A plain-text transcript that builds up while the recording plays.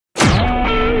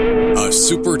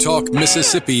SuperTalk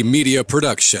Mississippi media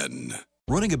production.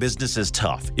 Running a business is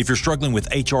tough. If you're struggling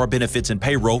with HR, benefits, and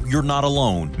payroll, you're not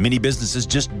alone. Many businesses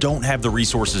just don't have the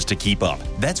resources to keep up.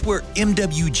 That's where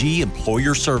MWG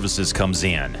Employer Services comes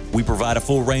in. We provide a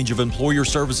full range of employer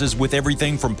services with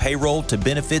everything from payroll to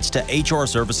benefits to HR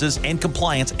services and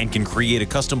compliance, and can create a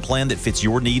custom plan that fits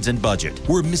your needs and budget.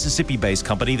 We're a Mississippi-based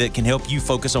company that can help you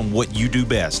focus on what you do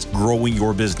best, growing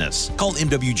your business. Call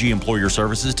MWG Employer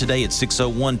Services today at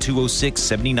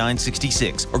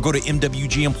 601-206-7966 or go to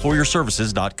MWGEmployerServices.com.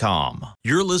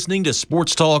 You're listening to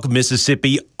Sports Talk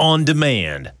Mississippi On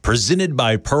Demand, presented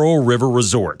by Pearl River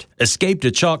Resort. Escape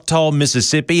to Choctaw,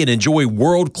 Mississippi and enjoy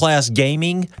world-class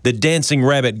gaming, the Dancing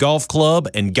Rabbit Golf Club,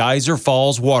 and Geyser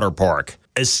Falls Water Park.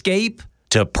 Escape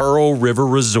to Pearl River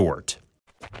Resort.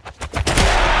 To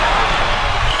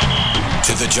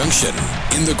the junction,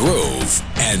 in the grove,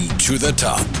 and to the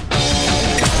top.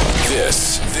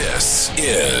 This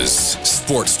is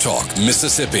Sports Talk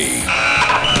Mississippi.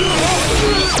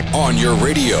 On your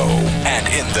radio and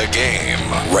in the game,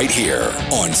 right here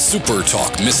on Super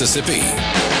Talk Mississippi.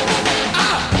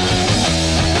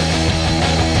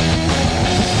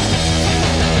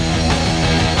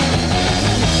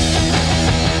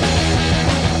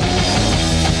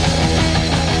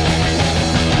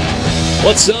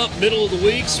 What's up? Middle of the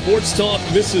week, Sports Talk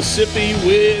Mississippi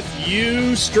with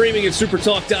you, streaming at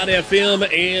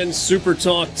supertalk.fm and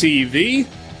SuperTalk TV.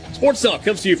 Sports Talk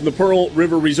comes to you from the Pearl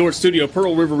River Resort Studio.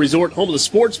 Pearl River Resort, home of the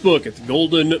sports book at the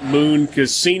Golden Moon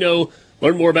Casino.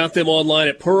 Learn more about them online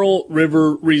at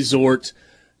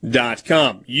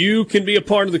pearlriverresort.com. You can be a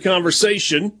part of the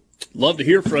conversation. Love to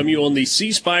hear from you on the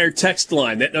C Spire text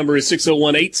line. That number is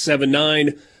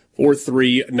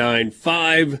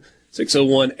 601-879-4395.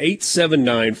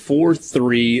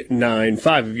 601-879-4395.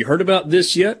 Have you heard about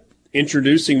this yet?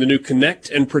 Introducing the new Connect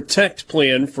and Protect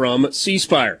plan from C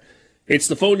Spire. It's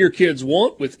the phone your kids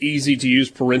want with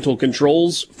easy-to-use parental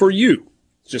controls for you.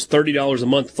 It's just $30 a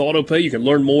month with auto pay. You can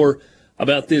learn more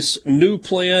about this new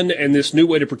plan and this new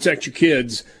way to protect your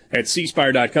kids at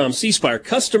cspire.com. C Spire,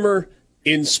 customer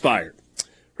inspired.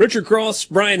 Richard Cross,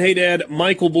 Brian Haydad,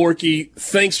 Michael Borky,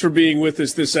 thanks for being with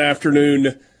us this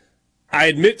afternoon. I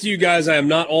admit to you guys I am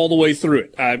not all the way through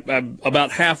it. I'm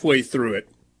about halfway through it.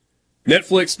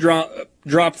 Netflix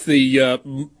dropped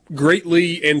the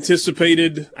greatly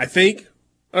anticipated, I think,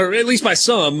 or at least by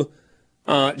some,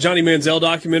 Johnny Manziel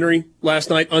documentary last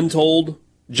night, Untold.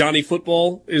 Johnny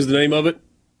Football is the name of it.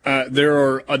 There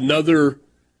are another,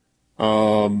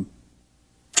 I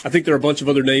think there are a bunch of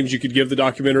other names you could give the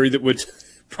documentary that would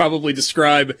probably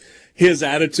describe his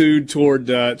attitude toward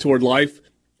life.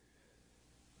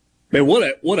 Man,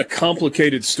 what a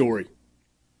complicated story.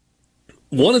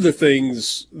 One of the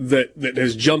things that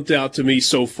has jumped out to me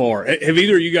so far, have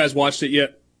either of you guys watched it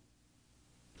yet?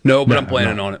 No, but I'm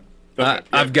planning on it. Okay,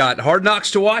 I've got Hard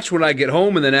Knocks to watch when I get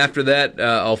home, and then after that,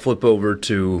 I'll flip over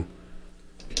to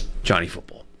Johnny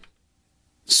Football.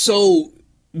 So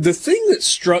the thing that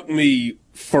struck me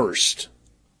first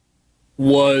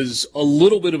was a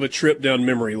little bit of a trip down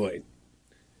memory lane.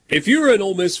 If you're an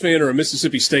Ole Miss fan or a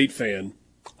Mississippi State fan,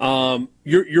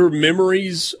 your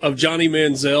memories of Johnny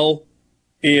Manziel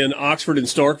in Oxford and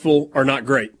Starkville are not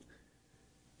great.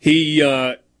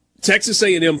 Texas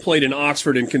A&M played in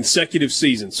Oxford in consecutive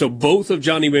seasons, so both of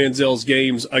Johnny Manziel's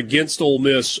games against Ole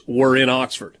Miss were in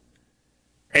Oxford.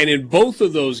 And in both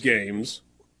of those games,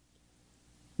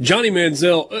 Johnny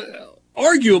Manziel,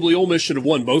 arguably Ole Miss should have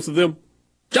won both of them.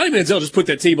 Johnny Manziel just put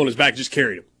that team on his back and just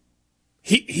carried him.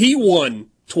 He won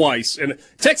twice, and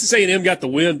Texas A&M got the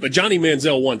win, but Johnny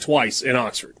Manziel won twice in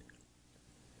Oxford.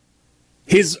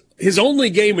 His only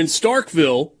game in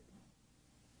Starkville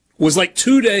was like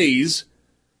 2 days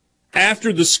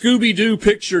after the Scooby-Doo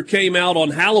picture came out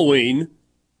on Halloween.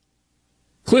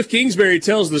 Cliff Kingsbury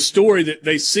tells the story that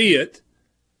they see it.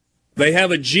 They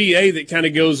have a GA that kind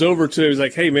of goes over to him. He's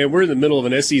like, hey, man, we're in the middle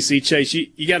of an SEC chase.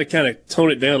 You got to kind of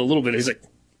tone it down a little bit. He's like,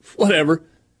 whatever.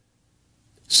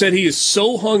 Said he is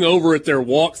so hungover at their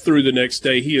walkthrough the next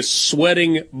day, he is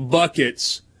sweating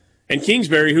buckets. And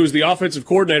Kingsbury, who was the offensive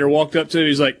coordinator, walked up to him.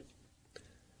 He's like,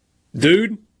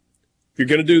 dude, if you're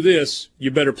going to do this,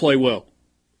 you better play well.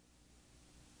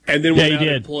 And then went out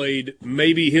and played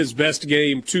maybe his best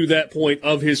game to that point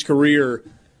of his career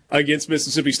against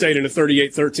Mississippi State in a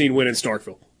 38-13 win in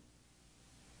Starkville.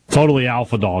 Totally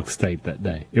alpha dog state that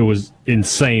day. It was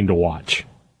insane to watch.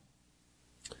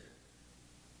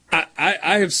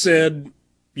 I have said,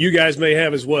 you guys may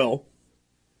have as well,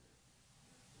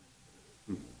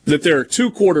 that there are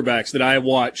two quarterbacks that I have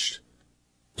watched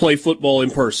play football in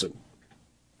person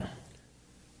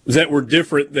that were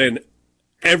different than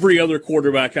every other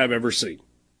quarterback I've ever seen.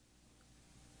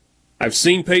 I've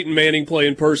seen Peyton Manning play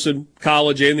in person,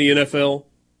 college and the NFL.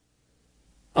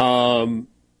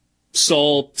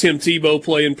 Saw Tim Tebow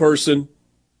play in person.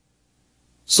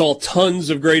 Saw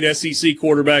tons of great SEC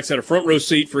quarterbacks. Had a front row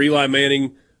seat for Eli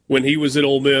Manning when he was at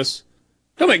Ole Miss.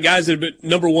 Talking about guys that have been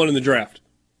number one in the draft.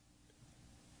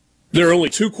 There are only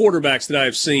two quarterbacks that I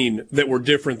have seen that were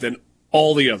different than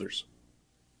all the others.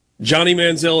 Johnny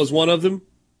Manziel is one of them.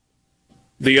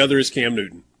 The other is Cam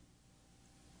Newton.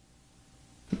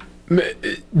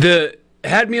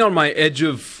 Had me on my edge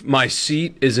of my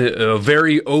seat is a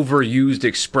very overused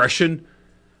expression,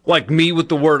 like me with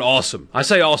the word awesome. I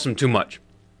say awesome too much.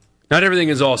 Not everything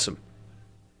is awesome.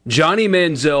 Johnny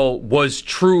Manziel was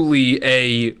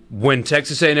truly when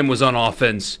Texas A&M was on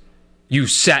offense, you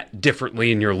sat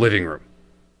differently in your living room.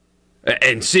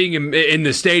 And seeing him in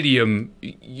the stadium,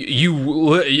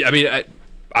 I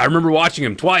remember watching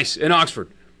him twice in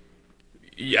Oxford.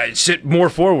 I sit more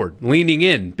forward, leaning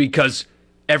in, because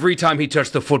every time he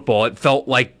touched the football, it felt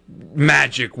like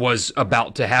magic was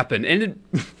about to happen. And it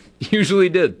usually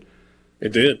did.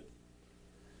 It did.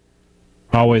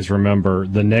 I always remember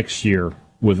the next year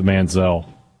with Manziel.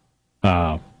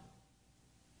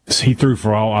 He threw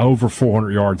for over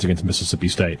 400 yards against Mississippi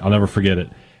State. I'll never forget it.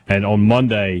 And on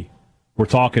Monday, we're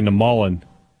talking to Mullen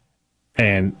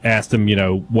and asked him,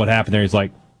 what happened there. He's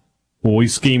like, well, we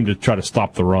schemed to try to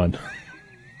stop the run.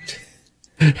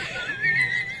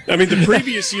 I mean, the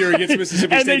previous year against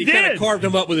Mississippi State, he kind of carved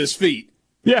him up with his feet.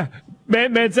 Yeah.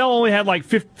 Manziel only had like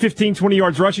 15, 20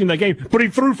 yards rushing in that game, but he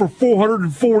threw for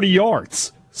 440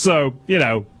 yards. So,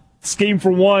 scheme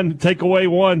for one, take away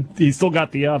one, he still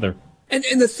got the other. And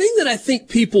the thing that I think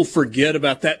people forget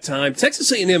about that time,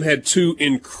 Texas A&M had two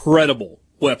incredible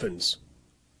weapons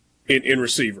in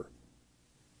receiver.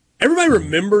 Everybody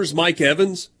remembers Mike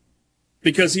Evans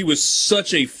because he was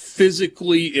such a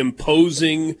physically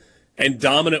imposing and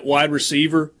dominant wide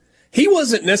receiver. He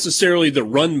wasn't necessarily the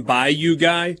run-by-you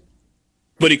guy,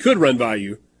 but he could run by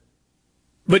you.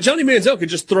 But Johnny Manziel could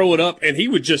just throw it up, and he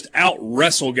would just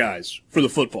out-wrestle guys for the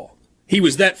football. He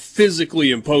was that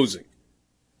physically imposing.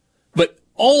 But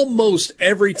almost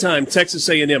every time Texas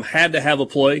A&M had to have a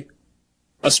play,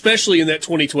 especially in that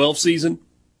 2012 season,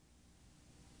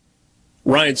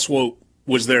 Ryan Swope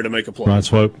was there to make a play. Ryan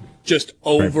Swope. Just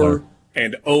over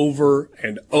and over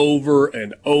and over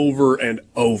and over and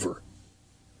over.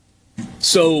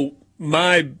 So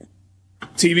my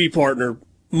TV partner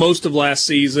most of last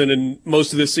season and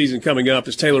most of this season coming up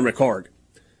is Taylor McHarg.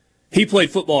 He played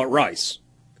football at Rice.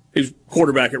 He was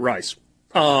quarterback at Rice.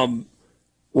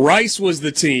 Rice was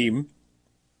the team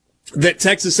that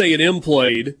Texas A&M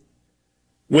played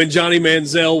when Johnny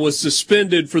Manziel was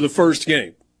suspended for the first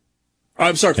game.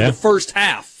 I'm sorry, for the first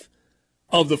half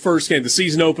of the first game, the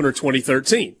season opener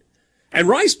 2013. And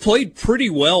Rice played pretty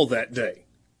well that day.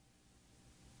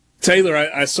 Taylor,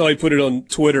 I saw he put it on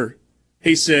Twitter.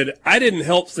 He said, I didn't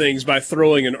help things by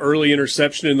throwing an early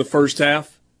interception in the first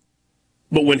half.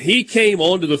 But when he came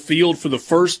onto the field for the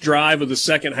first drive of the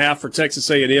second half for Texas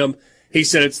A&M, he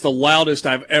said it's the loudest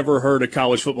I've ever heard a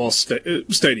college football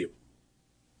stadium.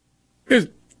 It's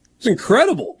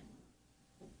incredible.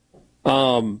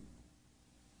 What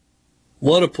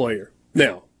a player.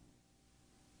 Now,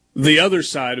 the other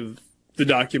side of the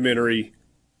documentary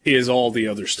is all the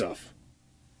other stuff.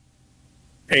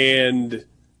 And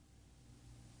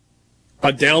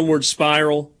a downward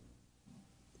spiral,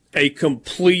 a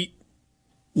complete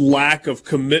lack of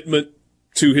commitment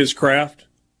to his craft.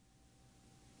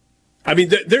 I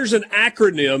mean, there's an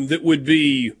acronym that would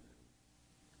be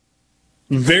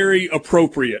very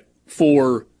appropriate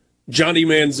for Johnny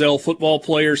Manziel football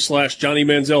player / Johnny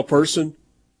Manziel person.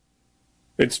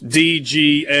 It's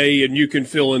DGA, and you can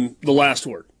fill in the last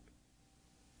word.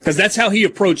 Because that's how he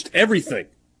approached everything.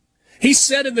 He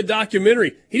said in the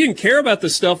documentary, he didn't care about the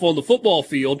stuff on the football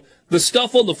field. The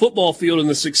stuff on the football field and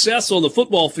the success on the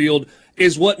football field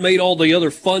is what made all the other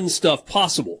fun stuff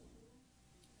possible.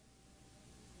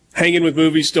 Hanging with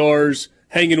movie stars,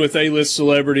 hanging with A-list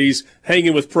celebrities,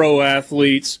 hanging with pro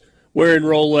athletes, wearing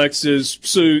Rolexes,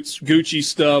 suits, Gucci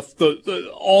stuff,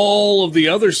 all of the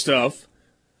other stuff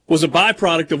was a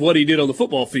byproduct of what he did on the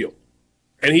football field.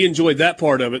 And he enjoyed that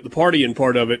part of it, the partying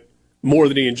part of it, more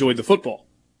than he enjoyed the football.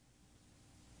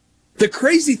 The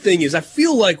crazy thing is, I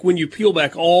feel like when you peel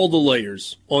back all the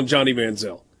layers on Johnny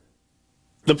Manziel,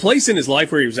 the place in his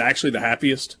life where he was actually the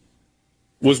happiest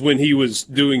was when he was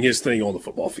doing his thing on the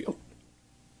football field.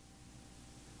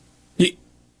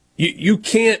 You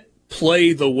can't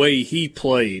play the way he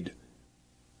played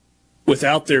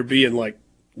without there being, like,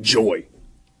 joy.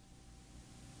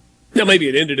 Now, maybe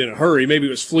it ended in a hurry. Maybe it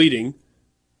was fleeting.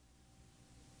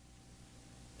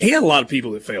 He had a lot of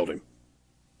people that failed him.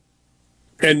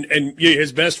 And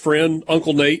his best friend,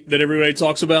 Uncle Nate, that everybody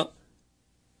talks about.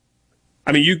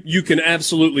 I mean, you can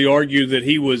absolutely argue that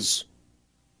he was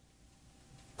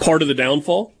part of the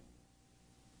downfall.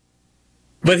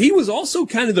 But he was also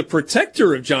kind of the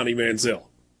protector of Johnny Manziel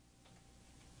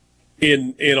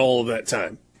in all of that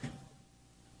time.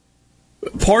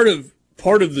 Part of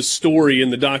the story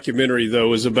in the documentary,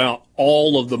 though, is about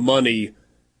all of the money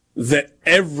that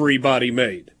everybody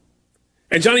made.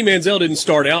 And Johnny Manziel didn't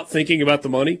start out thinking about the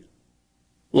money,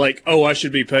 like, oh, I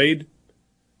should be paid.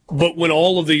 But when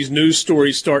all of these news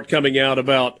stories start coming out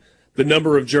about the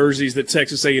number of jerseys that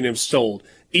Texas A&M sold,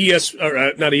 Adidas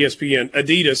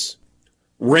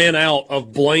ran out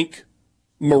of blank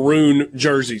maroon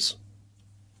jerseys.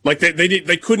 Like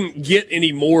they couldn't get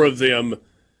any more of them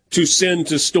to send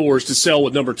to stores to sell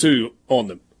with number 2 on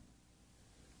them.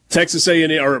 Texas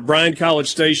A&M or Bryan College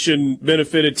Station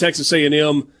benefited. Texas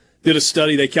A&M did a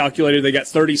study. They calculated they got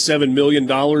 $37 million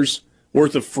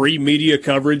worth of free media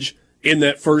coverage in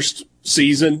that first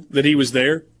season that he was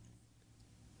there.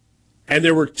 And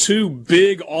there were 2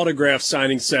 big autograph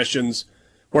signing sessions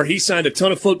where he signed a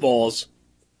ton of footballs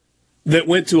that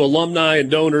went to alumni and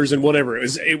donors and whatever.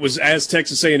 It was as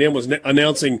Texas A&M was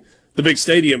announcing the big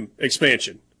stadium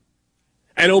expansion.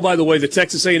 And oh, by the way, the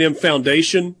Texas A&M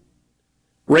Foundation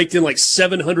raked in like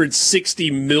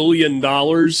 $760 million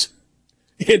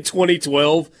in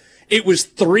 2012. It was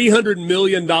 $300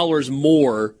 million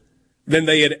more than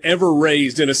they had ever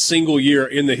raised in a single year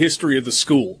in the history of the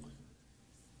school.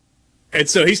 And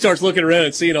so he starts looking around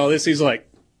and seeing all this. He's like,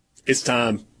 it's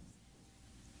time.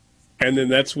 And then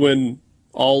that's when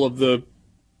all of the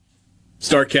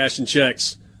start cashing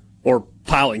checks, or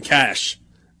piling cash,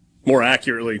 more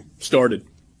accurately, started.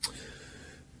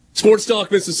 Sports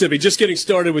Talk Mississippi, just getting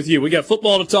started with you. We got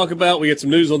football to talk about. We got some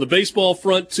news on the baseball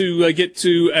front to get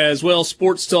to as well.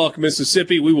 Sports Talk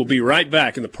Mississippi. We will be right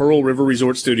back in the Pearl River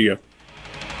Resort Studio.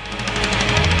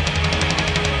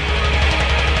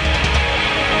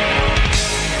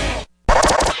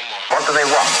 What do they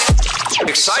want?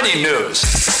 Exciting news.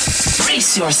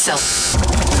 Brace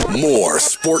yourself. More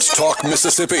Sports Talk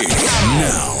Mississippi.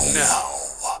 Now.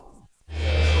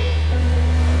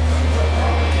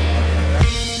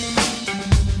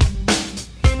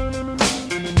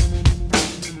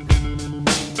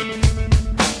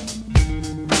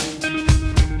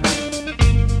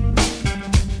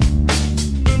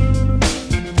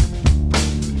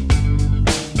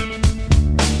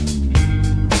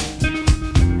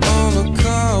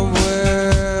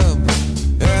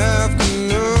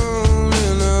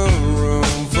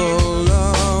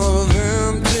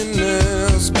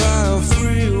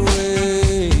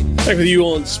 Back with you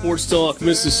on Sports Talk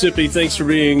Mississippi. Thanks for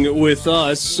being with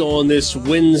us on this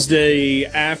Wednesday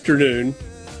afternoon.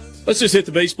 Let's just hit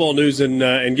the baseball news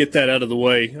and get that out of the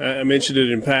way. I mentioned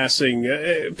it in passing.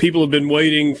 People have been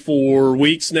waiting for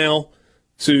weeks now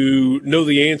to know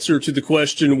the answer to the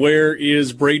question, where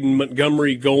is Braden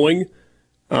Montgomery going?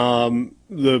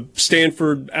 The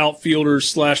Stanford outfielder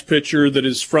 / pitcher that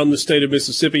is from the state of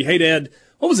Mississippi. Hey, Dad,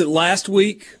 what was it last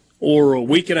week or a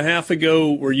week and a half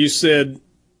ago where you said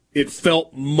it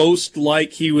felt most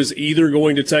like he was either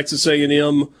going to Texas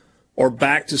A&M or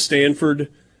back to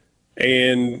Stanford?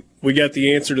 And we got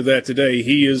the answer to that today.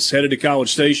 He is headed to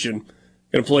College Station,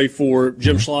 going to play for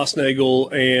Jim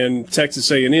Schlossnagle and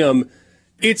Texas A&M.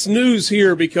 It's news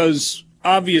here because,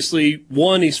 obviously,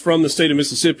 one, he's from the state of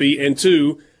Mississippi, and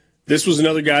two, this was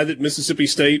another guy that Mississippi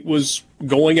State was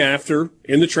going after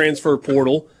in the transfer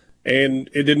portal, and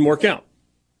it didn't work out.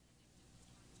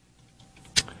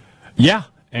 Yeah.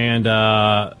 And,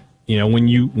 when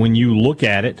you look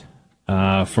at it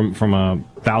from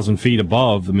 1,000 feet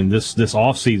above, I mean, this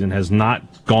offseason has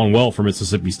not gone well for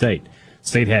Mississippi State.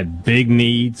 State had big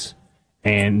needs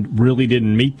and really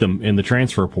didn't meet them in the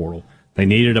transfer portal. They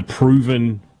needed a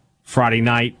proven Friday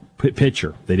night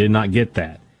pitcher. They did not get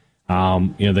that.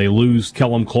 They lose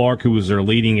Kellum Clark, who was their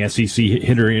leading SEC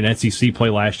hitter in SEC play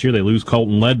last year. They lose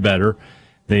Colton Ledbetter.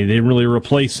 They didn't really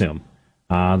replace him.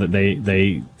 That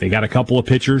they got a couple of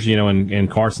pitchers, and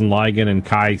Carson Ligon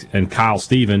and Kyle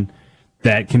Steven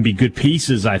that can be good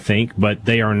pieces, I think, but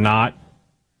they are not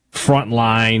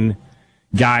frontline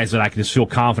guys that I can just feel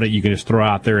confident you can just throw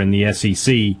out there in the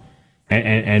SEC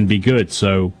and be good.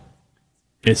 So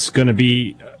it's going to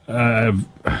be to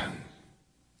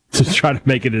try to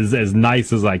make it as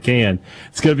nice as I can.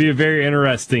 It's going to be a very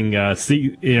interesting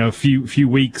few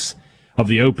weeks of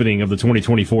the opening of the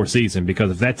 2024 season,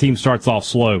 because if that team starts off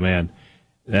slow, man,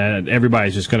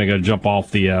 everybody's just going to go jump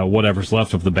off the whatever's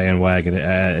left of the bandwagon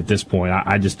at this point.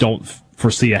 I just don't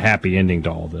foresee a happy ending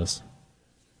to all of this.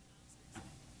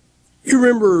 You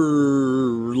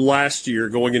remember last year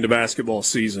going into basketball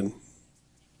season,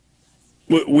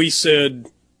 we said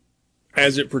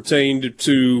as it pertained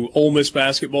to Ole Miss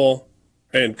basketball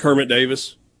and Kermit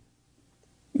Davis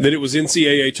that it was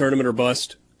NCAA tournament or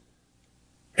bust.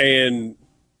 And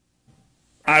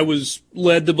I was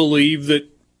led to believe that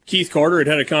Keith Carter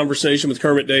had a conversation with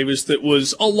Kermit Davis that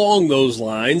was along those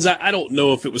lines. I don't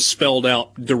know if it was spelled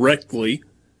out directly,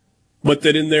 but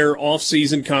that in their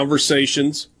off-season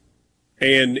conversations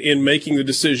and in making the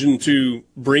decision to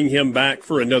bring him back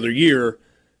for another year,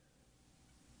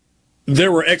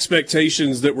 there were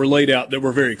expectations that were laid out that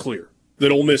were very clear,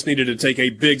 that Ole Miss needed to take a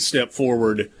big step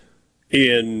forward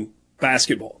in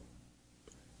basketball.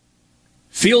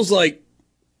 Feels like,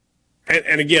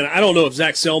 and again, I don't know if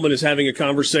Zach Selman is having a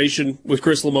conversation with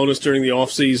Chris Lemonis during the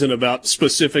offseason about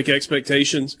specific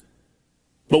expectations,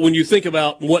 but when you think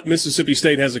about what Mississippi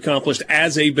State has accomplished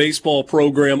as a baseball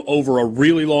program over a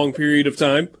really long period of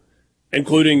time,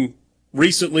 including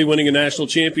recently winning a national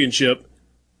championship,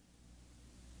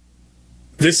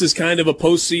 this is kind of a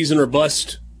postseason or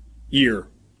bust year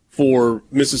for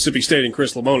Mississippi State and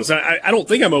Chris Lemonis. I don't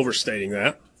think I'm overstating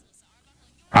that.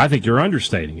 I think you're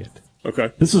understating it.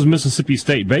 Okay. This is Mississippi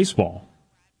State baseball.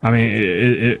 I mean,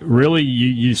 it really,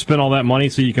 you spend all that money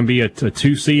so you can be a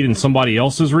 2 seed in somebody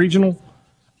else's regional?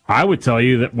 I would tell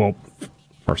you that, well,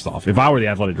 first off, if I were the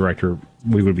athletic director,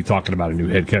 we would be talking about a new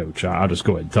head coach. I'll just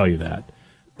go ahead and tell you that.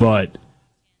 But,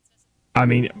 I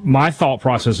mean, my thought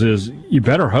process is you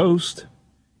better host.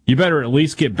 You better at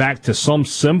least get back to some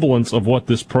semblance of what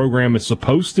this program is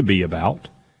supposed to be about.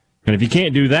 And if you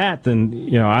can't do that,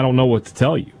 then, I don't know what to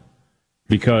tell you.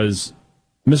 Because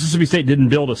Mississippi State didn't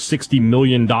build a $60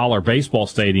 million baseball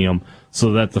stadium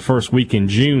so that the first week in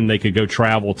June they could go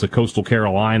travel to Coastal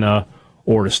Carolina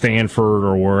or to Stanford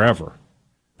or wherever.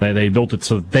 They built it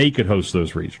so that they could host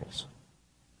those regionals.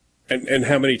 And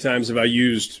how many times have I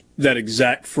used that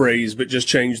exact phrase but just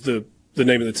changed the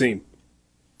name of the team?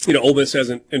 Ole Miss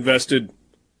hasn't invested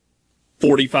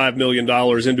 $45 million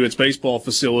into its baseball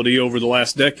facility over the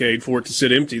last decade for it to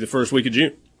sit empty the first week of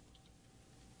June.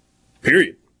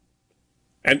 Period.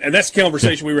 And that's the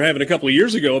conversation we were having a couple of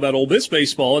years ago about Ole Miss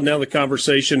baseball, and now the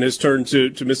conversation has turned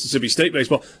to Mississippi State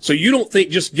baseball. So you don't think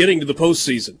just getting to the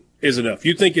postseason is enough?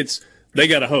 You think it's they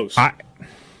got to host?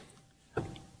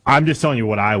 I'm just telling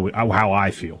you how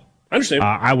I feel. I understand.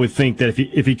 I would think that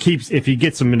if he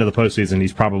gets them into the postseason,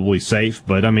 he's probably safe.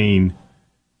 But I mean,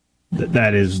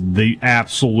 that is the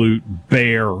absolute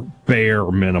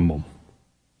bare minimum.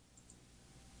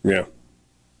 Yeah.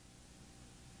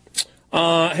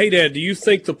 Hey, Dad, do you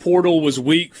think the portal was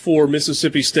weak for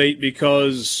Mississippi State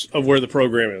because of where the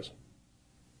program is?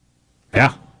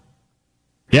 Yeah.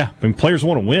 I mean, players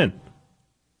want to win.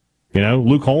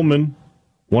 Luke Holman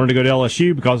wanted to go to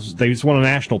LSU because they just won a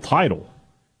national title.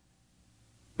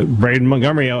 Braden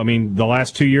Montgomery, I mean, the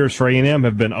last 2 years for A&M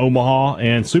have been Omaha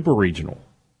and Super Regional.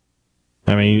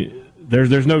 I mean,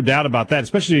 there's no doubt about that,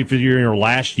 especially if you're in your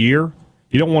last year.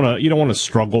 You don't want to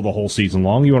struggle the whole season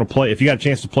long. You want to play. If you got a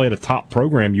chance to play at a top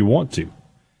program, you want to.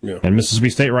 Yeah. And Mississippi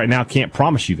State right now can't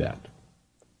promise you that.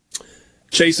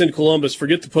 Chase in Columbus,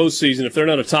 forget the postseason. If they're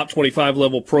not a top 25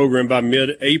 level program by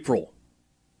mid-April,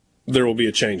 there will be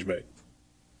a change made.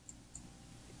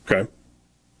 Okay.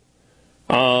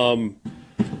 I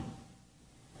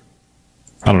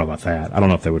don't know about that. I don't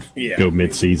know if they would go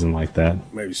mid-season like that.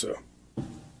 Maybe so.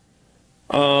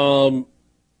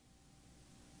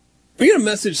 We got a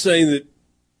message saying that,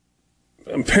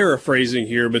 I'm paraphrasing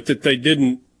here, but that they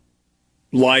didn't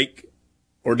like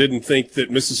or didn't think that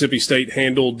Mississippi State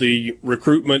handled the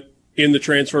recruitment in the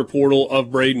transfer portal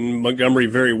of Braden Montgomery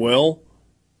very well.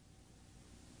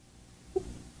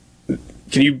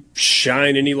 Can you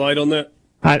shine any light on that?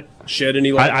 Shed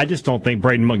any light? I just don't think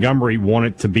Braden Montgomery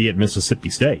wanted to be at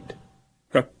Mississippi State.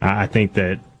 Okay. I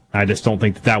just don't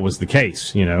think that was the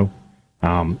case,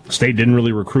 State didn't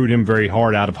really recruit him very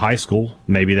hard out of high school.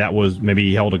 Maybe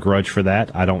he held a grudge for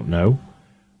that. I don't know.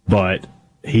 But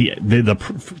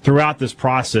throughout this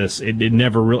process, it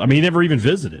never really, he never even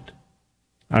visited.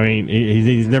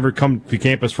 He's never come to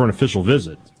campus for an official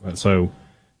visit. So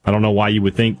I don't know why you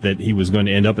would think that he was going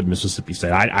to end up at Mississippi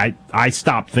State. I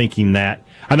stopped thinking that.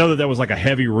 I know that was like a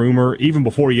heavy rumor even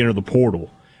before he entered the portal.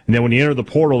 And then when he entered the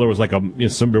portal, there was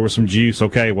there was some juice.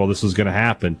 Okay, well, this is going to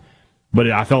happen. But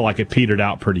I felt like it petered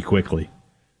out pretty quickly,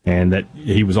 and that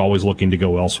he was always looking to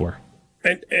go elsewhere.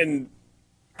 And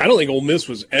I don't think Ole Miss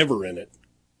was ever in it.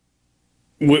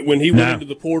 When he went into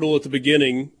the portal at the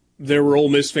beginning, there were Ole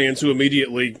Miss fans who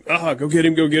immediately, go get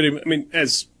him.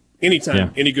 As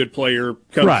anytime any good player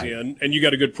comes in and you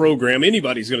got a good program,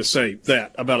 anybody's going to say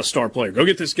that about a star player. Go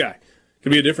get this guy.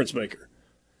 could be a difference maker.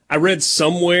 I read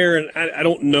somewhere, and I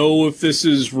don't know if this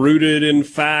is rooted in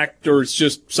fact or it's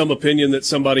just some opinion that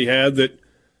somebody had, that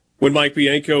when Mike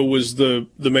Bianco was the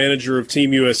manager of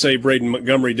Team USA, Braden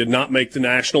Montgomery did not make the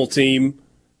national team,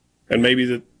 and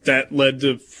maybe that led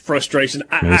to frustration.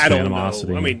 I don't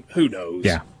know. I mean, who knows?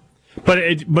 Yeah. But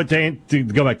to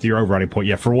go back to your overriding point,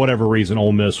 yeah, for whatever reason,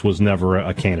 Ole Miss was never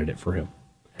a candidate for him.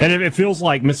 And it feels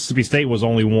like Mississippi State was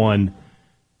only one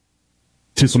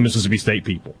to some Mississippi State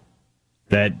people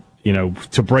that,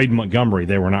 to Braden Montgomery,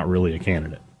 they were not really a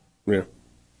candidate. Yeah.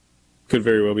 Could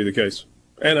very well be the case.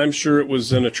 And I'm sure it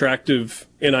was an attractive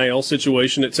NIL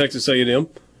situation at Texas A&M.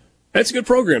 That's a good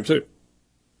program, too.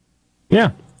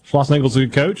 Yeah. Schlossnagle's a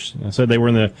good coach. I said they were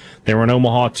in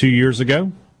Omaha 2 years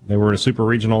ago. They were in a super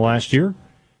regional last year.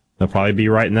 They'll probably be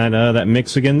right in that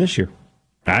mix again this year.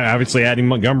 Obviously, adding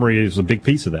Montgomery is a big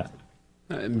piece of that.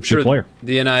 I'm sure player.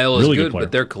 The NIL is really good,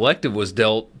 but their collective was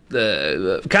dealt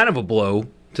kind of a blow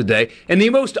today. And the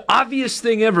most obvious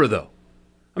thing ever, though,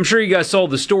 I'm sure you guys saw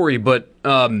the story, but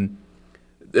the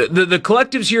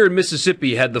collectives here in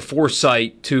Mississippi had the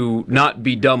foresight to not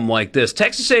be dumb like this.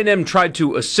 Texas A&M tried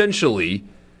to essentially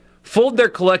fold their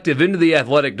collective into the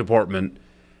athletic department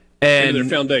and into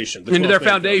their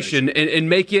foundation, and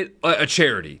make it a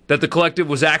charity, that the collective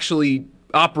was actually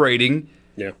operating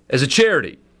as a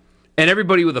charity. And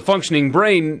everybody with a functioning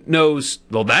brain knows,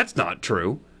 well, that's not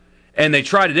true. And they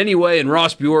tried it anyway, and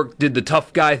Ross Bjork did the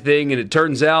tough guy thing, and it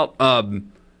turns out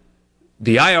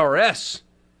the IRS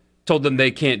told them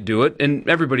they can't do it, and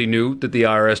everybody knew that the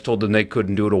IRS told them they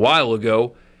couldn't do it a while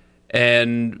ago,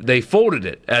 and they folded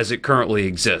it as it currently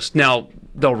exists. Now,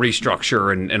 they'll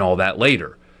restructure and all that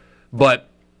later. But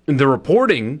the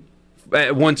reporting,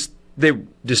 once they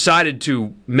decided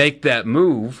to make that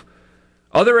move,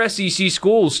 other SEC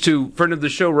schools, to friend of the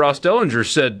show Ross Dellinger,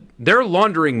 said they're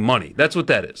laundering money. That's what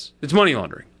that is. It's money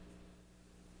laundering.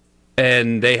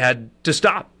 And they had to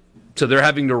stop. So they're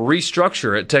having to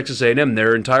restructure at Texas A&M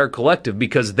their entire collective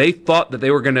because they thought that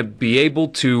they were going to be able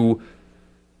to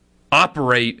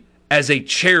operate as a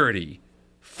charity,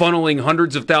 funneling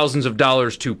hundreds of thousands of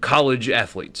dollars to college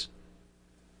athletes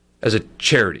as a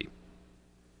charity.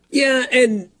 Yeah,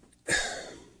 and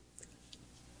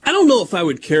I don't know if I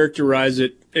would characterize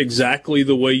it exactly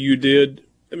the way you did.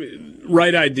 I mean,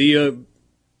 right idea,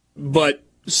 but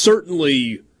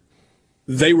certainly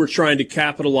they were trying to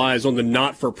capitalize on the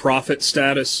not-for-profit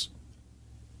status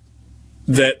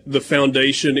that the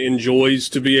foundation enjoys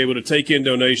to be able to take in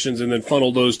donations and then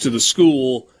funnel those to the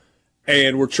school.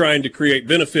 And we're trying to create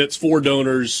benefits for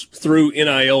donors through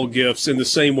NIL gifts in the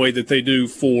same way that they do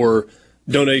for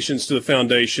donations to the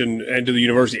foundation and to the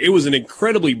university. It was an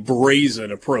incredibly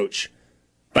brazen approach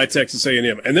by Texas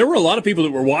A&M. And there were a lot of people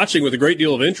that were watching with a great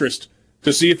deal of interest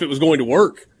to see if it was going to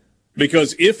work.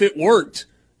 Because if it worked,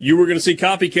 you were going to see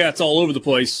copycats all over the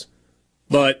place.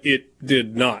 But it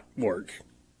did not work,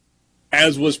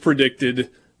 as was predicted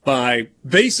by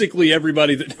basically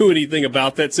everybody that knew anything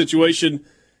about that situation.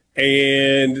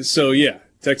 And so, yeah,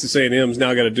 Texas A&M's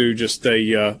now got to do just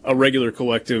a regular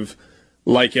collective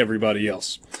like everybody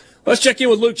else. Let's check in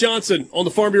with Luke Johnson on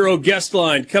the Farm Bureau guest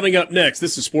line coming up next.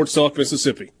 This is Sports Talk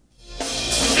Mississippi.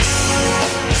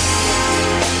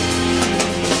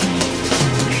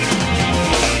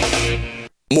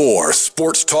 More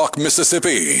Sports Talk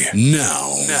Mississippi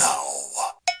now.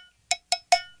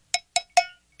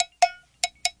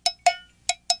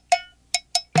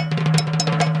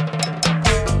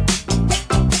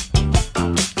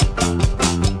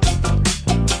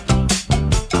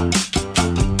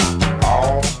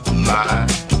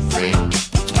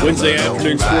 Wednesday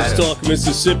afternoon, Sports Talk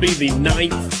Mississippi, the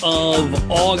 9th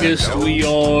of August. We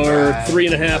are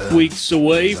 3.5 weeks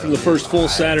away from the first full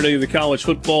Saturday of the college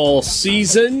football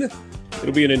season.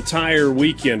 It'll be an entire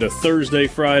weekend, a Thursday,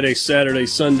 Friday, Saturday,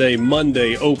 Sunday,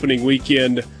 Monday opening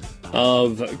weekend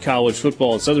of college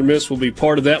football. And Southern Miss will be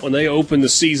part of that when they open the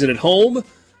season at home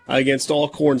against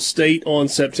Alcorn State on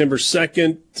September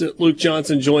 2nd. Luke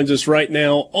Johnson joins us right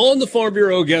now on the Farm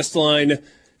Bureau guest line.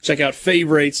 Check out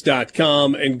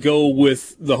favorites.com and go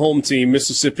with the home team,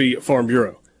 Mississippi Farm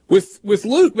Bureau. With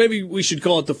Luke, maybe we should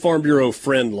call it the Farm Bureau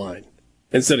friend line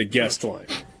instead of guest line.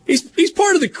 He's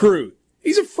part of the crew.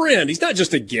 He's a friend. He's not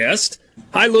just a guest.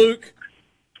 Hi, Luke.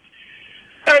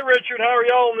 Hey, Richard. How are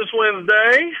y'all on this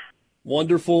Wednesday?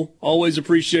 Wonderful. Always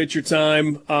appreciate your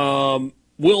time.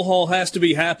 Will Hall has to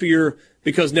be happier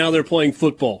because now they're playing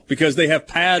football, because they have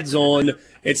pads on.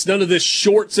 It's none of this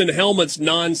shorts and helmets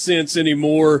nonsense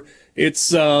anymore.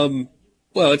 It's,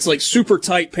 it's like super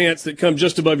tight pants that come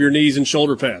just above your knees and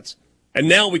shoulder pads. And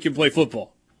now we can play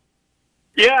football.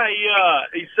 Yeah,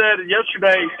 he said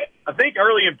yesterday I think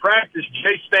early in practice,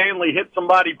 Jay Stanley hit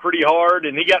somebody pretty hard,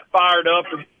 and he got fired up.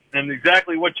 And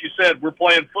exactly what you said, we're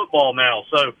playing football now.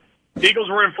 So Eagles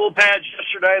were in full pads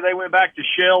yesterday. They went back to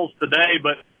shells today,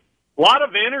 but a lot of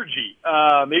energy.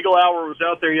 Eagle Hour was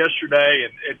out there yesterday,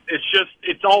 and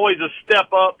it's always a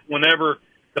step up whenever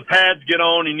the pads get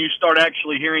on and you start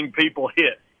actually hearing people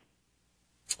hit.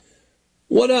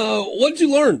 What did you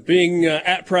learn being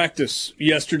at practice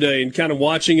yesterday and kind of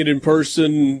watching it in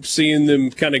person, seeing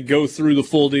them kind of go through the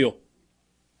full deal?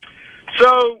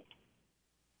 So,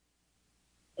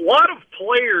 a lot of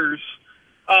players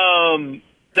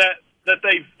that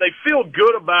they feel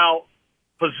good about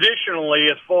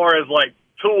positionally as far as like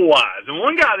tool wise, and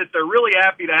one guy that they're really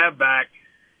happy to have back,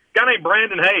 a guy named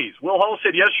Brandon Hayes. Will Hall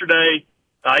said yesterday,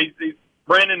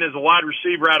 Brandon is a wide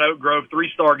receiver out of Oak Grove,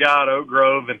 3-star guy out of Oak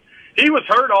Grove, and he was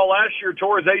hurt all last year,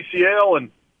 tore his ACL,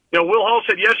 and Will Hall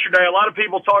said yesterday, a lot of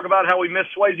people talk about how we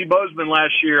missed Swayze Bozeman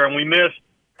last year and we missed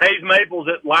Hayes Maples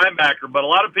at linebacker, but a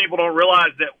lot of people don't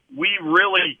realize that we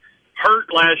really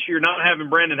hurt last year not having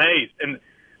Brandon Hayes. And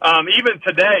even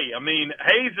today, I mean,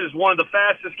 Hayes is one of the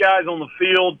fastest guys on the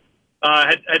field,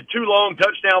 had 2 long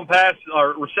touchdown pass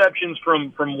or receptions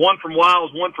from one from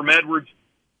Wiles, one from Edwards.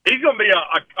 He's going to be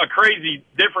a crazy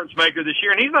difference maker this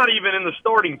year, and he's not even in the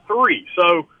starting 3.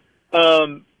 So,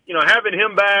 having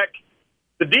him back,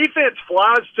 the defense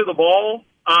flies to the ball.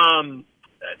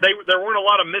 There weren't a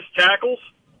lot of missed tackles,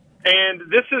 and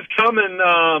this is coming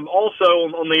also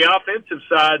on the offensive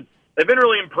side. They've been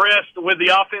really impressed with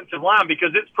the offensive line because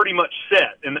it's pretty much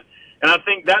set, and I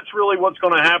think that's really what's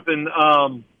going to happen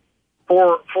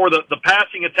for the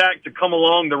passing attack to come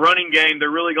along. The running game, they're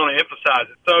really going to emphasize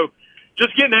it. So,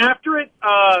 just getting after it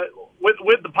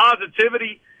with the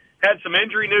positivity. Had some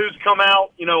injury news come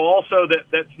out, also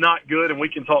that's not good, and we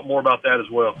can talk more about that as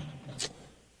well.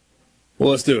 Well,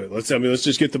 let's do it. Let's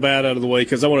just get the bad out of the way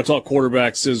because I want to talk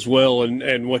quarterbacks as well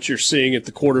and what you're seeing at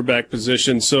the quarterback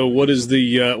position. So, what is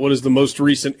the most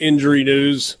recent injury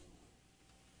news?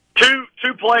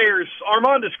 Two players.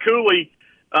 Armandus Cooley,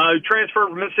 who transferred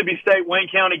from Mississippi State, Wayne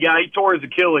County guy, he tore his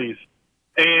Achilles,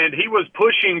 and he was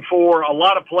pushing for a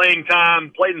lot of playing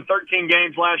time. Played in 13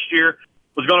 games last year.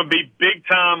 Was going to be big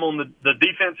time on the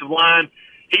defensive line.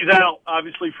 He's out,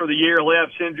 obviously, for the year.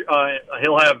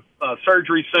 He'll have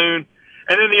surgery soon.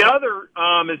 And then the other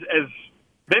has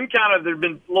been there have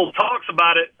been little talks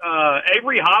about it.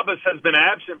 Avery Hobbs has been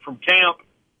absent from camp.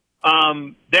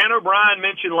 Dan O'Brien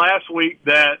mentioned last week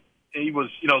that he was,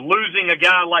 losing a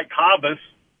guy like Hobbs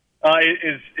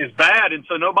is bad, and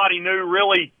so nobody knew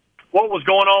really what was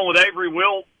going on with Avery.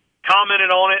 Will commented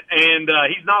on it, and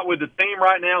he's not with the team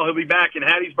right now. He'll be back in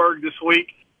Hattiesburg this week.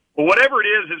 But whatever it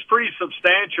is, it's pretty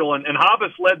substantial, and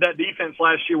Hobbs led that defense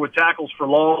last year with tackles for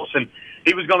loss, and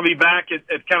he was going to be back at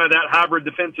kind of that hybrid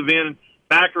defensive end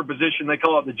backer position. They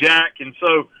call it the jack. And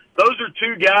so those are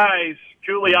 2 guys.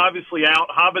 Cooley obviously out.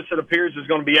 Hobbs, it appears, is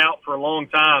going to be out for a long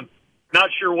time.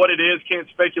 Not sure what it is. Can't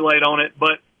speculate on it.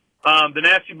 But the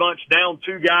Nasty Bunch down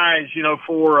 2 guys,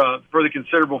 for the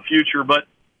considerable future. But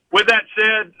with that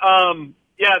said,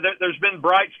 there's been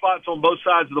bright spots on both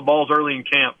sides of the balls early in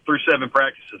camp through 7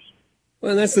 practices.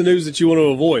 Well, that's the news that you want to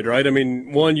avoid, right? I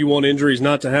mean, one, you want injuries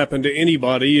not to happen to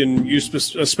anybody, and you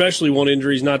especially want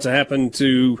injuries not to happen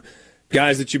to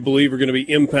guys that you believe are going to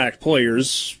be impact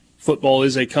players. Football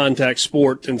is a contact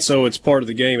sport, and so it's part of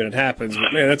the game, and it happens.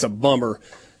 But, man, that's a bummer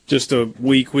just a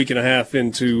week and a half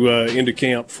into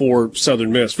camp for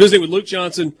Southern Miss. Visiting with Luke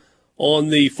Johnson on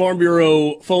the Farm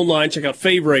Bureau phone line. Check out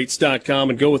favorites.com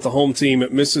and go with the home team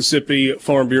at Mississippi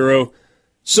Farm Bureau.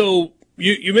 So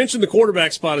you mentioned the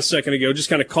quarterback spot a second ago, just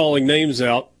kind of calling names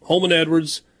out. Holman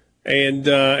Edwards and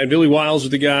Billy Wiles are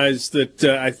the guys that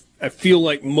I feel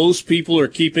like most people are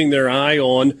keeping their eye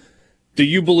on. Do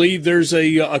you believe there's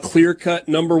a clear-cut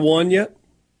number 1 yet?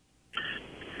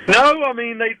 No, I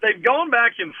mean they've gone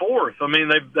back and forth. I mean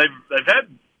they've had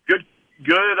good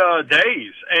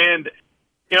days, and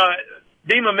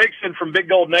Dima Mixon from Big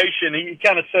Gold Nation, he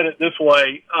kind of said it this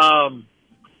way.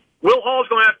 Will Hall's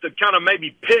going to have to kind of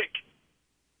maybe pick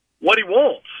what he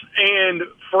wants. And,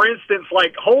 for instance,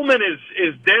 like Holman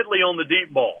is deadly on the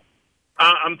deep ball.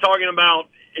 I'm talking about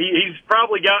he's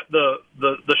probably got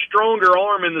the stronger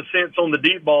arm in the sense on the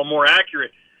deep ball, more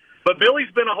accurate. But Billy's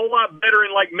been a whole lot better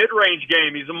in, like, mid-range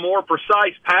game. He's a more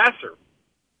precise passer.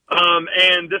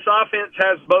 And this offense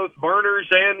has both burners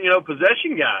and,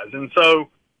 possession guys. And so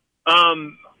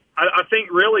I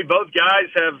think really both guys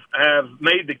have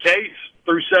made the case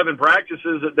through 7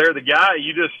 practices that they're the guy.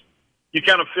 You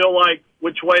kind of feel like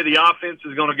which way the offense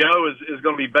is going to go is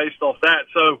going to be based off that.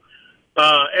 So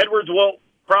Edwards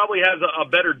probably has a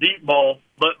better deep ball,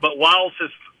 but Wiles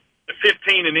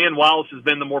 15 and in, Wiles has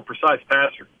been the more precise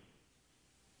passer.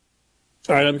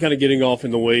 All right, I'm kind of getting off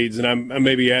in the weeds, and I'm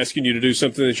maybe asking you to do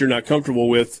something that you're not comfortable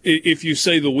with. If you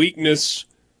say the weakness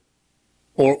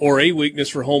or a weakness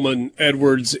for Holman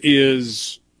Edwards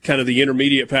is kind of the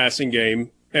intermediate passing game,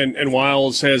 and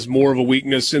Wiles has more of a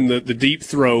weakness in the deep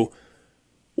throw,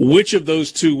 which of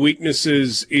those two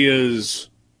weaknesses is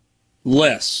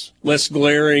less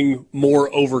glaring, more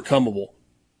overcomable?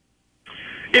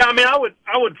 Yeah, I mean, I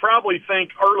would probably think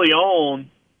early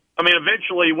on. I mean,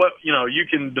 eventually, you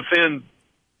can defend.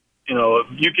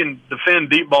 You can defend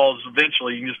deep balls.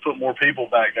 Eventually, you can just put more people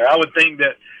back there. I would think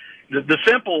that the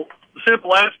simple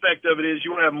aspect of it is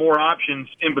you want to have more options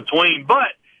in between.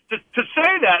 But to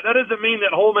say that doesn't mean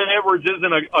that Holman Edwards isn't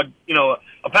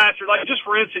a passer. Like, just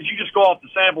for instance, you just go off the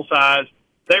sample size.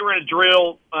 They were in a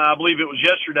drill, I believe it was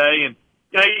yesterday, and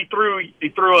he threw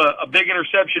a big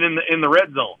interception in the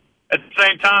red zone. At the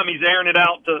same time, he's airing it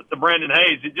out to Brandon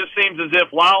Hayes. It just seems as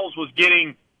if Wiles was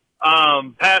getting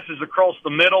passes across the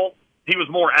middle. He was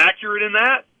more accurate in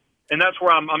that, and that's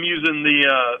where I'm using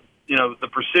the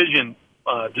precision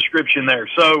description there.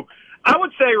 So I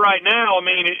would say right now, I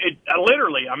mean,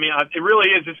 it really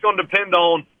is. It's going to depend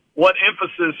on what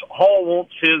emphasis Hall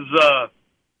wants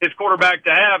his quarterback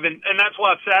to have, and that's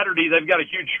why Saturday they've got a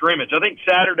huge scrimmage. I think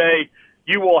Saturday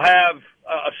you will have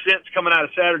a sense coming out of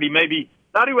Saturday, maybe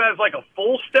not who has like a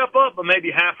full step up, but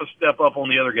maybe half a step up on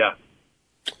the other guy.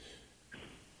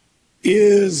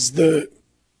 Is the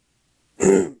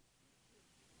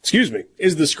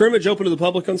scrimmage open to the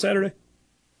public on Saturday?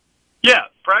 Yeah,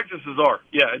 practices are.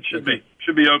 Yeah, it should be.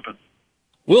 Should be open.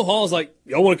 Will Hall's like,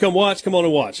 y'all want to come watch? Come on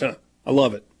and watch, huh? I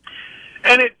love it.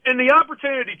 And the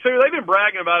opportunity, too, they've been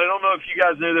bragging about it. I don't know if you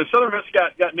guys knew this. Southern Miss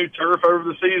got new turf over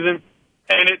the season,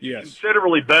 and it's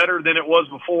considerably better than it was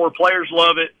before. Players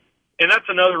love it. And that's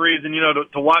another reason,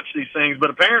 to watch these things.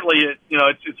 But apparently,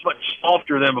 it's much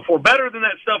softer than before. Better than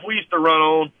that stuff we used to run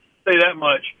on, say that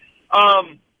much.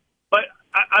 But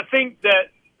I think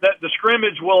that the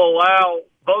scrimmage will allow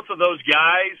both of those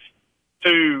guys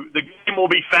the game will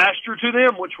be faster to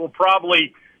them, which will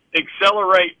probably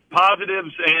accelerate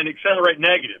positives and accelerate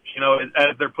negatives,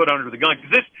 as they're put under the gun.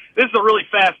 Because this is a really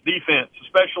fast defense,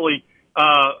 especially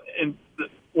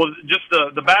just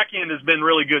the back end has been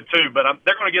really good too, but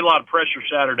they're going to get a lot of pressure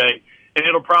Saturday, and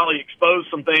it'll probably expose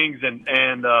some things and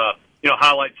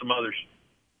highlight some others.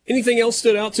 Anything else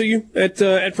stood out to you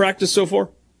at practice so far?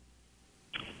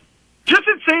 Just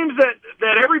it seems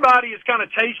that everybody is kind of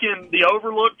taking the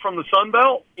overlook from the Sun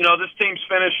Belt. This team's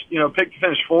picked to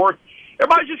finish fourth.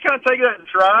 Everybody's just kind of taking that in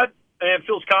stride and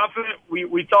feels confident.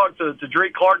 We talked to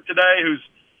Drake Clark today,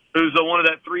 who's one of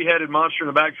that three-headed monster in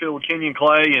the backfield with Kenyon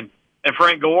Clay and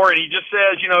Frank Gore, and he just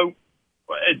says,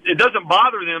 it doesn't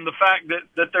bother them, the fact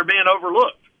that they're being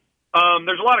overlooked.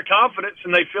 There's a lot of confidence,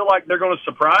 and they feel like they're going to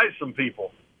surprise some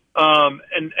people.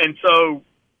 And so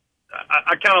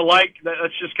I kind of like that.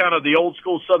 That's just kind of the old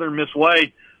school Southern Miss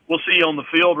way. We'll see on the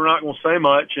field. We're not going to say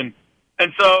much. And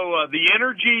so the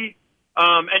energy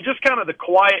and just kind of the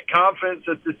quiet confidence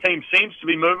that this team seems to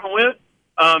be moving with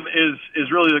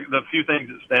is really the few things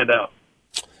that stand out.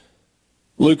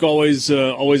 Luke, always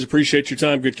appreciate your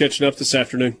time. Good catching up this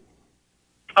afternoon.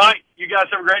 All right. You guys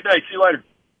have a great day. See you later.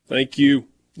 Thank you.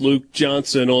 Luke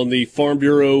Johnson on the Farm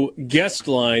Bureau guest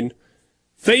line.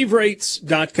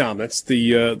 Favorites.com. That's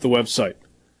the website.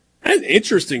 An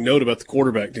interesting note about the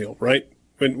quarterback deal, right?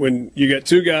 When you got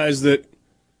two guys that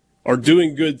are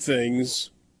doing good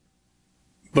things,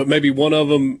 but maybe one of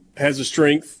them has a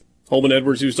strength. Holman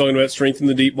Edwards, he was talking about strength in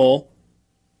the deep ball.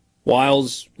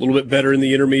 Wiles, a little bit better in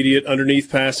the intermediate underneath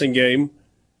passing game.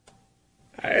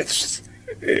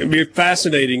 It'd be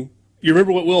fascinating. You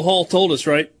remember what Will Hall told us,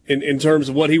 right, in terms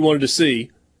of what he wanted to see.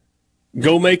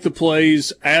 Go make the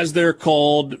plays as they're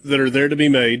called that are there to be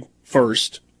made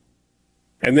first.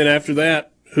 And then after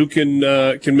that, who can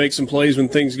make some plays when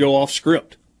things go off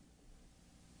script.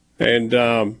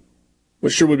 And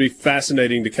which sure would be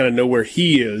fascinating to kind of know where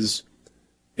he is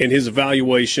in his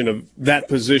evaluation of that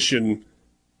position.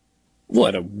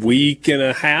 What, a week and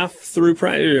a half through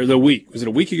practice? Or the week? Was it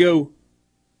a week ago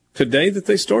today that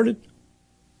they started?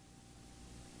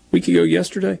 Week ago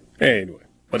yesterday? Anyway.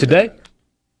 Today?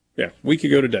 Yeah, week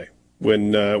ago today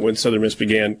when Southern Miss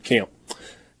began camp.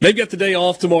 They've got the day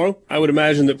off tomorrow. I would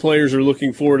imagine that players are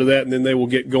looking forward to that, and then they will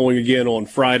get going again on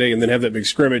Friday and then have that big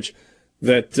scrimmage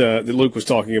that Luke was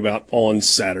talking about on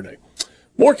Saturday.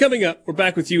 More coming up. We're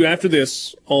back with you after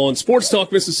this on Sports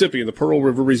Talk Mississippi in the Pearl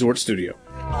River Resort Studio.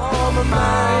 On my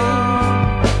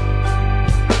mind.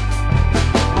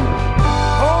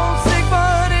 Homesick,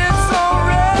 but it's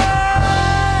alright.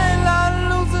 Lot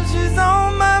of losing, she's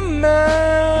on my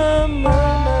mind.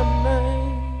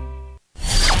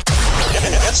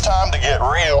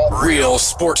 Real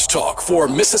sports talk for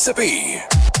Mississippi.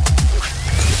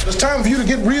 It's time for you to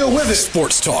get real with it.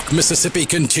 Sports Talk Mississippi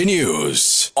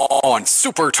continues on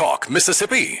SuperTalk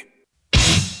Mississippi.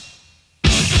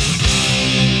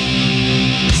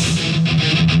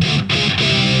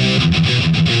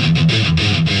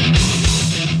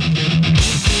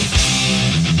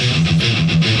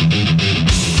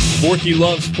 Borky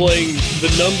loves playing the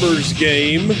numbers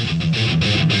game.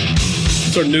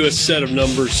 It's our newest set of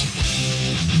numbers.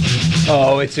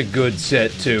 Oh, it's a good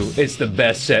set, too. It's the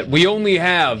best set. We only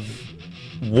have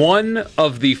one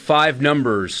of the 5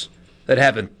 numbers that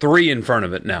have a 3 in front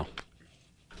of it now.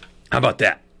 How about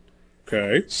that?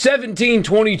 Okay. 17,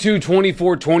 22,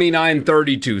 24, 29,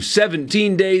 32.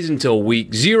 17 days until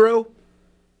week 0.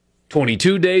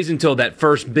 22 days until that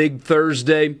first big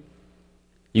Thursday.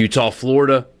 Utah,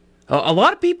 Florida. A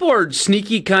lot of people are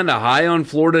sneaky kind of high on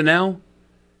Florida now.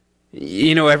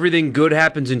 You know, everything good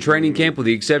happens in training camp with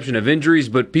the exception of injuries,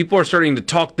 but people are starting to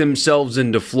talk themselves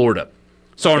into Florida.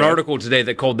 Saw an article today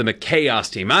that called them a chaos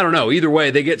team. I don't know. Either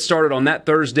way, they get started on that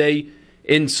Thursday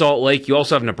in Salt Lake. You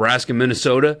also have Nebraska,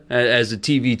 Minnesota as a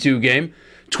TV2 game.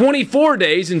 24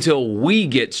 days until we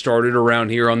get started around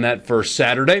here on that first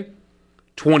Saturday.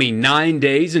 29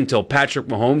 days until Patrick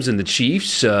Mahomes and the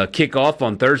Chiefs kick off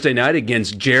on Thursday night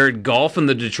against Jared Goff and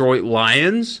the Detroit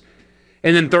Lions.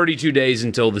 And then 32 days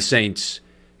until the Saints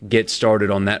get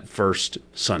started on that first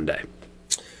Sunday.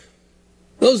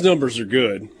 Those numbers are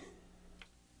good.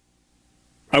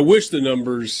 I wish the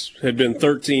numbers had been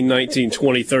 13, 19,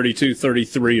 20, 32,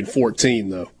 33, and 14,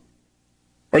 though.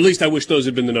 Or at least I wish those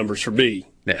had been the numbers for me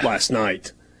last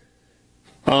night.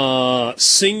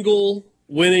 Single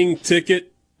winning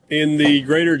ticket in the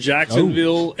greater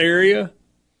Jacksonville area.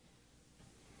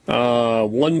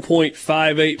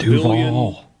 1.58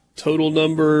 billion. Total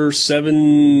number,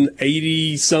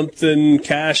 780 something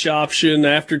cash option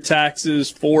after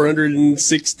taxes,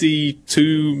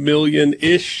 462 million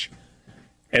ish.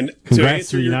 And to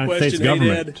answer your question,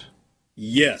 Hadad,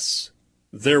 yes,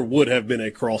 there would have been a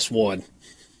cross one.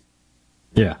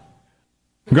 Yeah.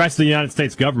 Congrats to the United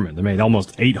States government. They made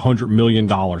almost $800 million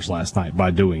last night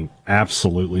by doing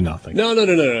absolutely nothing. No.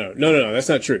 That's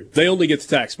not true. They only get the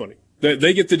tax money.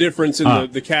 They get the difference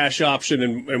in the cash option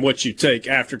and what you take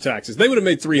after taxes. They would have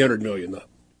made $300 million, though.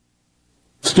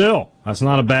 Still, that's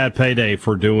not a bad payday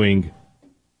for doing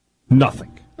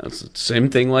nothing. That's the same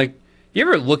thing like, you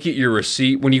ever look at your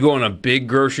receipt when you go on a big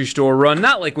grocery store run?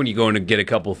 Not like when you go in to get a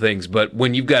couple things, but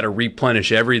when you've got to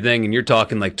replenish everything and you're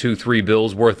talking like 2-3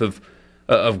 bills worth of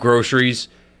groceries,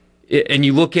 and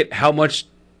you look at how much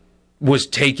was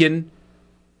taken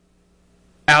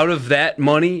out of that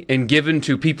money and given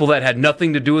to people that had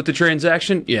nothing to do with the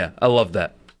transaction. Yeah, I love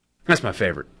that. That's my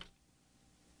favorite.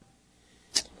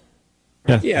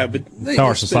 Yeah, but how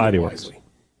our society works.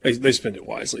 They spend it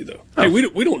wisely, though. Hey,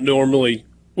 we don't normally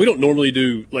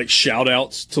do like shout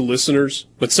outs to listeners,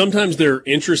 but sometimes there are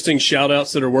interesting shout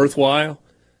outs that are worthwhile.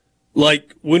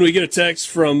 Like when we get a text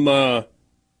from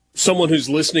someone who's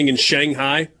listening in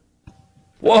Shanghai.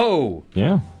 Whoa.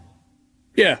 Yeah.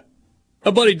 Yeah.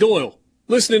 A buddy Doyle.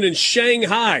 Listening in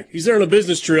Shanghai. He's there on a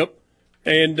business trip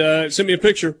and sent me a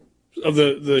picture of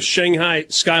the Shanghai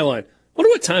skyline. Wonder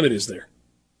what time it is there.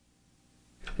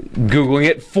 Googling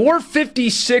it.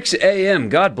 4:56 a.m.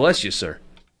 God bless you, sir.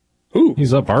 Ooh.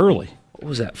 He's up early. What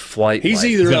was that flight He's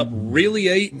like? either up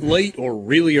really late or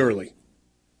really early.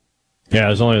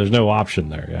 Yeah, there's no option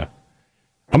there, yeah.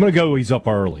 I'm going to go he's up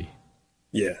early.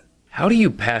 Yeah. How do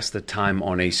you pass the time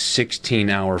on a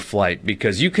 16-hour flight?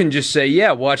 Because you can just say,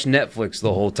 yeah, watch Netflix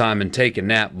the whole time and take a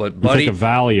nap. But, buddy, take a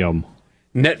Valium.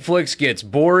 Netflix gets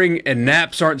boring and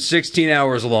naps aren't 16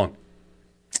 hours long.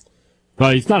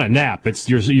 Well, it's not a nap. It's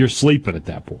you're sleeping at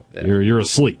that point. Yeah. You're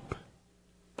asleep.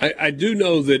 I do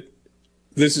know that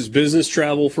this is business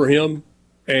travel for him,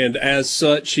 and as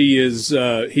such, he does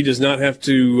not have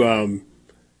to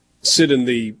sit in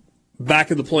the back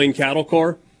of the plane cattle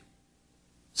car.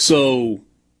 So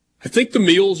I think the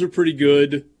meals are pretty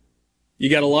good. You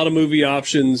got a lot of movie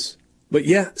options. But,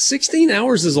 yeah, 16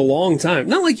 hours is a long time.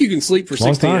 Not like you can sleep for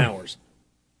 16 hours.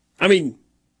 I mean,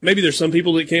 maybe there's some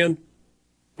people that can.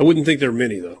 I wouldn't think there are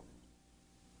many, though.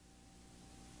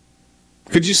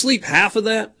 Could you sleep half of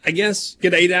that, I guess?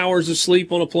 Get 8 hours of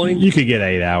sleep on a plane? You could get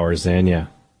 8 hours in, yeah.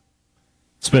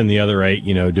 Spend the other 8,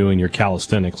 doing your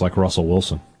calisthenics like Russell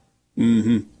Wilson.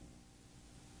 Mm-hmm.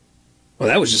 Well,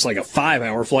 that was just like a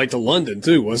 5-hour flight to London,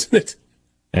 too, wasn't it?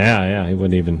 Yeah, he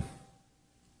wouldn't even.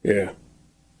 Yeah.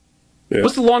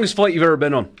 What's the longest flight you've ever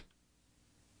been on?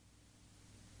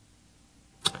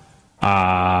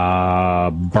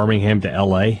 Birmingham to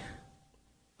L.A.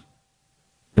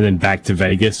 and then back to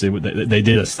Vegas. They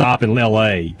did a stop in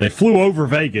L.A. They flew over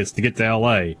Vegas to get to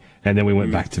L.A., and then we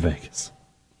went back to Vegas.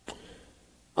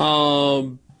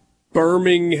 Birmingham,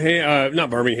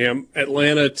 not Birmingham,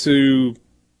 Atlanta to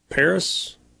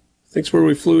Paris, I think's where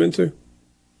we flew into.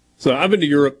 So I've been to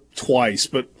Europe twice,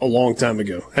 but a long time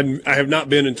ago. I have not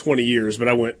been in 20 years, but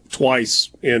I went twice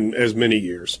in as many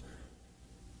years.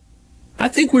 I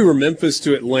think we were Memphis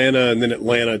to Atlanta and then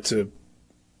Atlanta to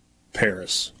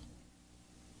Paris.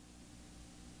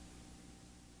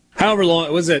 However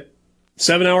long, was it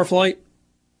 7-hour flight?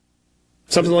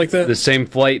 Something like that? The same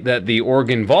flight that the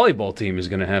Oregon volleyball team is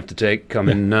going to have to take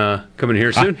coming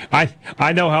here soon.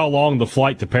 I know how long the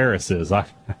flight to Paris is.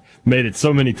 I've made it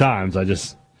so many times. Well,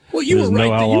 you were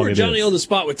right. You were Johnny on the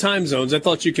spot with time zones. I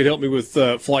thought you could help me with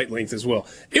flight length as well.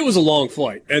 It was a long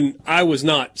flight, and I was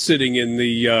not sitting in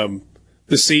the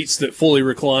seats that fully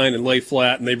recline and lay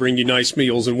flat, and they bring you nice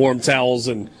meals and warm towels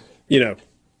and,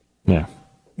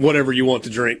 whatever you want to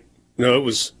drink. No, it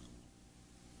was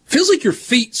 – feels like your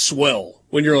feet swell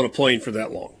when you're on a plane for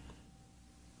that long.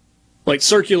 Like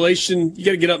circulation, you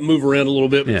got to get up and move around a little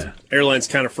bit. But airlines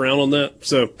kind of frown on that.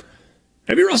 So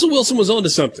maybe Russell Wilson was onto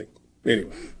something.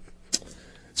 Anyway.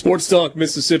 Sports Talk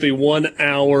Mississippi, 1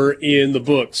 hour in the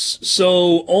books.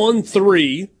 So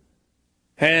On3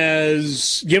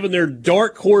 has given their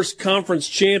dark horse conference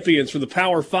champions for the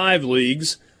Power 5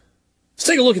 leagues. Let's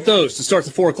take a look at those to start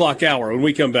the 4 o'clock hour when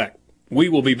we come back. We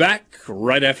will be back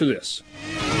right after this.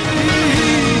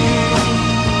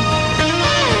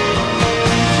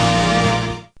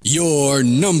 Your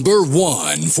number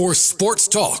one for Sports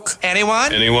Talk.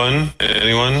 Anyone?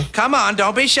 Anyone? Come on,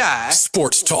 don't be shy.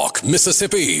 Sports Talk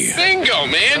Mississippi. Bingo,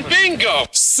 man, bingo.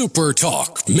 Super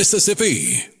Talk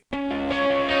Mississippi.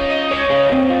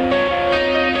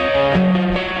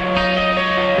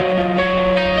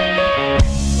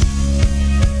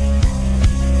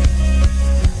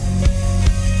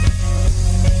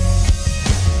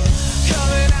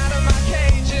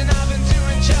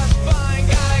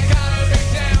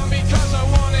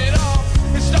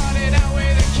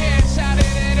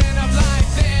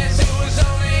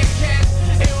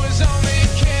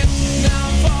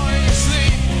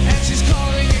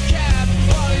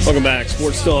 Welcome back.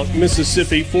 Sports Talk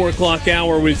Mississippi, 4 o'clock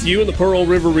hour with you in the Pearl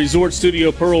River Resort Studio.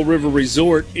 Pearl River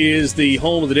Resort is the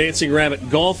home of the Dancing Rabbit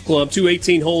Golf Club, 2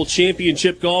 18-hole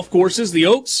championship golf courses, the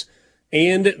Oaks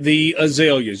and the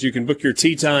Azaleas. You can book your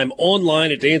tee time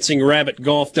online at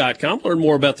dancingrabbitgolf.com. Learn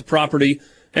more about the property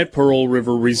at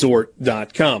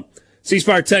pearlriverresort.com.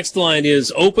 C-Spire text line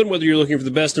is open, whether you're looking for the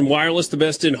best in wireless, the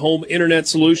best in home internet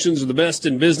solutions, or the best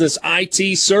in business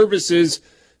IT services.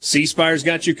 C-Spire's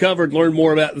got you covered. Learn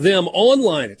more about them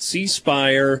online at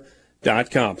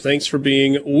cspire.com. Thanks for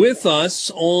being with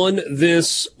us on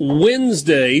this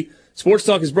Wednesday. Sports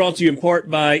Talk is brought to you in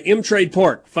part by M-Trade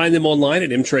Park. Find them online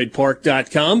at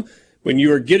mtradepark.com. When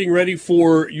you are getting ready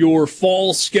for your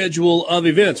fall schedule of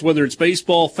events, whether it's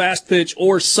baseball, fast pitch,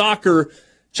 or soccer,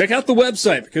 check out the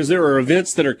website because there are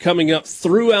events that are coming up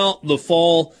throughout the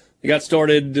fall. They got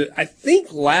started, I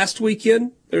think, last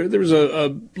weekend. There was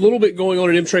a little bit going on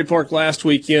at M-Trade Park last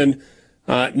weekend.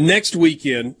 Next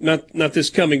weekend, not this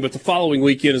coming, but the following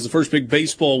weekend is the first big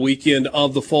baseball weekend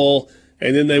of the fall,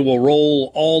 and then they will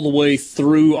roll all the way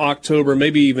through October,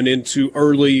 maybe even into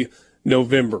early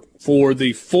November. For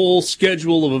the full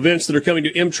schedule of events that are coming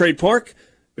to M-Trade Park,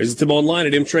 visit them online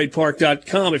at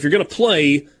mtradepark.com. If you're going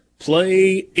to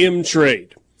play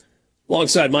M-Trade.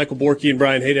 Alongside Michael Borky and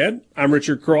Brian Haydad, I'm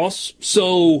Richard Cross.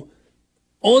 So,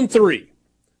 On3.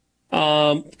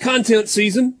 Content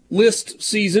season, list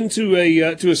season to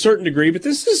a certain degree, but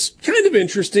this is kind of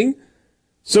interesting.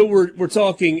 So we're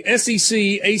talking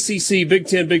SEC, ACC, Big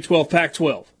 10, Big 12,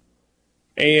 Pac-12.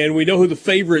 And we know who the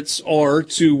favorites are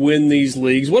to win these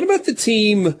leagues. What about the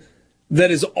team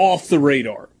that is off the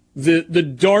radar? The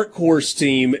dark horse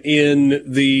team in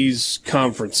these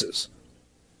conferences.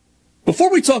 Before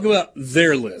we talk about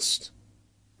their list,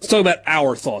 let's talk about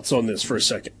our thoughts on this for a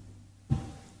second.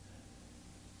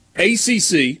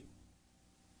 ACC,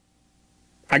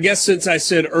 I guess since I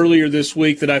said earlier this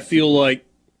week that I feel like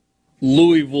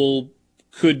Louisville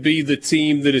could be the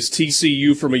team that is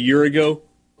TCU from a year ago,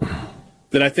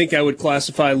 that I think I would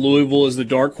classify Louisville as the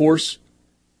dark horse.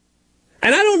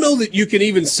 And I don't know that you can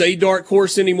even say dark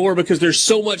horse anymore because there's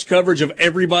so much coverage of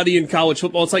everybody in college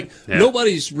football. It's like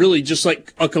nobody's really just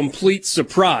like a complete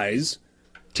surprise.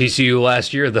 TCU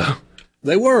last year, though.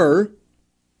 They were.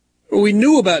 We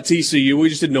knew about TCU. We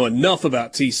just didn't know enough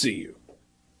about TCU.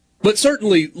 But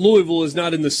certainly Louisville is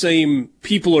not in the same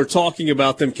people are talking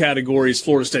about them category as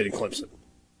Florida State and Clemson.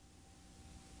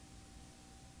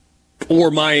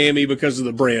 Or Miami because of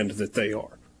the brand that they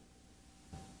are.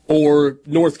 or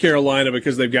North Carolina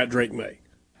because they've got Drake May.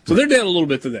 So they're down a little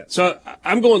bit to that. So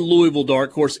I'm going Louisville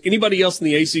dark horse. Anybody else in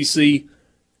the ACC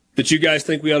that you guys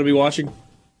think we ought to be watching?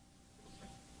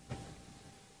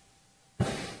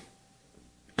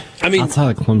 I mean,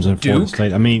 outside of Clemson, Florida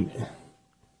State. I mean,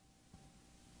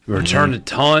 returned a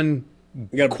ton.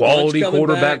 Quality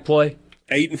quarterback play.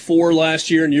 8-4 last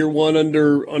year in year one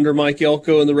under Mike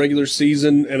Elko in the regular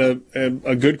season, and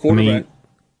a good quarterback.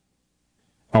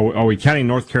 Are we counting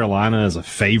North Carolina as a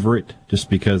favorite just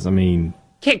because? I mean,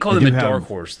 can't call them a dark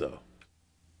horse though.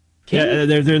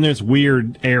 They're in this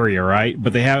weird area, right?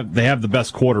 But they have the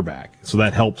best quarterback, so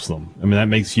that helps them. I mean, that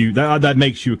makes you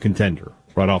a contender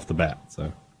right off the bat.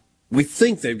 So we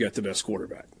think they've got the best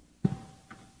quarterback.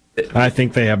 I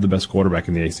think they have the best quarterback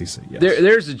in the ACC. Yes.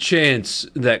 There's a chance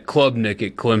that Klubnik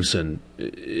at Clemson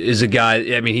is a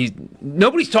guy. I mean,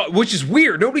 nobody's talking, which is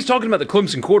weird. Nobody's talking about the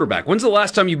Clemson quarterback. When's the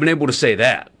last time you've been able to say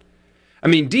that? I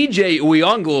mean, DJ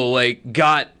Uiagalelei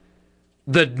got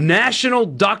the national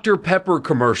Dr. Pepper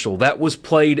commercial that was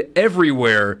played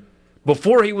everywhere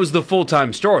before he was the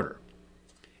full-time starter.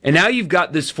 And now you've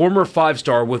got this former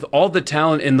five-star with all the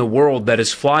talent in the world that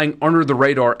is flying under the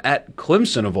radar at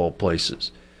Clemson, of all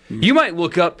places. You might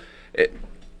look up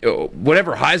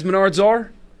whatever Heisman odds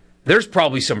are. There's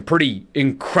probably some pretty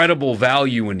incredible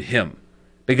value in him.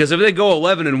 Because if they go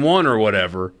 11-1 or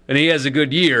whatever, and he has a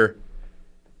good year,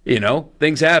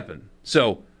 things happen.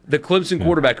 So the Clemson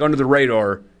quarterback under the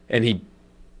radar, and he,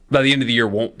 by the end of the year,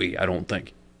 won't be, I don't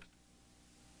think.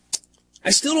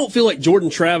 I still don't feel like Jordan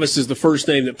Travis is the first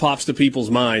name that pops to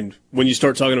people's mind when you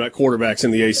start talking about quarterbacks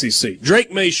in the ACC. Drake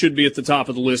May should be at the top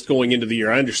of the list going into the year.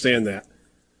 I understand that.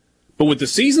 But with the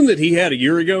season that he had a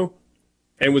year ago,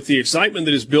 and with the excitement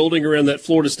that is building around that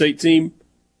Florida State team,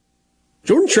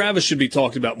 Jordan Travis should be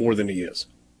talked about more than he is.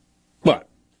 But,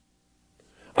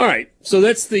 all right, so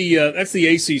that's the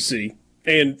ACC.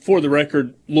 And for the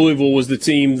record, Louisville was the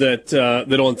team that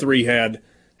On 3 had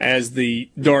as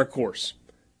the dark horse.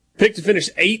 Picked to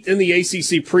finish 8th in the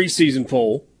ACC preseason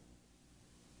poll.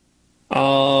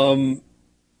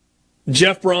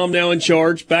 Jeff Brom now in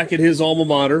charge, back at his alma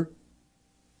mater.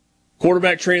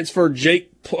 Quarterback transfer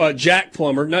Jack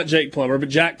Plummer, not Jake Plummer, but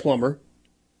Jack Plummer.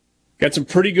 Got some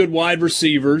pretty good wide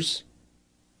receivers.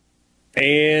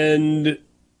 And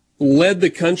led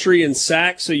the country in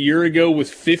sacks a year ago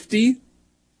with 50.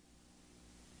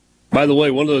 By the way,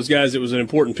 one of those guys that was an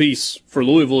important piece for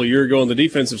Louisville a year ago on the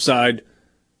defensive side.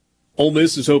 Ole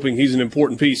Miss is hoping he's an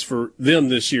important piece for them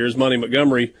this year as Monty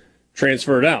Montgomery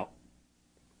transferred out.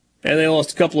 And they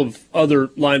lost a couple of other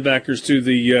linebackers to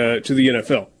the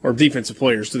NFL, or defensive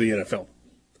players to the NFL.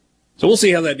 So we'll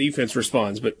see how that defense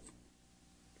responds. But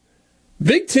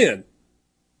Big Ten,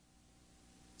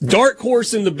 dark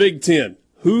horse in the Big Ten.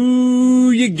 Who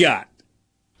you got?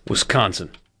 Wisconsin.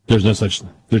 There's no such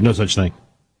thing.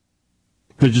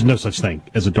 There's just no such thing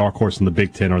as a dark horse in the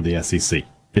Big Ten or the SEC.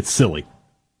 It's silly.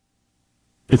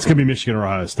 It's going to be Michigan or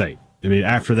Ohio State. I mean,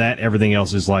 after that, everything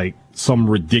else is like some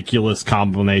ridiculous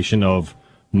combination of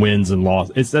wins and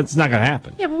losses. That's not going to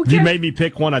happen. Yeah, if you made me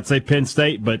pick one, I'd say Penn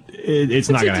State, but it's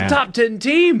not going to happen. It's a top 10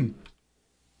 team.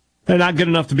 They're not good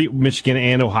enough to beat Michigan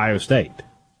and Ohio State.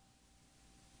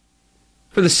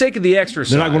 For the sake of the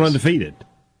exercise. They're not going undefeated.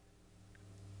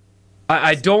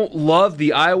 I don't love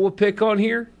the Iowa pick on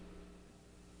here.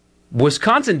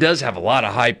 Wisconsin does have a lot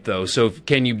of hype, though, so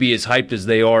can you be as hyped as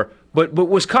they are? But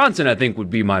Wisconsin, I think, would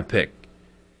be my pick.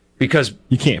 Because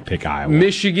you can't pick Iowa.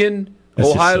 Michigan,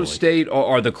 Ohio State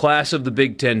are the class of the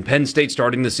Big Ten. Penn State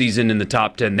starting the season in the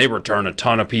top 10. They return a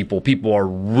ton of people. People are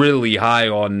really high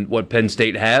on what Penn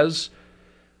State has.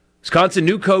 Wisconsin,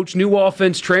 new coach, new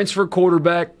offense, transfer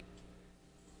quarterback.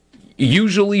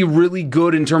 Usually really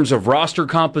good in terms of roster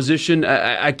composition.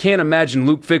 I can't imagine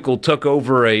Luke Fickell took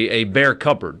over a bare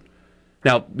cupboard.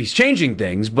 Now, he's changing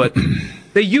things, but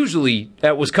they usually,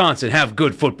 at Wisconsin, have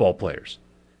good football players.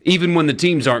 Even when the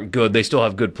teams aren't good, they still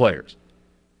have good players.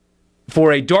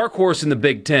 For a dark horse in the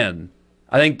Big Ten,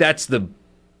 I think that's the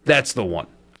one.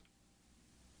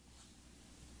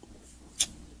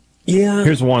 Yeah.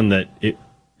 Here's one that,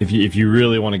 if you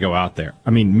really want to go out there. I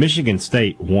mean, Michigan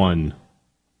State won,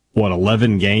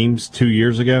 11 games 2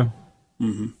 years ago?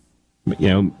 Mm-hmm.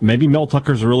 Maybe Mel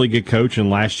Tucker's a really good coach,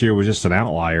 and last year was just an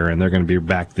outlier, and they're going to be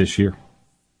back this year.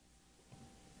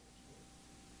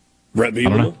 Brett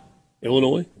Bielema,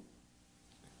 Illinois?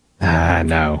 No. I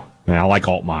mean, I like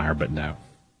Altmaier, but no.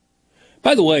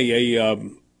 By the way,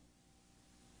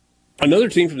 another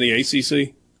team from the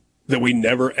ACC that we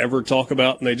never, ever talk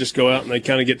about, and they just go out and they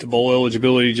kind of get to bowl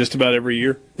eligibility just about every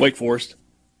year, Wake Forest.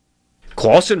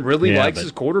 Clausen really likes but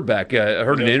his quarterback. I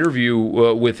heard an interview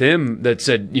with him that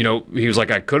said, he was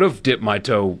like, I could have dipped my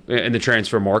toe in the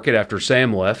transfer market after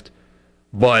Sam left,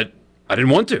 but I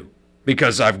didn't want to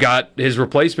because I've got his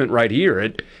replacement right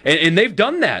here. And they've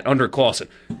done that under Clausen.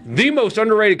 The most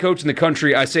underrated coach in the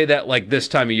country, I say that like this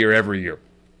time of year every year.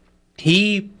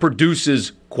 He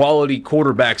produces quality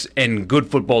quarterbacks and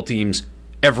good football teams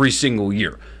every single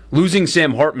year. Losing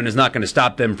Sam Hartman is not going to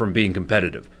stop them from being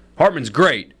competitive. Hartman's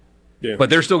great. Yeah.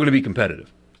 But they're still going to be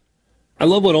competitive. I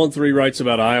love what On3 writes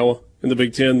about Iowa in the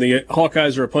Big Ten. The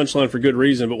Hawkeyes are a punchline for good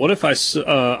reason, but what if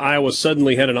Iowa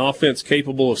suddenly had an offense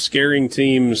capable of scaring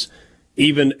teams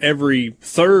even every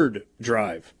third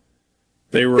drive?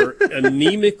 They were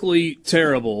anemically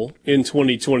terrible in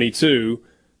 2022,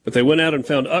 but they went out and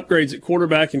found upgrades at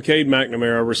quarterback in Cade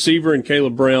McNamara, receiver in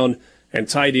Caleb Brown, and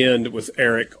tight end with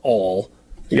Eric All.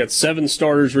 You got 7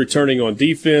 starters returning on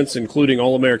defense, including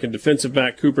All-American defensive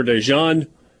back Cooper DeJean,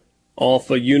 off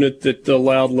a unit that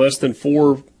allowed less than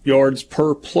 4 yards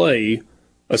per play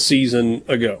a season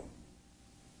ago.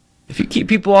 If you keep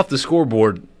people off the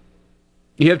scoreboard,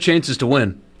 you have chances to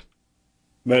win.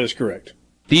 That is correct.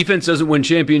 Defense doesn't win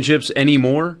championships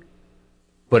anymore,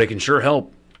 but it can sure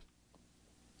help.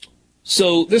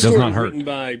 So this story was written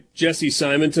by Jesse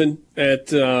Simonton at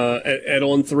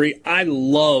On3. I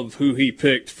love who he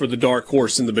picked for the dark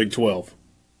horse in the Big 12,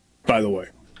 by the way.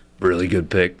 Really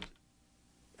good pick.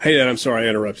 Hey, Dad, I'm sorry I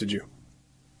interrupted you.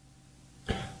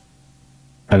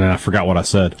 And then I forgot what I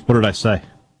said. What did I say?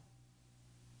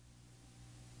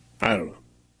 I don't know.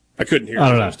 I couldn't hear. I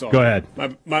don't know. Go ahead.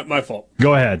 My fault.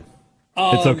 Go ahead.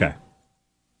 It's okay.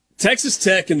 Texas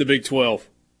Tech in the Big 12.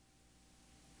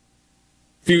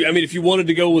 If you wanted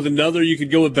to go with another, you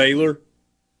could go with Baylor.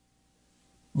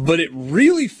 But it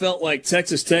really felt like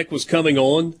Texas Tech was coming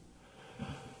on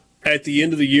at the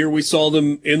end of the year. We saw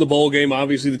them in the bowl game,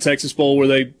 obviously the Texas Bowl, where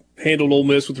they handled Ole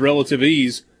Miss with relative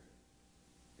ease.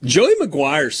 Joey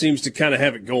McGuire seems to kind of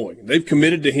have it going. They've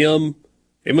committed to him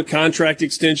a contract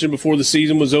extension before the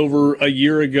season was over a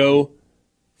year ago.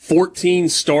 14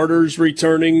 starters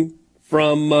returning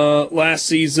from last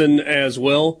season as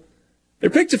well. They're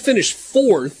picked to finish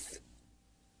 4th,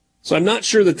 so I'm not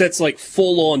sure that that's like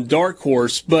full-on dark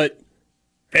horse, but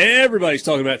everybody's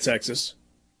talking about Texas.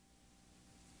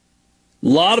 A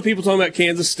lot of people talking about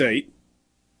Kansas State.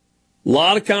 A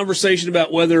lot of conversation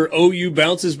about whether OU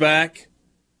bounces back.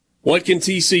 What can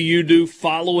TCU do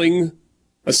following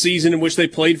a season in which they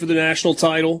played for the national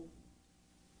title?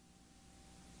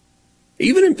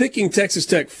 Even in picking Texas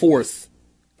Tech 4th,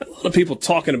 a lot of people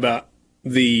talking about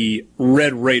the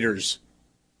Red Raiders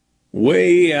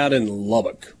way out in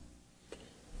Lubbock.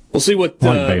 We'll see what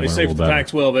they say for the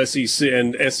Pac-12, SEC,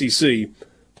 and SEC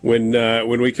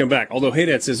when we come back. Although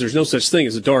Haydad says there's no such thing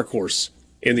as a dark horse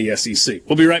in the SEC.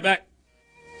 We'll be right back.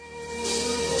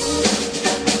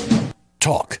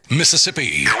 Talk Mississippi.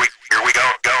 Here we go.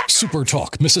 Super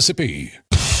Talk Mississippi.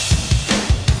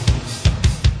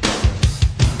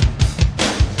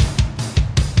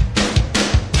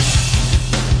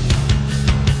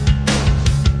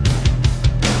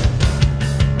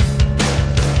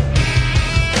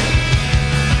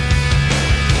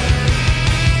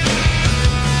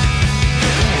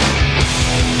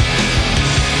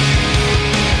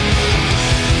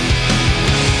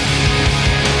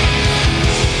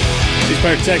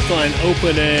 Our text line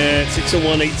open at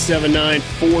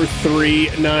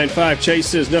 601-879-4395. Chase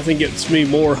says, nothing gets me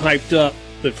more hyped up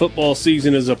that football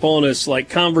season is upon us like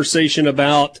conversation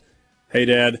about, hey,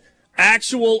 Dad,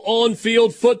 actual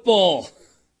on-field football.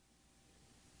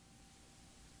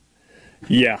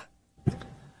 Yeah.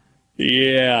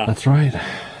 That's right.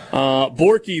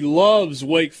 Borky loves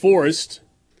Wake Forest.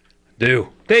 Do.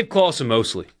 Dave Clawson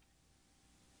mostly.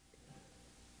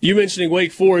 You mentioning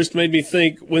Wake Forest made me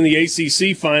think when the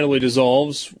ACC finally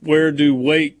dissolves, where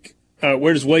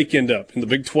does Wake end up? In the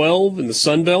Big 12, in the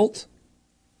Sun Belt?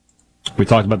 We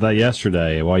talked about that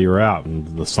yesterday while you were out,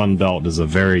 and the Sun Belt is a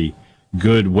very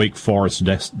good Wake Forest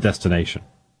destination.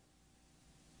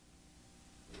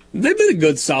 They've been a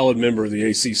good, solid member of the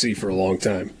ACC for a long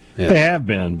time. Yeah. They have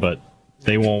been, but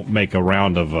they won't make a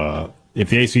round of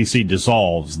if the ACC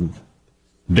dissolves,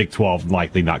 Big 12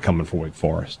 likely not coming for Wake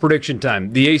Forest. Prediction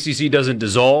time. The ACC doesn't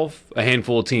dissolve. A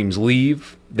handful of teams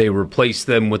leave. They replace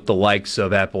them with the likes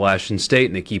of Appalachian State,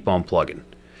 and they keep on plugging.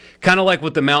 Kind of like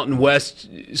what the Mountain West /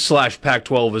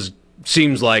 Pac-12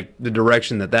 seems like the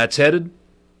direction that's headed,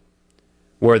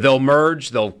 where they'll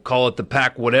merge, they'll call it the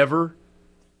Pac whatever,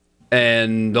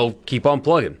 and they'll keep on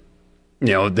plugging.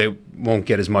 They won't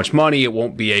get as much money. It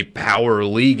won't be a power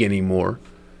league anymore.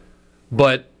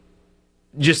 But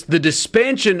just the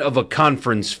expansion of a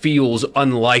conference feels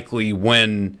unlikely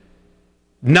when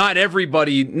not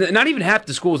everybody, not even half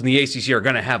the schools in the ACC are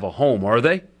going to have a home, are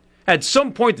they? At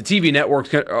some point, the TV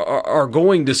networks are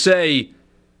going to say,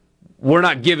 we're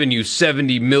not giving you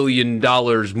 $70 million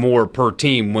more per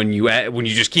team when you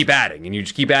just keep adding, and you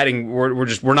just keep adding.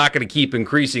 We're not going to keep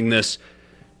increasing this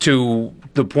to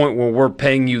the point where we're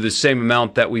paying you the same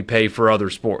amount that we pay for other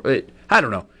sports. I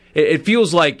don't know. It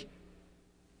feels like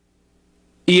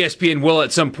ESPN will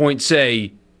at some point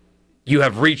say, you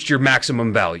have reached your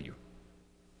maximum value.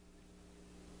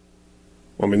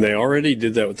 I mean, they already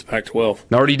did that with the Pac-12.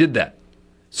 They already did that.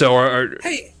 So,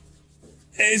 hey,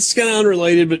 it's kind of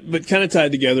unrelated, but kind of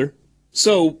tied together.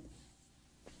 So,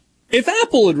 if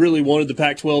Apple had really wanted the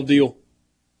Pac-12 deal,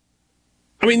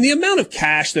 I mean, the amount of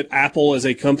cash that Apple as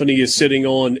a company is sitting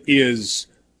on is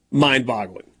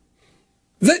mind-boggling.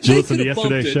 Did you listen to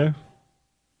yesterday's show?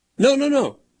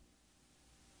 No.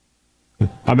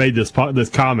 I made this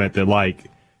comment that,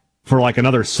 for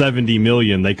another $70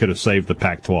 million, they could have saved the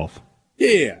Pac-12.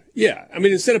 Yeah. I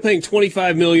mean, instead of paying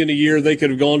 $25 million a year, they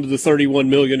could have gone to the $31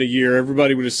 million a year.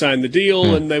 Everybody would have signed the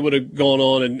deal, and they would have gone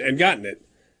on and gotten it.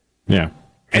 Yeah,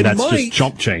 and that's just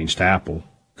chump change to Apple.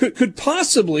 Could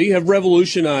possibly have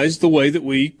revolutionized the way that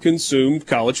we consume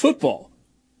college football.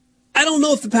 I don't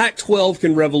know if the Pac-12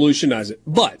 can revolutionize it,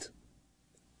 but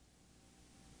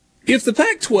if the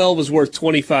Pac-12 is worth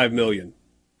 $25 million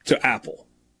to Apple,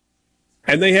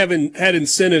 and they haven't had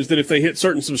incentives that if they hit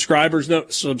certain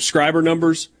subscriber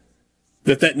numbers,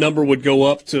 that number would go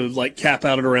up to cap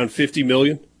out at around $50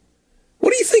 million.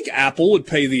 What do you think Apple would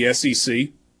pay the SEC?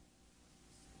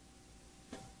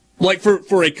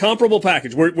 For a comparable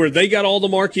package where they got all the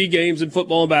marquee games in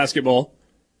football and basketball,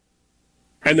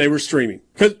 and they were streaming.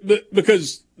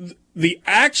 Because the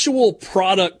actual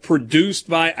product produced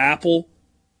by Apple,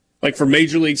 for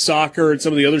Major League Soccer and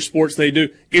some of the other sports they do,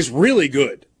 is really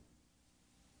good.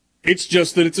 It's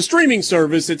just that it's a streaming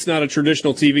service. It's not a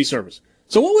traditional TV service.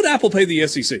 So what would Apple pay the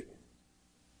SEC?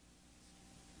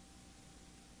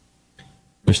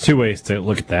 There's two ways to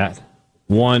look at that.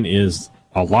 One is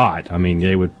a lot. I mean,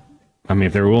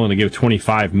 if they were willing to give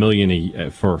 $25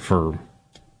 million for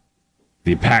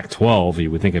the Pac-12, you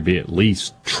would think it'd be at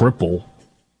least triple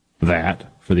that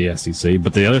for the SEC.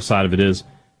 But the other side of it is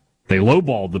they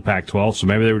lowballed the Pac-12, so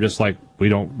maybe they were just like, we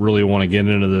don't really want to get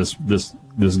into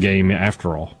this game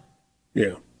after all.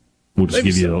 Yeah. We'll just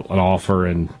give you an offer,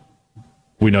 and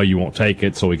we know you won't take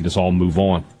it, so we can just all move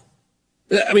on.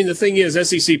 I mean, the thing is,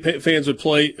 SEC fans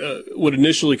would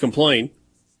initially complain,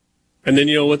 and then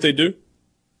you know what they'd do?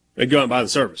 They'd go out and buy the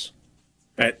service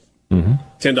at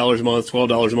 $10 a month,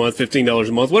 $12 a month, $15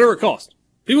 a month, whatever it costs.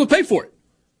 People would pay for it.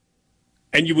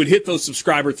 And you would hit those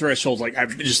subscriber thresholds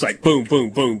just boom, boom,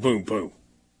 boom, boom, boom.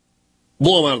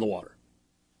 Blow them out of the water.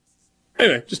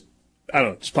 Anyway, I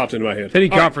don't know, just popped into my head. If any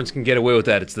conference can get away with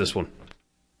that, it's this one.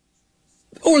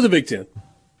 Or the Big Ten.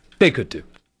 They could too.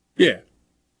 Yeah,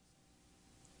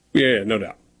 no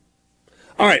doubt.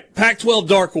 All right, Pac-12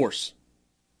 dark horse.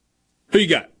 Who you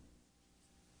got?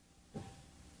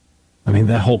 I mean,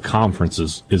 that whole conference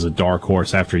is a dark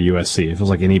horse after USC. It feels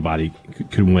like anybody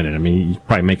could win it. I mean, you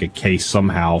probably make a case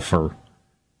somehow for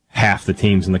half the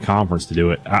teams in the conference to do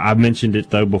it. I mentioned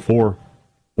it, though, before.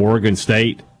 Oregon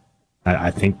State, I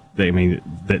think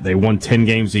they won 10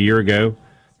 games a year ago.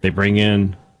 They bring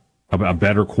in a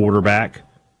better quarterback.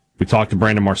 We talked to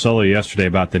Brandon Marcello yesterday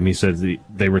about them. He said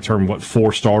they returned,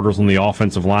 4 starters on the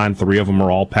offensive line. 3 of them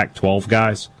are all Pac-12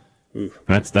 guys.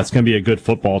 That's going to be a good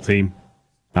football team.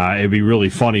 It'd be really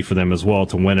funny for them as well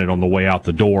to win it on the way out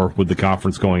the door with the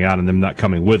conference going out and them not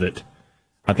coming with it.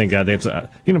 I think that's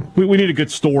we need a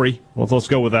good story. Let's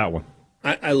go with that one.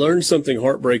 I learned something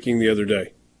heartbreaking the other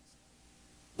day.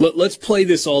 Let's play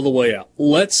this all the way out.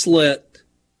 Let's let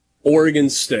Oregon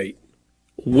State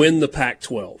win the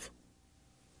Pac-12,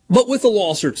 but with a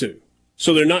loss or two.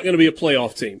 So they're not going to be a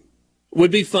playoff team.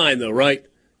 Would be fine, though, right?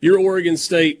 You're Oregon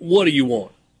State. What do you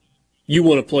want? You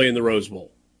want to play in the Rose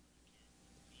Bowl.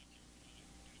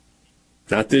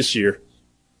 Not this year.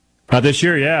 Not this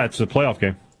year, yeah. It's a playoff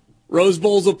game. Rose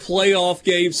Bowl's a playoff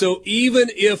game, so even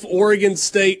if Oregon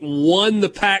State won the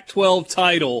Pac-12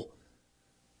 title,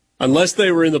 unless they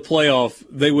were in the playoff,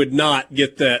 they would not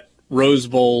get that Rose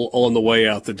Bowl on the way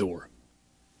out the door.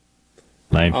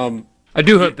 Lame. I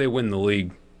do hope they win the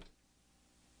league.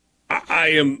 I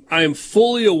am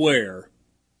fully aware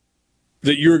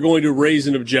that you're going to raise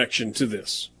an objection to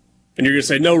this. And you're going to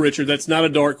say, no, Richard, that's not a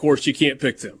dark horse. You can't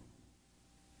pick them.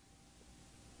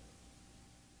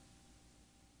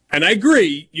 And I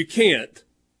agree, you can't.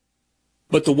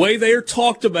 But the way they are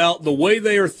talked about, the way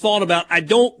they are thought about, I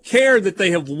don't care that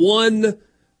they have won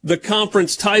the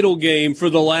conference title game for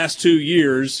the last 2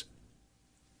 years.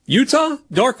 Utah,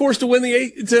 dark horse to win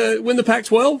the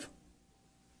Pac-12?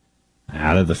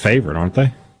 They're the favorite, aren't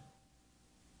they?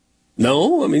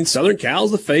 No, I mean, Southern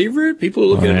Cal's the favorite. People are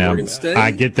looking at Oregon State.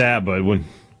 I get that, but when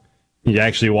you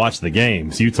actually watch the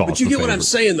games, Utah's But you the get favorite. what I'm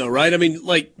saying, though, right? I mean,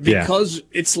 because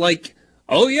it's like,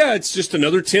 oh, yeah, it's just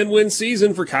another 10-win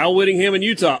season for Kyle Whittingham and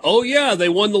Utah. Oh, yeah, they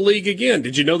won the league again.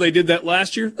 Did you know they did that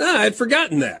last year? I had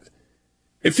forgotten that.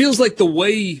 It feels like the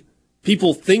way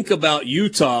people think about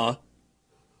Utah,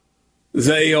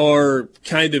 they are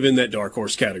kind of in that dark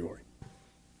horse category.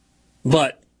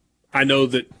 But I know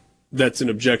that that's an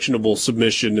objectionable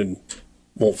submission and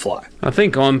won't fly. I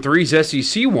think On Three's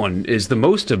SEC one is the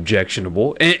most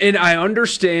objectionable, and I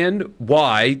understand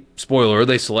why. Spoiler: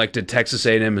 they selected Texas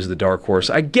A&M as the dark horse.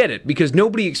 I get it because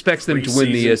nobody expects them to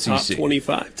win the SEC. Top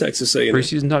 25, Texas A&M.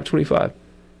 Preseason top 25.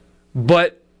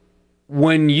 But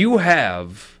when you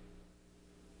have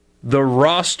the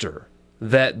roster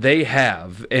that they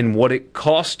have and what it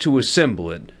costs to assemble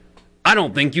it, I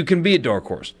don't think you can be a dark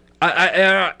horse.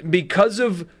 Because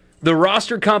of the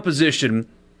roster composition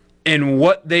and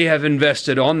what they have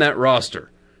invested on that roster,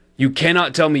 you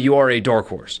cannot tell me you are a dark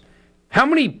horse. How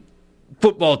many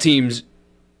football teams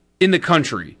in the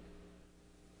country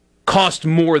cost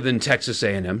more than Texas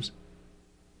A&M's?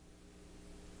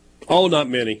 Oh, not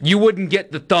many. You wouldn't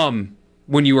get the thumb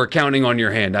when you were counting on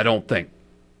your hand, I don't think.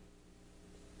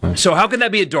 So how can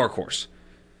that be a dark horse?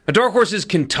 A dark horse is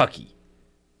Kentucky.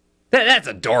 That's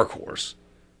a dark horse.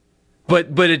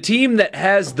 But a team that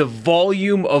has the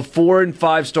volume of 4- and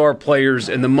 5-star players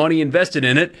and the money invested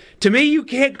in it, to me, you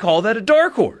can't call that a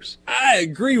dark horse. I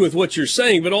agree with what you're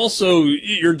saying, but also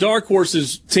your dark horse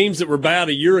is teams that were bad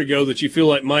a year ago that you feel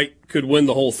like could win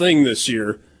the whole thing this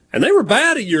year, and they were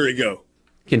bad a year ago.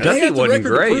 Kentucky wasn't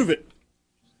great. To prove it.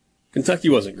 Kentucky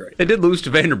wasn't great. They did lose to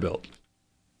Vanderbilt.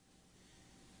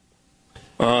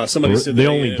 Somebody said the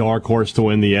only dark horse to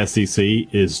win the SEC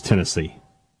is Tennessee.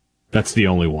 That's the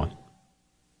only one.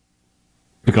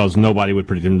 Because nobody would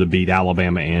predict them to beat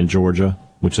Alabama and Georgia,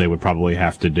 which they would probably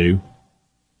have to do.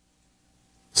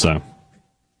 So,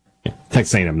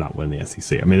 Texas A&M not winning the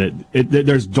SEC. I mean,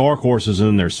 there's dark horses and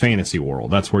then there's fantasy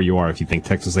world. That's where you are if you think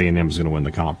Texas A&M is going to win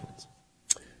the conference.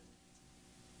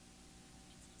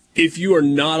 If you are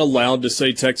not allowed to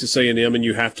say Texas A&M and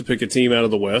you have to pick a team out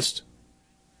of the West,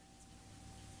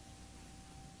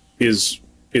 is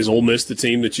Ole Miss the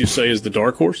team that you say is the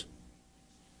dark horse?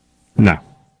 No.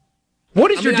 What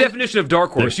is your definition of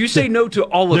dark horse? You say no to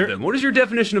all of them. What is your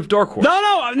definition of dark horse?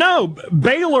 No.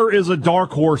 Baylor is a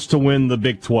dark horse to win the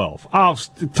Big 12. I'll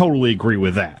totally agree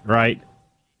with that, right?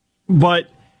 But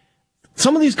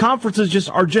some of these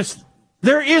conferences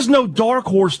there is no dark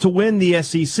horse to win the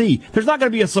SEC. There's not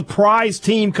going to be a surprise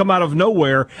team come out of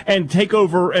nowhere and take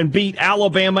over and beat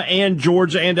Alabama and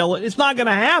Georgia and LSU. It's not going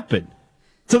to happen.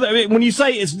 So when you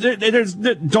say there's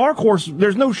dark horse,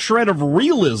 there's no shred of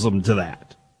realism to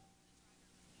that.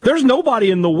 There's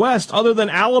nobody in the West other than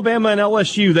Alabama and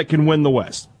LSU that can win the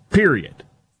West, period.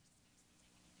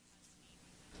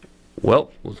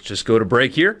 Well, let's just go to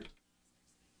break here.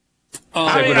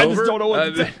 I just don't know what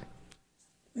to say.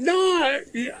 No,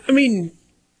 I mean,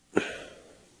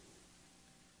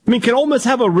 can Ole Miss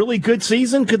have a really good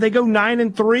season? Could they go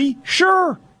 9-3?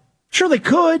 Sure they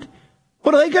could.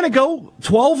 But are they going to go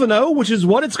 12-0, which is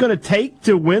what it's going to take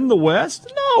to win the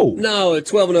West? No. No,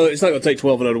 12-0. It's not going to take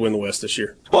 12-0 to win the West this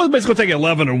year. Well, it's going to take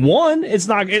 11-1. It's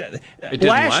not.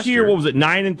 Last year, what was it?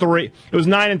 9-3. It was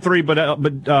 9-3, but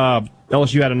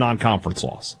LSU had a non-conference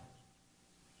loss.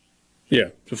 Yeah,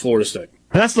 to Florida State.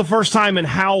 And that's the first time in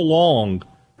how long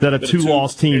that a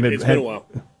two-loss team had. It's been a while.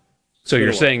 So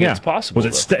you're saying it's possible?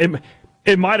 Was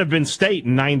it might have been State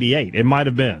in '98. It might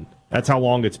have been. That's how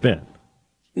long it's been.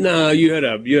 No, you had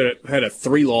a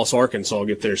 3-loss Arkansas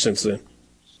get there since then.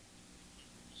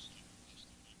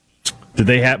 Did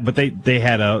they have? But they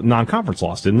had a non-conference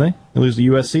loss, didn't they? They lose to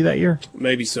USC that year.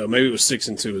 Maybe so. Maybe it was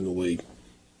 6-2 in the league.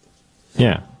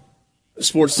 Yeah.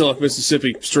 Sports Talk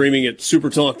Mississippi streaming at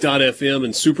SuperTalk.fm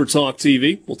and SuperTalk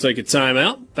TV. We'll take a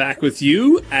timeout. Back with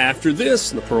you after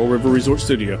this in the Pearl River Resort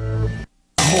Studio.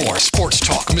 More Sports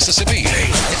Talk Mississippi.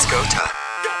 It's go time.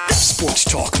 Sports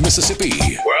Talk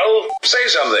Mississippi. Well, say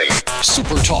something.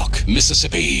 Super Talk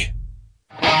Mississippi.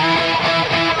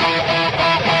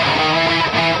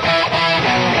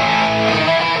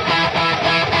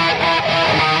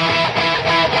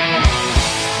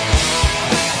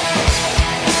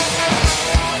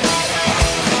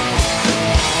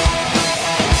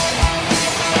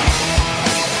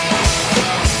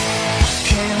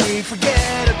 Can we forget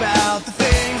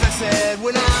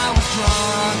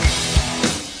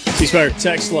Ceasefire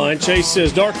text line. Chase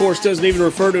says dark horse doesn't even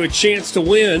refer to a chance to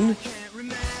win.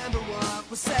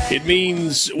 It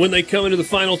means when they come into the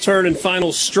final turn and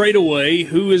final straightaway,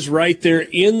 who is right there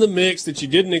in the mix that you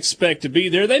didn't expect to be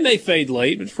there. They may fade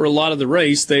late, but for a lot of the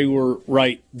race, they were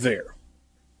right there.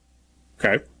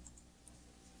 Okay.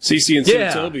 CC in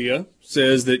Senatobia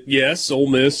says that, yes, Ole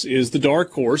Miss is the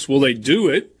dark horse. Will they do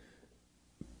it?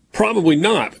 Probably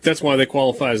not, but that's why they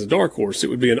qualify as a dark horse. It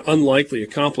would be an unlikely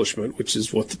accomplishment, which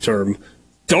is what the term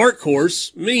dark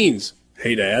horse means.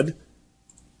 Hey, Dad.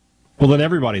 Well, then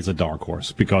everybody's a dark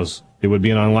horse because it would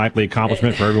be an unlikely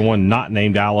accomplishment for everyone not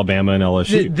named Alabama and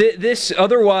LSU. This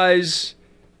otherwise,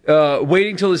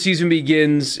 waiting till the season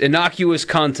begins, innocuous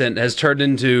content has turned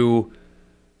into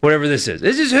whatever this is.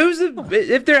 This is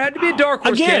if there had to be a dark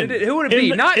horse candidate, who would it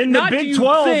be? Not Big do you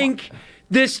 12, think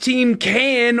this team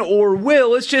can or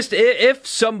will. It's just if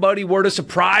somebody were to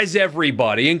surprise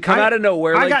everybody and come out of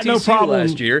nowhere like TCU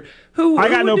last year. I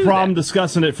got no problem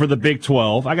discussing it for the Big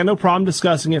 12. I got no problem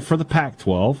discussing it for the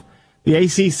Pac-12. The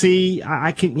ACC,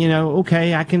 I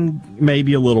can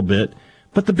maybe a little bit.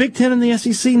 But the Big 10 and the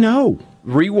SEC, no.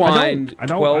 Rewind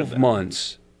 12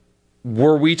 months.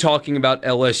 Were we talking about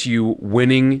LSU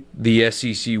winning the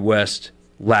SEC West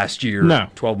last year, no.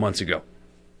 12 months ago?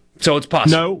 So it's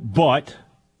possible. No, but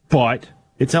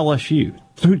it's LSU.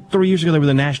 3 years ago, they were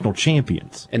the national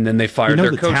champions. And then they fired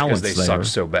their coach because they sucked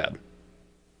so bad.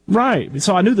 Right.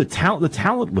 So I knew the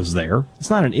talent was there. It's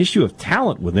not an issue of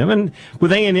talent with them. And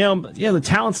with A&M, yeah, the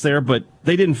talent's there, but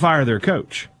they didn't fire their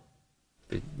coach.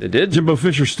 They did? Jimbo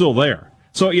Fisher's still there.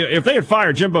 So if they had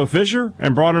fired Jimbo Fisher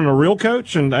and brought in a real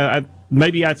coach, and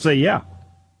maybe I'd say yeah.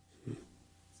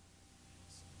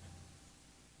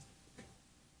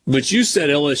 But you said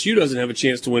LSU doesn't have a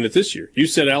chance to win it this year. You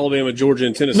said Alabama, Georgia,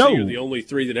 and Tennessee are the only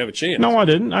three that have a chance. No, I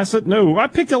didn't. I said no. I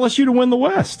picked LSU to win the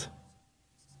West.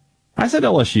 I said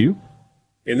LSU.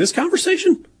 In this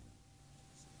conversation?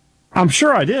 I'm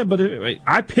sure I did, but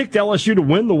I picked LSU to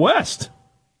win the West.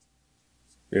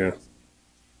 Yeah.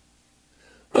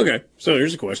 Okay, so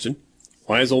here's a question.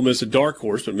 Why is Ole Miss a dark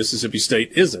horse, but Mississippi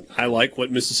State isn't? I like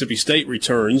what Mississippi State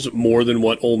returns more than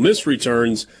what Ole Miss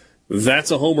returns. That's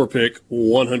a homer pick,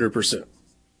 100%.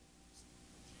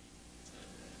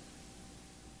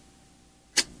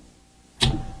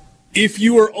 If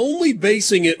you are only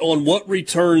basing it on what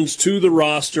returns to the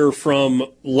roster from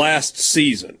last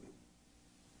season,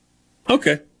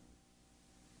 okay.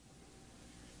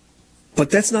 But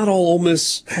that's not all Ole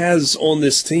Miss has on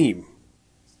this team.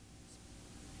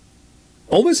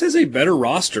 Ole Miss has a better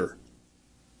roster,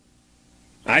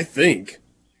 I think,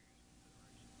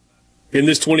 in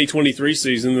this 2023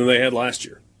 season than they had last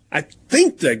year. I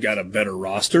think they got a better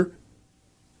roster.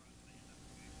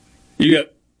 You got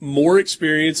more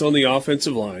experience on the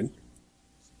offensive line.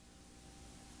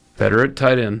 Better at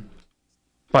tight end.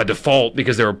 By default,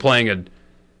 because they were playing a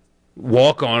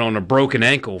walk-on a broken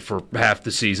ankle for half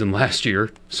the season last year.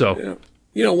 So,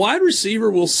 yeah. Wide receiver,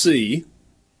 we'll see.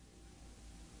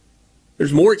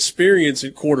 There's more experience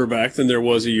at quarterback than there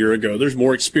was a year ago. There's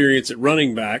more experience at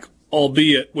running back,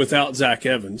 albeit without Zach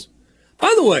Evans.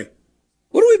 By the way,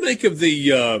 what do we make of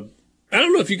the, I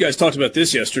don't know if you guys talked about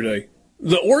this yesterday,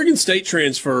 the Oregon State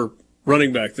transfer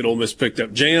running back that Ole Miss picked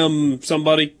up, Jam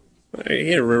somebody? I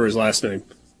can't remember his last name.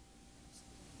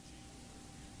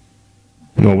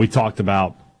 Well, we talked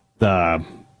about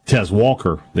Tez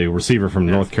Walker, the receiver from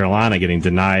North Carolina, getting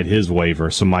denied his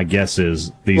waiver. So my guess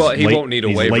is these won't need a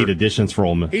waiver. Late additions for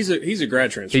Ole Miss. He's a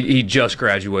grad transfer. He just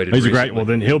graduated. He's a grad. Well,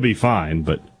 then he'll be fine.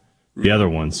 But the other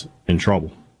one's in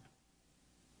trouble.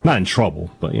 Not in trouble,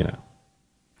 but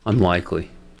unlikely.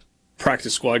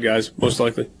 Practice squad guys, most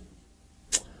likely.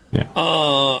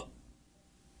 Yeah.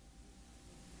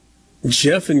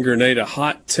 Jeff and Grenada,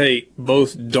 hot take.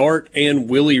 Both Dart and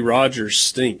Willie Rogers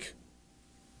stink.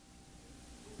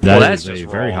 That's a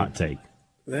very hot take.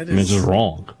 That is just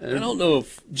wrong. I don't know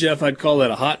if, Jeff, I'd call that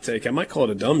a hot take. I might call it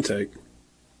a dumb take.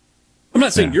 I'm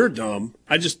not saying you're dumb.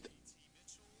 I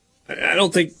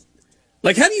don't think.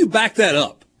 Like, how do you back that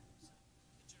up?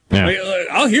 Yeah.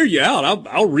 I'll hear you out.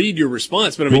 I'll read your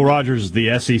response. But Will Rogers is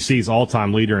the SEC's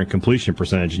all-time leader in completion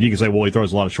percentage. And you can say, well, he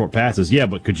throws a lot of short passes. Yeah,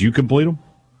 but could you complete them?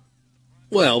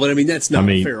 Well, but that's not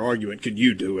a fair argument. Could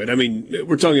you do it?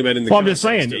 We're talking about in the. Well, I'm just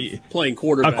saying, playing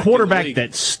quarterback. A quarterback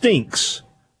that stinks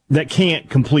that can't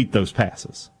complete those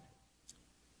passes.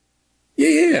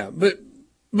 Yeah, but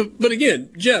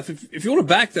again, Jeff, if you want to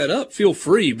back that up, feel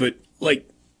free. But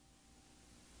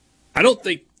I don't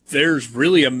think there's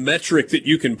really a metric that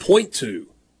you can point to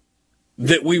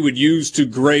that we would use to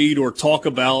grade or talk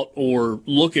about or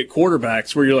look at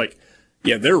quarterbacks where you're like,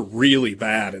 yeah, they're really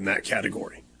bad in that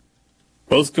category.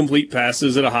 Both complete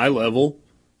passes at a high level.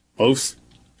 Both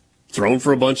thrown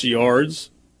for a bunch of yards.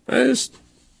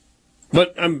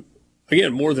 But I'm,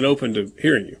 again, more than open to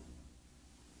hearing you.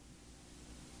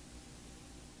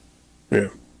 Yeah.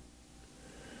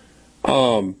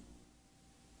 Oh,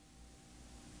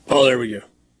 there we go.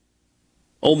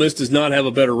 Ole Miss does not have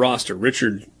a better roster.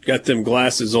 Richard got them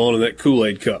glasses on in that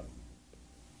Kool-Aid cup.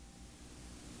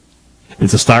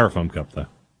 It's a styrofoam cup, though.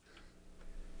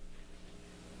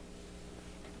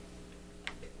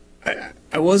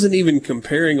 I wasn't even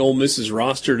comparing Ole Miss's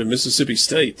roster to Mississippi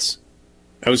State's.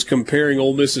 I was comparing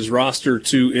Ole Miss's roster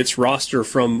to its roster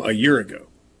from a year ago.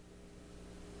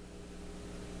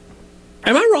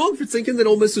 Am I wrong for thinking that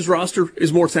Ole Miss's roster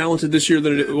is more talented this year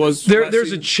than it was?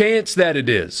 There's a chance that it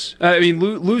is. I mean,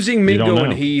 losing Mingo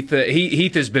and Heath.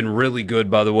 Heath has been really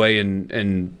good, by the way,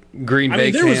 in Green Bay.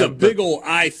 I mean, there was a big old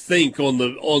 "I think" on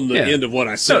the end of what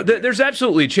I said. No, there's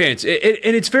absolutely a chance, and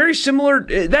it's very similar.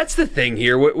 That's the thing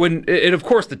here. And of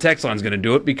course the text line's going to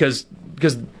do it because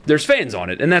there's fans on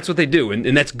it, and that's what they do,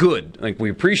 and that's good. Like, we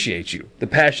appreciate you. The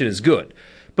passion is good,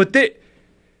 but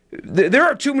there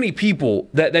are too many people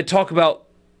that talk about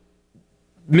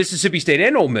Mississippi State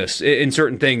and Ole Miss in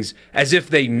certain things as if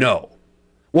they know.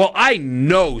 Well, I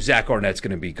know Zach Arnett's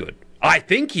going to be good. I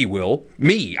think he will.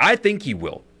 I think he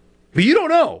will. But you don't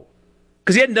know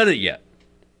because he hadn't done it yet.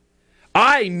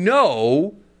 I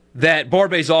know that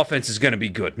Barbay's offense is going to be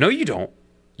good. No, you don't.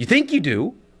 You think you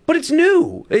do, but it's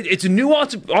new. It's a new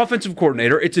offensive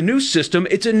coordinator. It's a new system.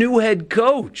 It's a new head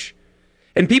coach.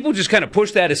 And people just kind of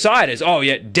push that aside as, oh,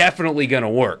 yeah, definitely going to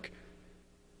work.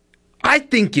 I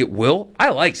think it will. I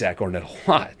like Zach Arnett a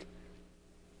lot.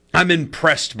 I'm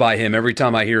impressed by him every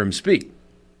time I hear him speak.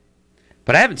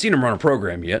 But I haven't seen him run a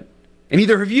program yet, and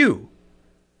neither have you.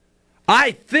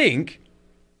 I think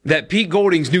that Pete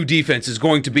Golding's new defense is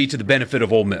going to be to the benefit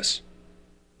of Ole Miss.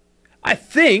 I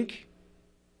think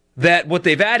that what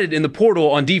they've added in the portal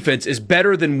on defense is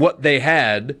better than what they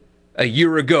had a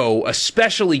year ago,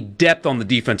 especially depth on the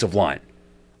defensive line.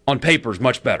 On paper is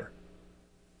much better.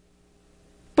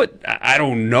 But I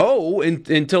don't know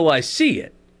until I see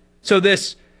it. So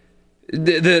the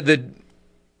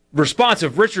response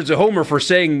of Richard's a homer for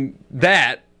saying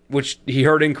that, which he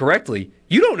heard incorrectly,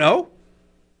 you don't know.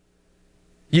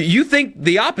 You think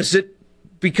the opposite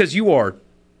because you are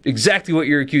exactly what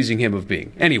you're accusing him of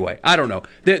being. Anyway, I don't know.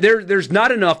 There's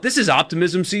not enough. This is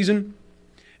optimism season.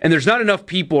 And there's not enough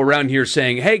people around here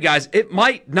saying, hey, guys, it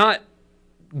might not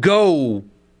go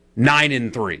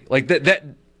 9-3. Like that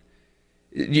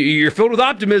you're filled with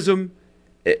optimism,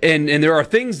 and there are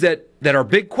things that are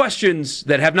big questions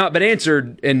that have not been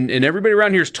answered, and everybody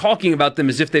around here is talking about them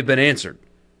as if they've been answered.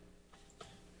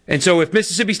 And so if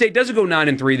Mississippi State doesn't go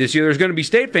 9-3 this year, there's going to be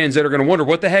State fans that are going to wonder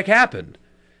what the heck happened.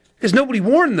 Because nobody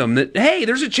warned them that, hey,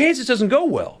 there's a chance this doesn't go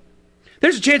well.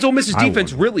 There's a chance Ole Miss's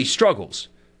defense really struggles.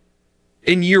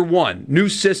 In year one, new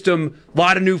system, a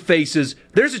lot of new faces.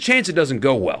 There's a chance it doesn't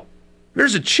go well.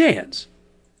 There's a chance.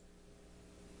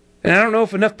 And I don't know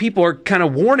if enough people are kind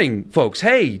of warning folks,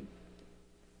 hey,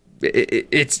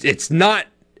 it's not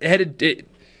headed,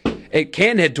 it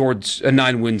can head towards a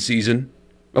 9-win season,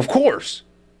 of course.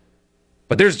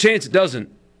 But there's a chance it doesn't.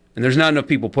 And there's not enough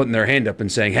people putting their hand up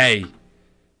and saying, hey,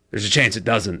 there's a chance it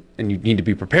doesn't, and you need to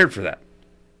be prepared for that.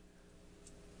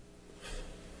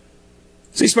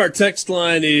 C-Smart text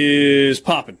line is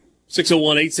popping.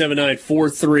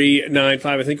 601-879-4395.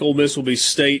 I think Ole Miss will be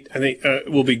State. I think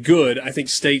will be good. I think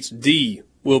State's D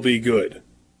will be good.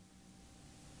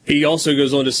 He also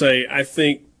goes on to say, I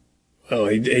think,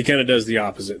 he kind of does the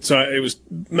opposite. So it was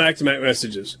back-to-back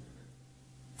messages.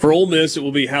 For Ole Miss, it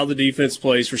will be how the defense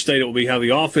plays. For State, it will be how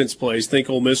the offense plays. Think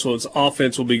Ole Miss's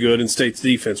offense will be good and State's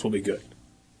defense will be good.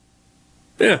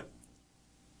 Yeah.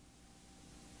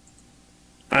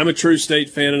 I'm a true State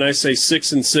fan, and I say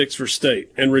 6-6 for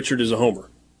State, and Richard is a homer.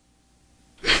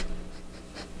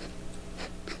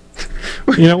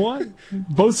 You know what?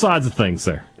 Both sides of things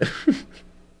there.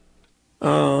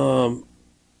 Are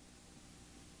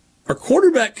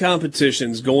quarterback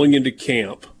competitions going into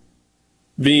camp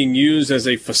being used as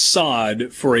a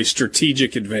facade for a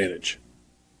strategic advantage?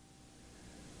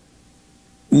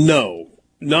 No,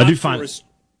 not for a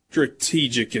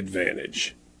strategic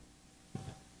advantage.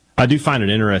 I do find it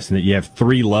interesting that you have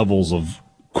three levels of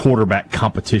quarterback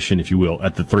competition, if you will,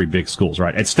 at the three big schools,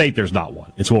 right? At State, there's not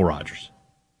one. It's Will Rogers.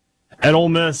 At Ole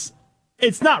Miss,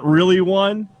 it's not really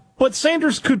one, but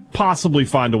Sanders could possibly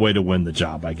find a way to win the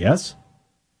job, I guess.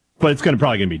 But it's probably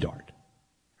going to be Dart.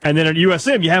 And then at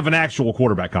USM, you have an actual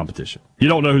quarterback competition. You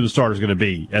don't know who the starter is going to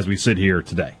be as we sit here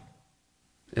today.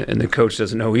 And the coach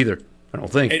doesn't know either. I don't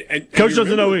think. And Coach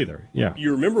doesn't know either. Yeah.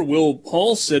 You remember Will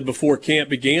Hall said before camp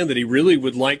began that he really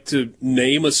would like to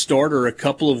name a starter a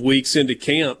couple of weeks into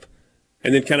camp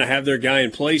and then kind of have their guy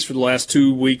in place for the last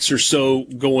 2 weeks or so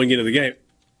going into the game.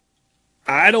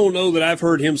 I don't know that I've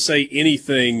heard him say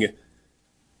anything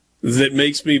that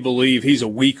makes me believe he's a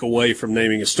week away from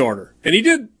naming a starter. And he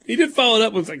did follow it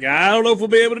up with, like, I don't know if we'll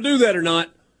be able to do that or not.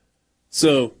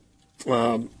 So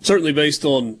certainly based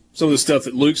on some of the stuff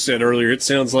that Luke said earlier, it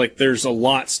sounds like there's a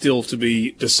lot still to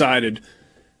be decided.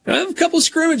 I have a couple of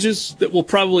scrimmages that will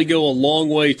probably go a long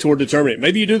way toward determining it.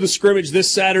 Maybe you do the scrimmage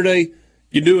this Saturday,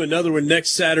 you do another one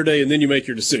next Saturday, and then you make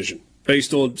your decision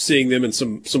based on seeing them in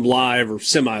some live or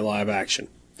semi-live action.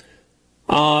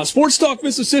 Sports Talk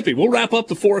Mississippi. We'll wrap up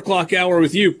the 4 o'clock hour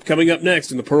with you coming up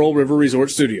next in the Pearl River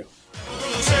Resort Studio.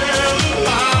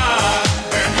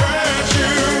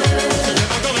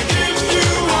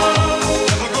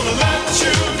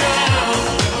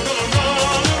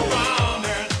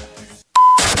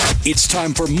 It's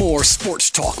time for more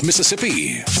Sports Talk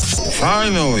Mississippi.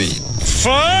 Finally.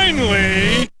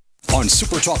 On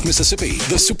SuperTalk Mississippi,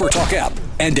 the SuperTalk app,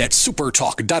 and at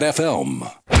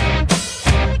supertalk.fm.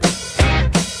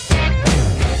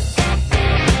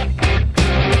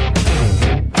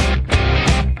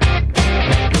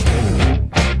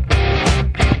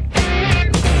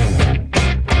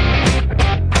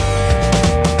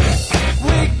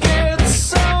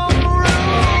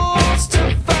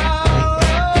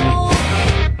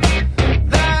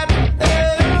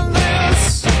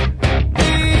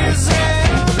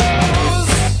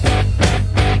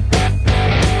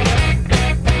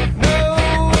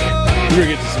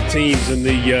 Teams in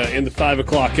the 5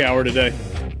 o'clock hour today.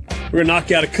 We're going to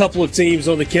knock out a couple of teams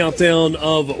on the countdown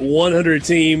of 100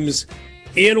 teams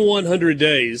in 100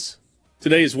 days.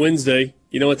 Today is Wednesday.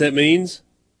 You know what that means?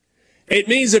 It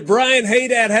means that Brian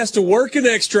Haydad has to work an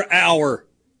extra hour.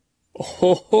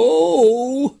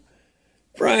 Oh,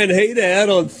 Brian Haydad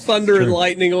on Thunder and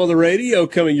Lightning on the radio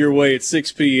coming your way at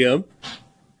 6 p.m.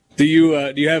 Do you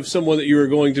have someone that you are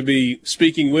going to be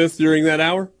speaking with during that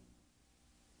hour?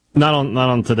 Not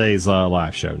on today's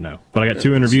live show, no. But I got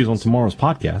 2 interviews on tomorrow's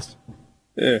podcast.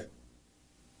 Yeah.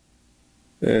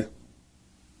 It's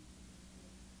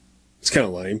kind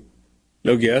of lame.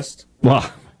 No guest.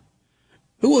 Well,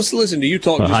 who wants to listen to you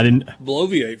talk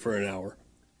bloviate for an hour?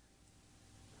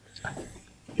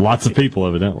 Lots of people,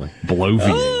 evidently.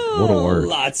 Bloviate. What a word.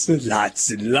 Lots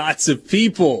of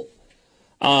people.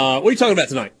 What are you talking about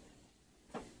tonight?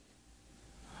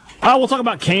 We'll talk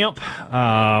about camp.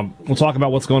 We'll talk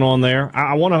about what's going on there.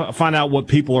 I want to find out what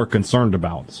people are concerned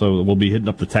about. So we'll be hitting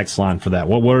up the text line for that.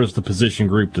 What is the position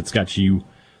group that's got you,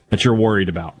 that you're worried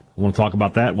about? I want to talk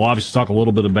about that. We'll obviously talk a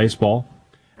little bit of baseball.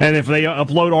 And if they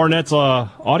upload Arnett's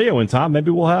audio in time, maybe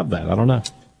we'll have that. I don't know.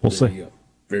 We'll see.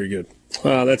 Very good.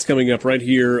 That's coming up right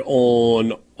here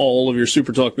on all of your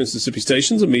Super Talk Mississippi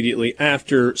stations immediately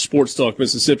after Sports Talk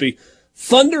Mississippi.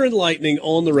 Thunder and Lightning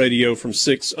on the radio from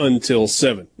 6 until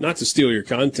 7. Not to steal your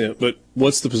content, but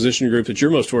what's the position group that you're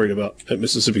most worried about at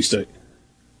Mississippi State?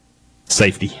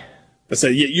 Safety. I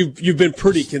say you've been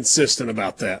pretty consistent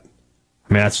about that.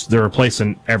 I mean, they're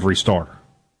replacing every starter.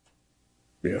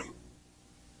 Yeah.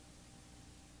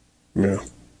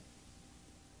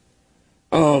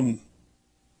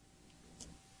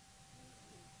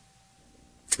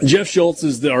 Jeff Schultz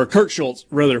Kurt Schultz,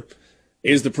 rather,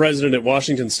 is the president at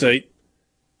Washington State.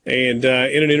 And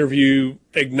in an interview,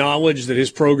 acknowledged that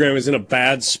his program is in a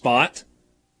bad spot.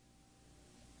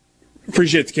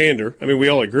 Appreciate the candor. I mean, we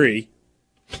all agree.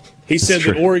 He said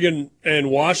that Oregon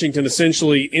and Washington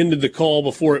essentially ended the call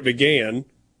before it began,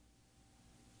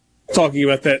 talking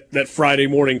about that Friday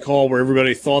morning call where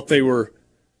everybody thought they were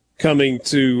coming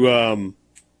to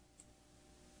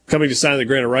sign the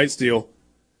grant of rights deal.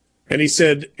 And he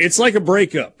said, it's like a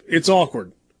breakup. It's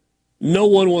awkward. No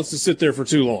one wants to sit there for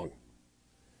too long.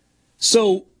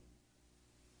 So,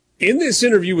 in this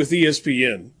interview with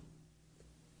ESPN,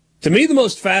 to me the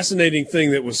most fascinating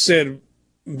thing that was said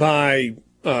by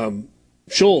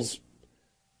Schultz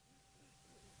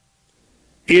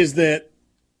is that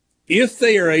if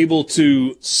they are able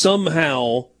to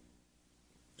somehow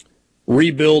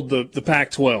rebuild the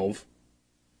Pac-12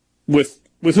 with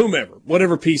whomever,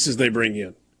 whatever pieces they bring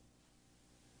in,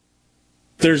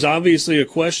 there's obviously a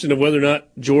question of whether or not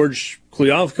George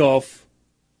Kliavkoff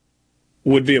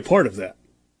would be a part of that.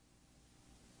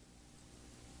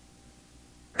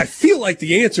 I feel like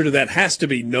the answer to that has to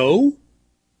be no,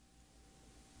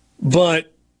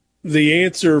 but the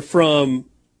answer from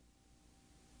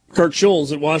Kurt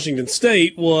Schultz at Washington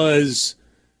State was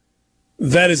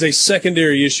that is a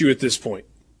secondary issue at this point.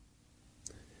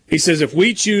 He says, if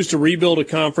we choose to rebuild a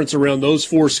conference around those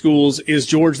 4 schools, is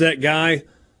George that guy?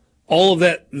 All of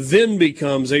that then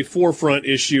becomes a forefront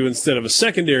issue instead of a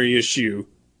secondary issue.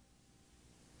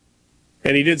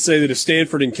 And he did say that if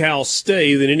Stanford and Cal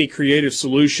stay, then any creative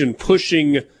solution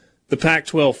pushing the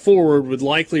Pac-12 forward would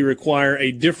likely require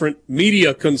a different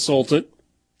media consultant.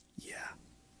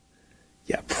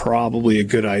 Yeah, probably a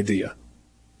good idea.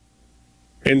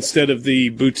 Instead of the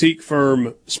boutique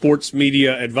firm Sports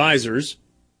Media Advisors,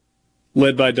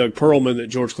 led by Doug Perlman, that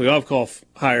George Kliavkoff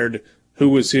hired, who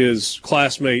was his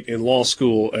classmate in law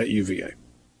school at UVA.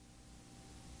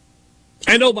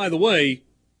 And oh, by the way,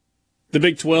 the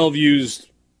Big 12 used,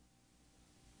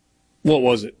 what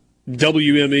was it,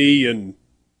 WME and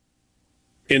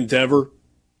Endeavor,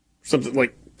 something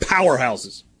like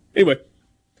powerhouses. Anyway,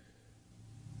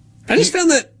 I just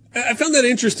found that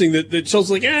interesting that Schultz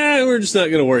was like, we're just not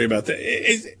going to worry about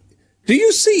that. Do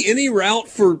you see any route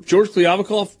for George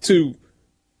Kliavkoff to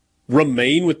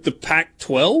remain with the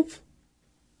Pac-12?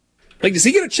 Like, does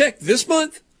he get a check this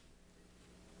month?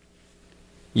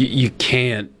 You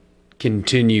can't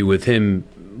continue with him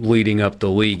leading up the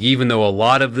league, even though a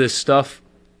lot of this stuff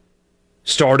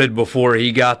started before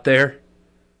he got there.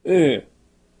 Yeah.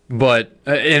 But,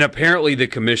 and apparently the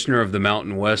commissioner of the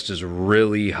Mountain West is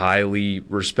really highly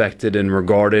respected and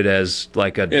regarded as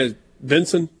like a... Yeah,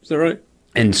 Benson, is that right?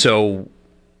 And so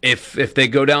if they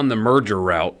go down the merger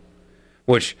route,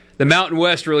 which the Mountain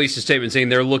West released a statement saying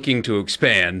they're looking to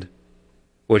expand,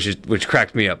 which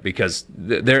cracked me up because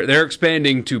they're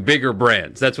expanding to bigger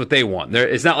brands. That's what they want.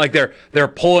 It's not like they're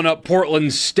pulling up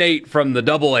Portland State from the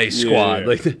AA squad. Yeah.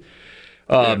 Like,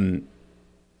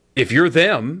 if you're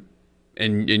them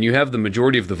and you have the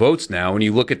majority of the votes now, and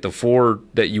you look at the 4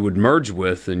 that you would merge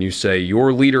with, and you say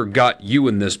your leader got you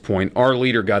in this point, our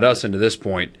leader got us into this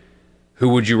point, who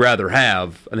would you rather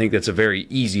have? I think that's a very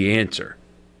easy answer.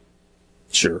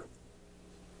 Sure.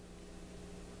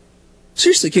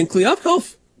 Seriously, can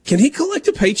Kliavkoff, can he collect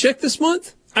a paycheck this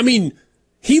month? I mean,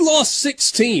 he lost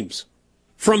 6 teams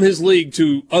from his league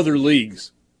to other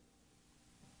leagues.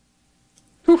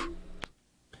 Whew.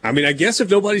 I mean, I guess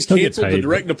if nobody's canceled the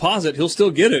direct deposit, he'll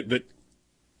still get it, but...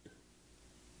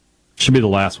 Should be the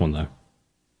last one, though.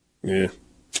 Yeah.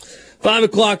 5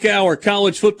 o'clock hour,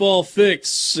 college football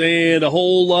fix, and a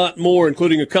whole lot more,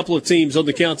 including a couple of teams on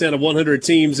the countdown of 100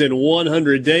 teams in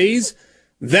 100 days.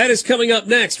 That is coming up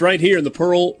next, right here in the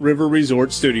Pearl River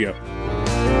Resort Studio.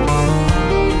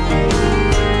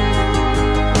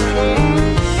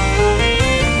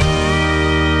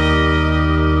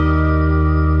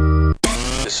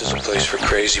 This is a place for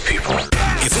crazy people.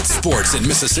 If it's sports in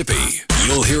Mississippi,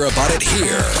 you'll hear about it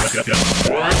here.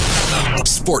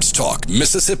 Sports Talk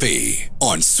Mississippi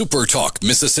on SuperTalk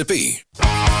Mississippi.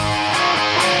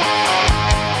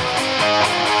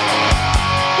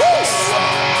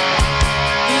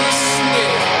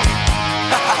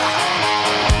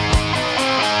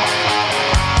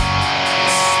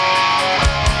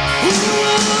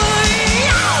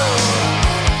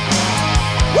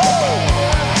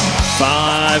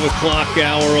 5 o'clock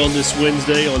hour on this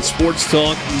Wednesday on Sports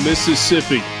Talk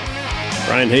Mississippi.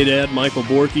 Brian Haydad, Michael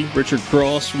Borky, Richard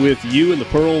Cross with you in the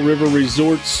Pearl River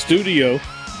Resort Studio.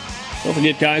 Don't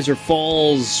forget, Geyser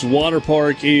Falls Water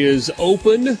Park is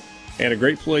open and a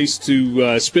great place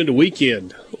to spend a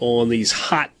weekend on these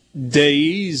hot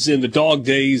days in the dog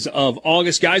days of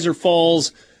August.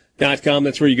 GeyserFalls.com.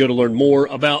 That's where you go to learn more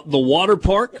about the water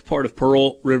park, part of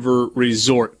Pearl River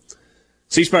Resort.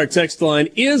 C-Spire text line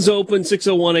is open,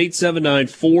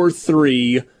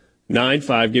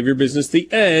 601-879-4395. Give your business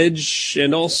the edge.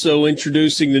 And also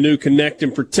introducing the new Connect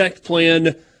and Protect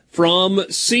plan from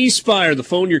C-Spire, the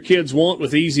phone your kids want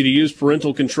with easy-to-use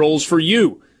parental controls for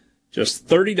you. Just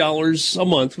 $30 a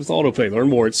month with AutoPay. Learn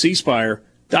more at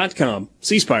cspire.com.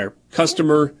 C-Spire,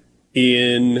 customer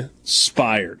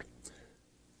inspired.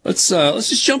 Let's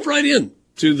just jump right in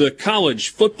to the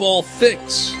college football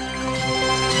fix.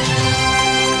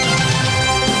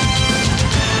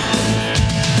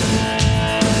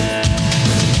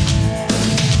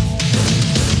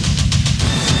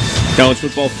 College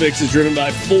Football Fix is driven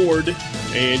by Ford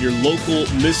and your local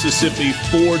Mississippi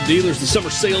Ford dealers. The summer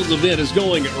sales event is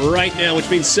going right now, which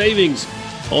means savings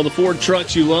on the Ford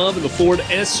trucks you love and the Ford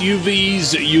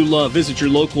SUVs you love. Visit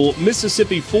your local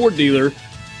Mississippi Ford dealer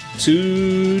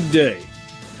today.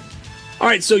 All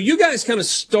right, so you guys kind of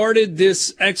started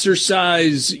this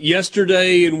exercise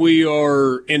yesterday, and we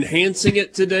are enhancing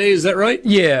it today. Is that right?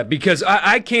 Yeah, because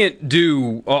I can't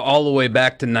do all the way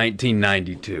back to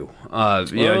 1992.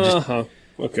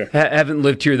 Okay. Haven't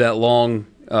lived here that long,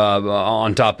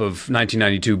 on top of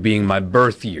 1992 being my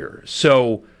birth year.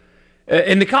 So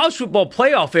And the college football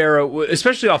playoff era,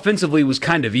 especially offensively, was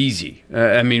kind of easy.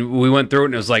 I mean, we went through it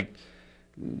and it was like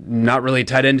not really a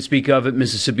tight end to speak of at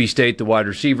Mississippi State. The wide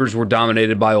receivers were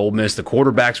dominated by Ole Miss. The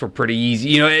quarterbacks were pretty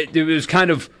easy. You know, it was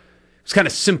kind of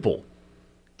simple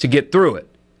to get through it.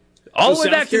 All the way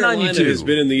back to 92. South Carolina has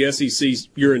been in the SEC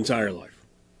your entire life.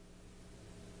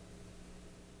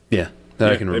 Yeah,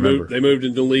 I can remember. They moved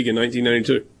into the league in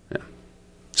 1992. Yeah.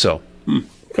 So.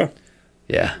 Okay.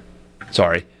 Yeah.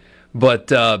 Sorry.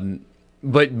 But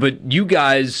you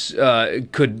guys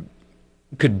could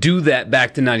do that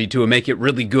back to 92 and make it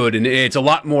really good, and it's a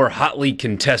lot more hotly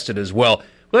contested as well.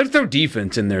 Let's throw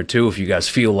defense in there too if you guys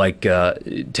feel like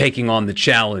taking on the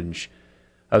challenge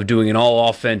of doing an all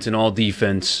offense and all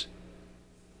defense.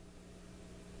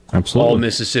 Absolutely. All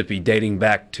Mississippi dating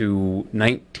back to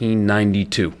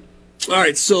 1992. All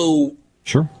right, so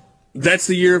sure. That's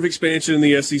the year of expansion in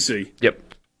the SEC. Yep.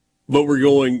 But we're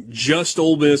going just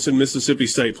Ole Miss and Mississippi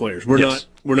State players. We're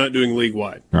not doing league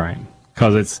wide. Right.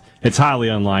 Because it's highly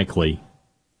unlikely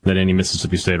that any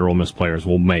Mississippi State or Ole Miss players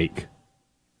will make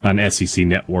an SEC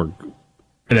network,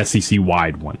 an SEC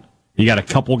wide one. You got a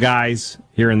couple guys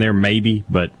here and there, maybe,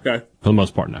 but for the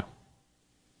most part, no.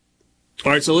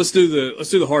 All right, so let's do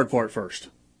the hard part first.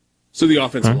 Let's do the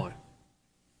offensive line.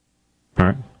 All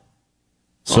right.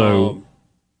 So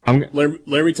Laremy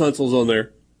Tunsil's on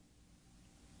there.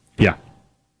 Yeah.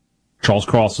 Charles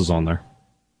Cross is on there.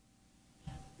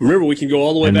 Remember, we can go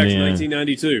all the way back to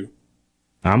 1992.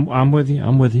 I'm with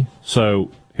you.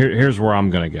 So here's where I'm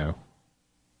going to go.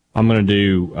 I'm going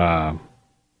to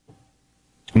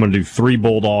do 3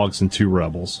 Bulldogs and 2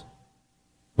 Rebels.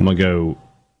 I'm going to go,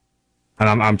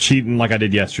 and I'm cheating like I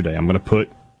did yesterday. I'm going to put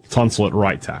Tunsil at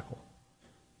right tackle.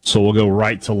 So we'll go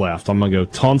right to left. I'm going to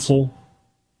go Tunsil,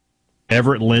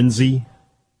 Everett Lindsey,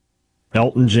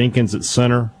 Elton Jenkins at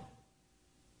center.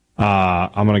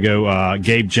 I'm going to go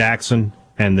Gabe Jackson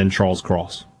and then Charles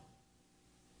Cross.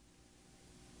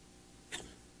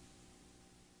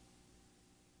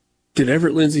 Did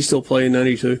Everett Lindsey still play in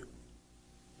 92?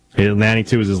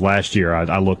 92 was his last year.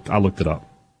 I looked it up.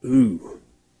 Ooh.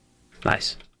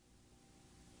 Nice.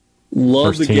 Love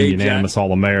First the team Gabe unanimous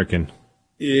All-American.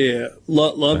 Yeah.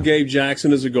 Love Gabe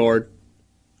Jackson as a guard.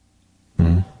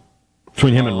 Mm-hmm.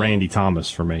 Between him and Randy Thomas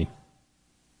for me.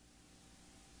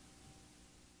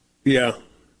 Yeah.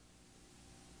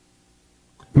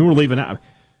 I mean, we're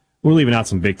leaving out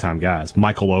some big-time guys.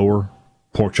 Michael Ower,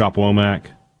 Pork Chop Womack.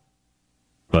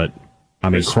 But, I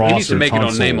mean, Cross he needs to make Tunsil,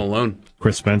 it on name alone.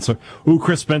 Chris Spencer.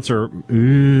 Chris Spencer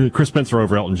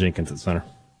over Elton Jenkins at center.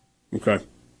 Okay.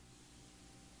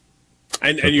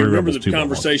 And you remember the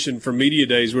conversation from media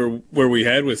days where we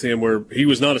had with him where he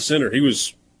was not a center. He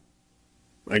was,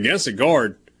 I guess, a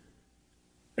guard.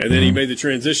 And then he made the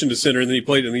transition to center, and then he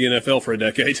played in the NFL for a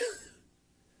decade.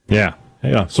 Yeah.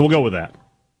 So we'll go with that.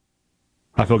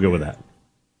 I feel good with that.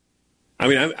 I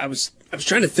mean, I was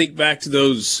trying to think back to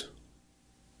those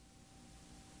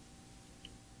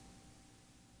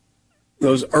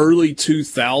early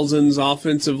 2000s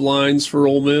offensive lines for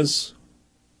Ole Miss.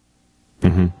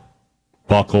 Mm-hmm.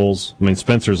 Buckles. I mean,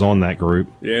 Spencer's on that group.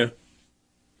 Yeah.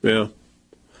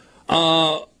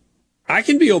 I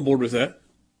can be on board with that.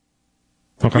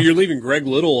 Okay. You're leaving Greg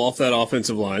Little off that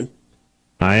offensive line.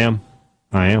 I am.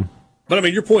 But, I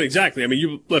mean, your point exactly. I mean,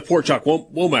 you left Pork Chop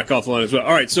Womack off the line as well.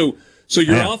 All right, so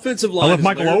your offensive line I left is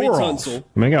Michael Laremy Ower Tunsil. off.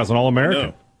 I mean, guy's an All-American.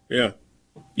 No. Yeah.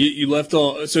 You left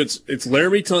all. So it's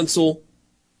Laremy Tunsil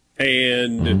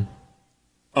and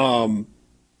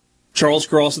Charles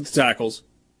Cross at the tackles.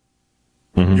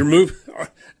 Mm-hmm. You're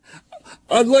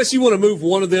unless you want to move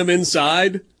one of them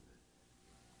inside.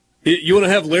 You want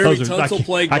to have Laremy Tunsil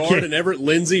play guard and Everett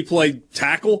Lindsey play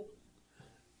tackle?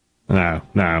 No.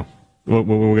 We'll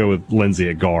go with Lindsey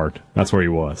at guard. That's where he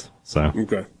was. So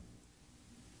okay.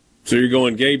 So you're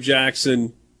going Gabe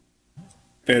Jackson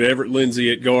and Everett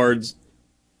Lindsey at guards,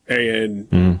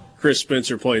 and Chris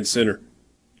Spencer playing center.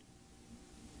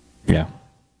 Yeah.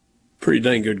 Pretty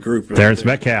dang good group. Right Terrence there.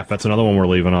 Metcalf. That's another one we're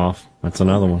leaving off. That's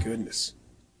another one. Goodness.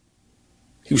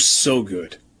 He was so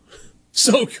good.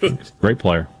 So good. Great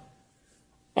player.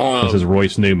 This is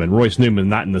Royce Newman. Royce Newman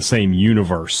not in the same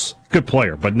universe. Good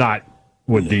player, but not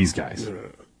with these guys.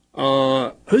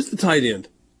 Who's the tight end?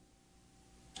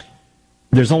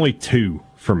 There's only 2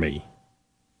 for me,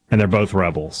 and they're both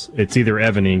Rebels. It's either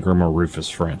Evan Ingram or Rufus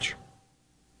French.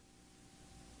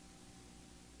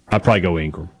 I'd probably go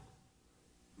Ingram.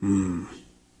 And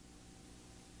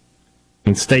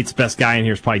State's best guy in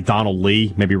here is probably Donald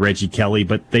Lee, maybe Reggie Kelly,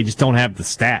 but they just don't have the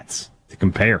stats to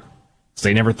compare. So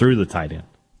they never threw the tight end.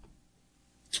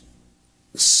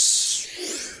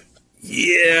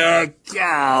 Yeah,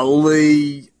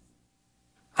 golly.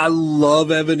 I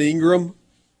love Evan Ingram.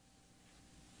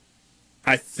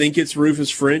 I think it's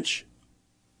Rufus French.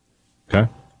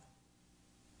 Okay.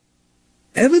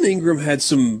 Evan Ingram had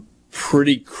some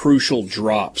pretty crucial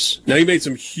drops. Now, he made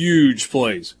some huge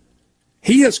plays.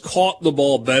 He has caught the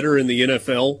ball better in the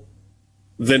NFL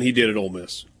than he did at Ole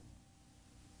Miss.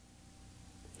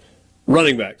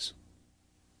 Running backs.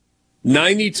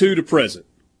 92 to present.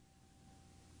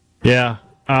 Yeah.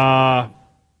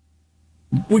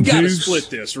 We got to split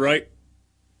this, right?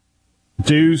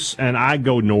 Deuce, and I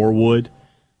go Norwood.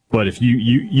 But if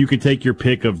you could take your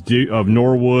pick of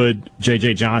Norwood,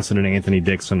 J.J. Johnson, and Anthony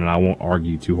Dixon, and I won't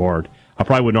argue too hard. I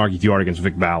probably wouldn't argue too hard against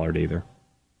Vic Ballard either.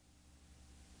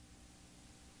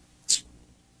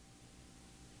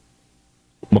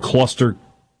 McCluster.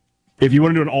 If you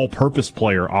want to do an all-purpose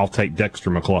player, I'll take Dexter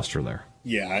McCluster there.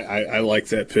 Yeah, I like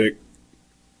that pick.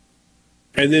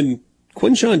 And then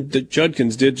Quinshon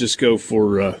Judkins did just go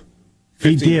for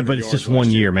he did, but it's just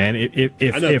 1 year, man.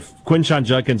 If Quinshon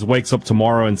Judkins wakes up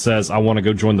tomorrow and says, I want to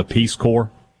go join the Peace Corps,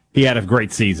 he had a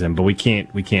great season, but we can't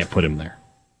put him there.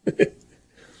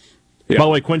 Yeah. By the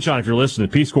way, Quinshon, if you're listening,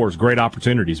 Peace Corps is great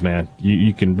opportunities, man.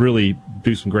 You can really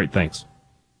do some great things.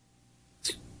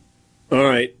 All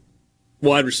right.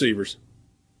 Wide receivers.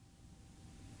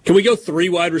 Can we go 3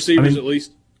 wide receivers at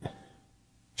least?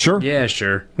 Sure. Yeah,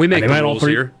 sure. We make the rules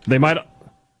here. They might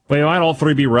all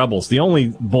three be Rebels. The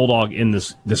only Bulldog in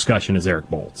this discussion is Eric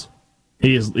Bolts.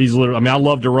 He's literally. I mean, I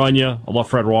love Derunya. I love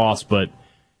Fred Ross, but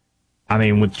I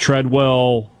mean, with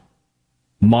Treadwell,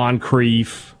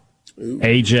 Moncrief,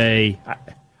 AJ,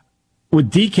 with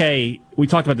DK, we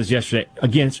talked about this yesterday.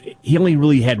 Again, he only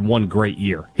really had one great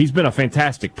year. He's been a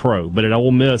fantastic pro, but at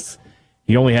Ole Miss,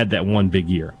 he only had that one big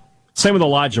year. Same with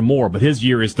Elijah Moore, but his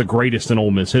year is the greatest in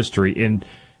Ole Miss history. And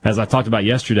as I talked about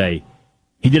yesterday,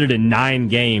 he did it in 9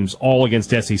 games, all against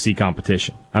SEC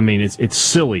competition. I mean, it's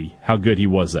silly how good he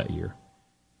was that year.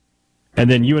 And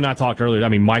then you and I talked earlier, I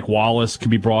mean, Mike Wallace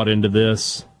could be brought into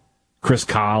this, Chris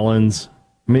Collins.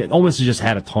 I mean, Ole Miss has just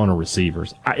had a ton of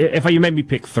receivers. If you made me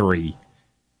pick 3,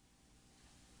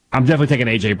 I'm definitely taking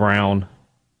A.J. Brown.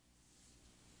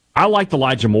 I liked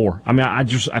Elijah Moore. I mean, I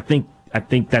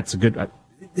think that's a good...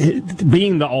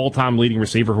 being the all-time leading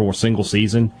receiver for a single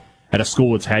season at a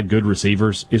school that's had good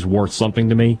receivers is worth something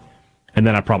to me. And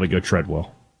then I'd probably go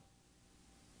Treadwell.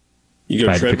 You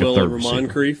go Treadwell over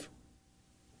Moncrief?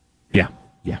 Yeah.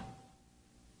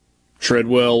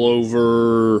 Treadwell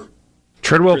over...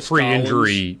 Treadwell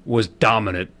pre-injury was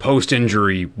dominant.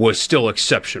 Post-injury was still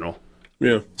exceptional.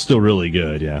 Yeah. Still really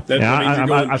good, yeah. That means you're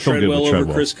going Treadwell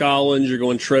over Chris Collins. You're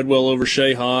going Treadwell over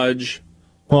Shea Hodge.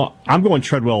 Well, I'm going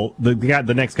Treadwell.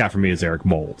 The next guy for me is Eric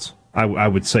Moulds. I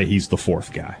would say he's the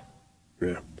 4th guy.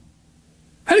 Yeah.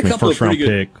 Had a couple of pretty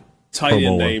good tight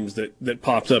end names that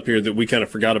popped up here that we kind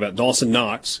of forgot about. Dawson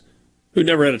Knox, who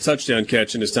never had a touchdown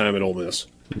catch in his time at Ole Miss.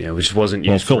 Yeah, which wasn't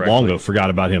used Phil Longo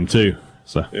forgot about him too.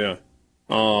 So yeah.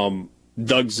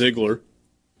 Doug Ziegler.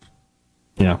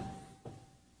 Yeah.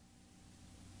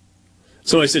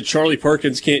 So I said Charlie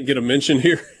Perkins can't get a mention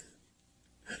here.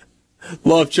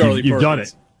 Love Charlie Perkins. You've done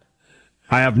it.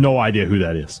 I have no idea who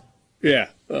that is. Yeah.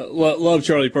 Love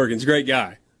Charlie Perkins. Great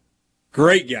guy.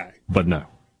 But no.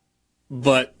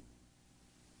 But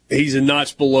he's a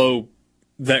notch below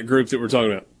that group that we're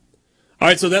talking about. All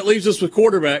right, so that leaves us with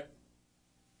quarterback.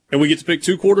 And we get to pick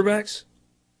 2 quarterbacks?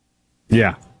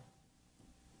 Yeah.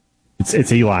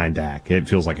 It's Eli and Dak. It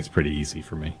feels like it's pretty easy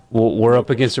for me. Well, we're up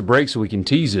against a break, so we can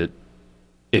tease it.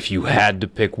 If you had to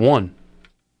pick one.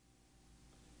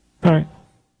 All right.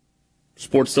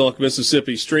 Sports Talk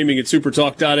Mississippi, streaming at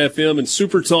SuperTalk.fm and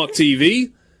SuperTalk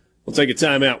TV. We'll take a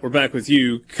timeout. We're back with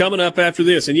you coming up after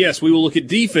this. And yes, we will look at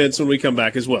defense when we come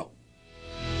back as well.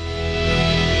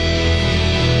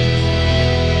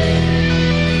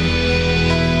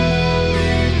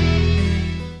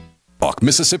 Talk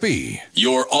Mississippi,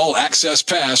 your all-access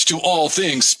pass to all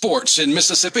things sports in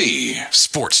Mississippi.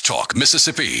 Sports Talk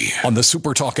Mississippi on the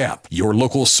SuperTalk app, your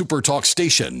local SuperTalk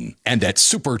station, and at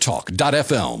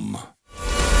SuperTalk.fm.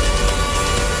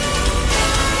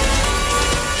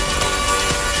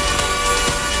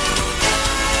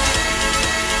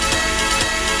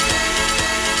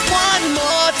 One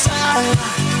more time.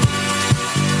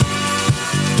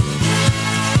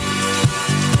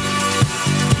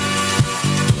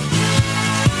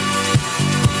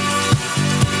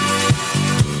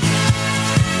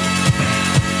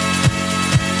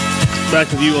 Back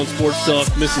with you on Sports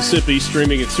Talk Mississippi,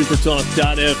 streaming at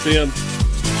SuperTalk.fm.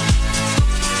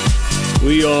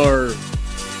 We are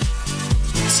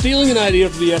stealing an idea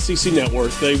from the SEC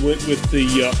Network. They went with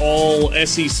the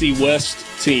all-SEC West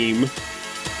team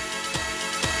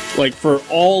like for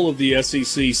all of the SEC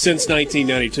since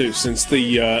 1992, since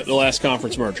the last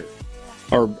conference merger.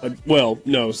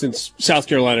 Since South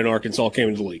Carolina and Arkansas came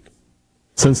into the league.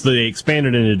 Since they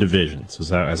expanded into divisions, is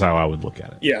how I would look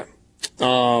at it. Yeah.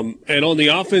 And on the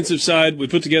offensive side, we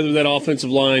put together that offensive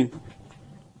line.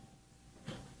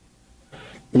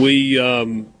 We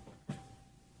had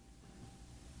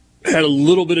a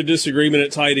little bit of disagreement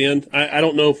at tight end. I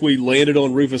don't know if we landed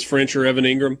on Rufus French or Evan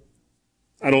Ingram.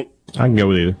 I can go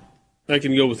with either. I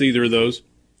can go with either of those.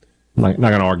 Not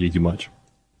going to argue too much.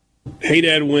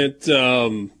 Haydad went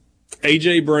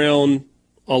A.J. Brown,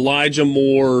 Elijah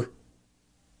Moore,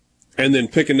 and then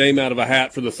pick a name out of a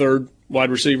hat for the third wide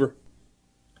receiver.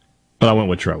 But I went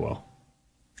with Treadwell.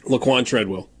 Laquan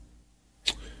Treadwell.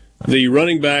 The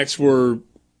running backs were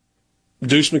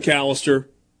Deuce McAllister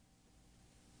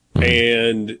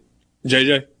and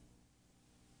JJ?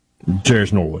 Jerry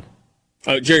Norwood.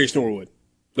 Jerry Norwood.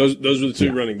 Those were the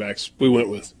two running backs we went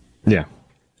with. Yeah.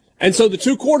 And so the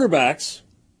two quarterbacks,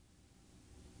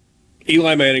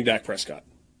 Eli Manning, Dak Prescott.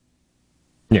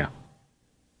 Yeah.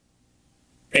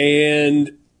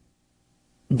 And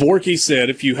Borky said,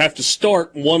 if you have to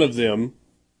start one of them,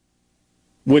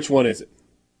 which one is it?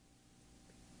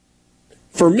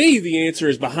 For me, the answer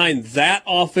is behind that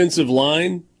offensive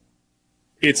line,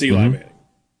 it's Eli Manning.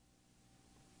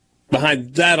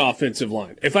 Behind that offensive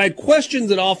line. If I had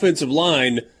questions at offensive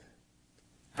line,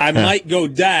 I might go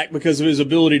Dak because of his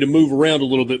ability to move around a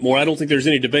little bit more. I don't think there's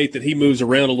any debate that he moves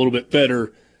around a little bit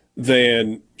better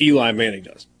than Eli Manning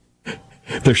does.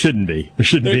 There shouldn't be.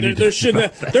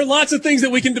 There are lots of things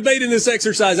that we can debate in this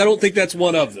exercise. I don't think that's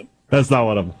one of them. That's not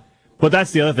one of them. But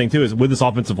that's the other thing, too, is with this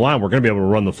offensive line, we're going to be able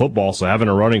to run the football, so having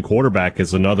a running quarterback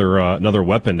is another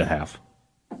weapon to have.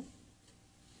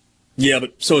 Yeah,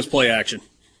 but so is play action.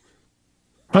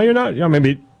 Oh, you're not.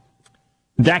 Maybe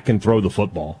Dak can throw the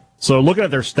football. So looking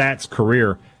at their stats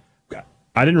career,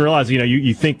 I didn't realize,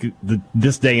 you think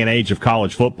this day and age of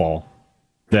college football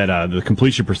that the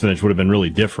completion percentage would have been really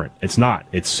different. It's not.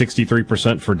 It's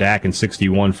 63% for Dak and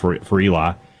 61% for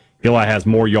Eli. Eli has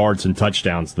more yards and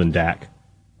touchdowns than Dak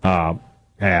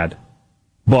had.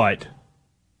 But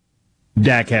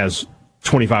Dak has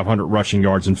 2,500 rushing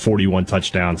yards and 41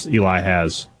 touchdowns. Eli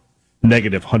has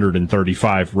negative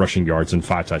 135 rushing yards and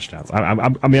 5 touchdowns. I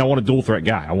want a dual threat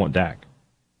guy. I want Dak.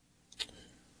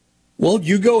 Well,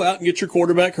 you go out and get your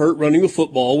quarterback hurt running the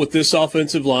football with this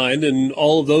offensive line and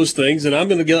all of those things, and I'm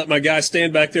going to let my guy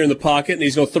stand back there in the pocket, and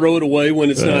he's going to throw it away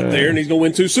when it's not there, and he's going to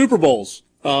win 2 Super Bowls.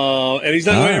 And he's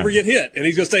not going to ever get hit, and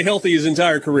he's going to stay healthy his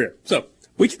entire career. So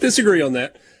we can disagree on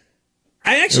that.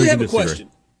 I actually have a question.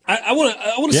 I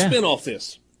want to spin off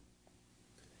this.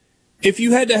 If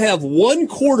you had to have one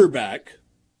quarterback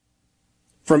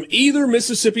from either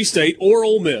Mississippi State or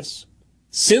Ole Miss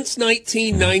since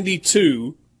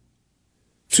 1992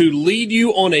 to lead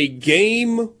you on a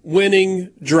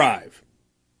game-winning drive,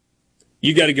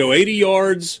 you got to go 80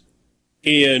 yards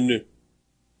in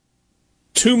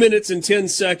 2 minutes and 10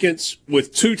 seconds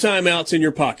with 2 timeouts in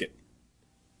your pocket.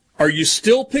 Are you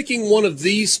still picking one of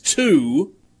these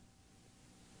two,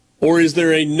 or is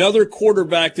there another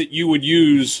quarterback that you would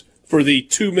use for the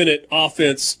 2-minute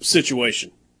offense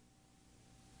situation?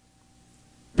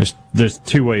 There's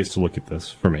 2 ways to look at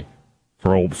this for me.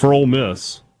 For Ole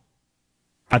Miss,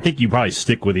 I think you probably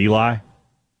stick with Eli,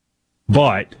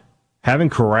 but having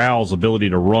Corral's ability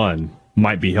to run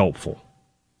might be helpful.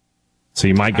 So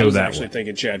you might go that way. I was actually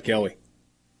thinking Chad Kelly.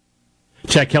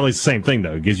 Chad Kelly's the same thing,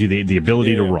 though. It gives you the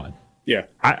ability to run. Yeah.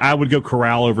 I would go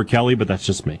Corral over Kelly, but that's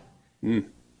just me.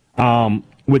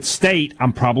 With State,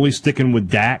 I'm probably sticking with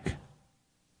Dak.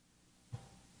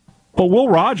 But Will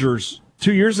Rogers,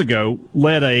 2 years ago,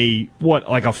 led a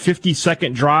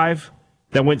 50-second drive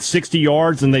that went 60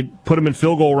 yards, and they put him in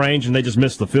field goal range, and they just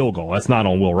missed the field goal. That's not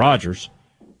on Will Rogers.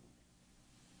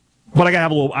 But I got to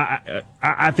have a little.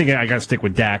 I think I got to stick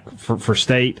with Dak for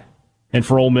State, and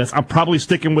for Ole Miss, I'm probably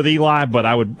sticking with Eli, but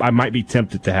I might be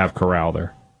tempted to have Corral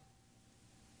there.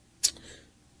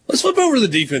 Let's flip over to the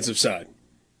defensive side.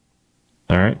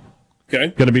 All right. Okay.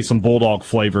 Going to be some Bulldog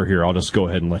flavor here. I'll just go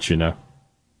ahead and let you know.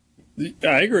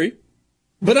 I agree,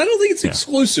 but I don't think it's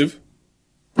exclusive.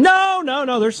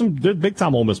 No. There's some big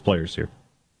time Ole Miss players here.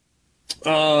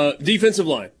 Defensive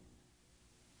line.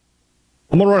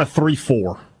 I'm gonna run a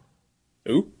 3-4.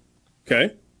 Ooh.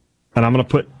 Okay. And I'm gonna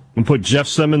put Jeff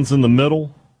Simmons in the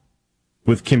middle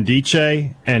with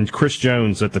Kimdiche and Chris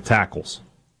Jones at the tackles.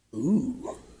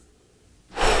 Ooh.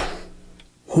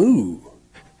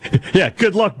 Yeah.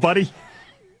 Good luck, buddy.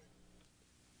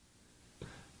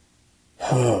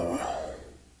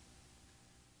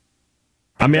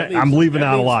 I'm leaving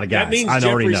out a lot of guys. That means I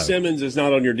already Jeffrey know. Simmons is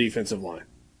not on your defensive line.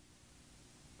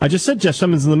 I just said Jeff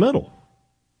Simmons in the middle.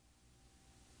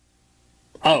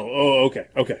 Oh,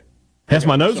 okay. That's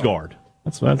my nose guard.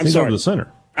 That's he's over the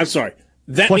center. I'm sorry.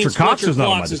 That Fletcher means Cox Fletcher is not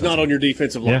on my Cox is not on your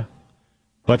defensive line. Yeah.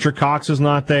 Fletcher Cox is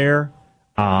not there.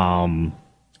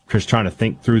 Just trying to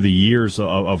think through the years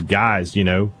of guys,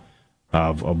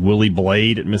 of Willie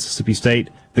Blade at Mississippi State.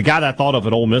 The guy that I thought of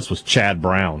at Ole Miss was Chad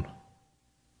Brown.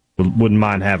 Wouldn't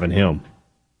mind having him.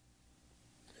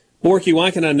 Borky,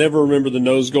 why can I never remember the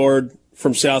nose guard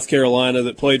from South Carolina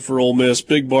that played for Ole Miss?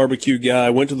 Big barbecue guy,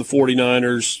 went to the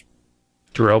 49ers.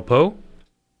 Terrell Poe?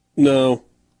 No.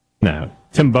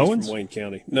 Tim Bowens? From Wayne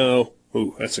County. No.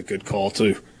 Ooh, that's a good call,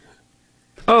 too.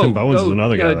 Tim Bowens is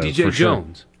another guy. DJ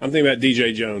Jones. Sure. I'm thinking about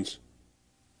DJ Jones.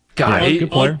 God,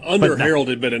 good player.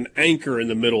 Underheralded, but an anchor in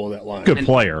the middle of that line. Good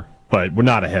player, but we're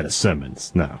not ahead of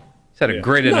Simmons, no. He's had a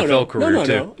great NFL career,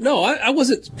 too. No, I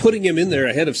wasn't putting him in there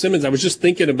ahead of Simmons. I was just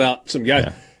thinking about some guys.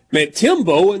 Yeah. Man, Tim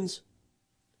Bowens,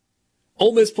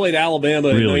 Ole Miss played Alabama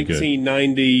in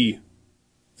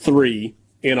 1993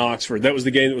 in Oxford. That was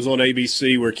the game that was on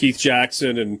ABC where Keith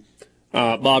Jackson and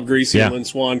Bob Greasy and Lynn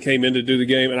Swan came in to do the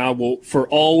game. And I will for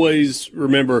always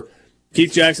remember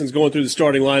Keith Jackson's going through the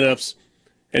starting lineups,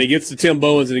 and he gets to Tim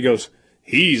Bowens and he goes,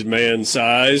 "He's man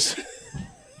size."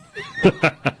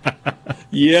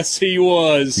 Yes, he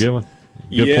was. Good one.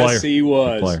 Yes, player. He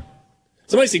was. Good player.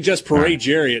 Somebody suggests Parade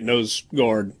Jerry at nose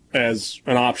guard as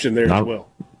an option there as well.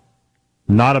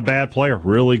 Not a bad player.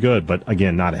 Really good, but,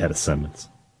 again, not ahead of Simmons.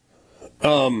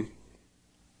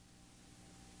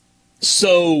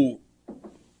 So,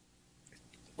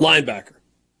 linebacker.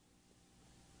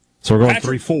 So we're going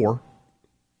 3-4.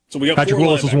 So we got Patrick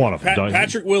Willis is one of them.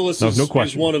 Patrick Willis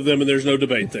is one of them, and there's no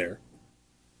debate there.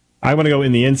 I'm going to go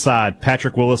in the inside,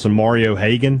 Patrick Willis and Mario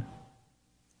Hagan.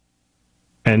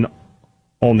 And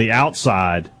on the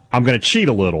outside, I'm going to cheat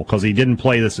a little because he didn't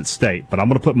play this at State, but I'm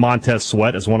going to put Montez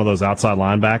Sweat as one of those outside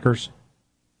linebackers.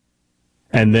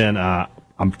 And then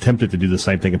I'm tempted to do the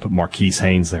same thing and put Marquise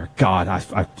Haynes there. God,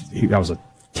 that was a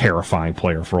terrifying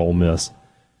player for Ole Miss.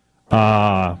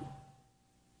 But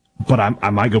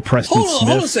I might go Preston Smith.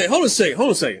 Hold on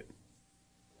a second.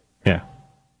 Yeah.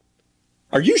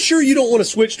 Are you sure you don't want to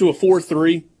switch to a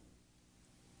 4-3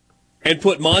 and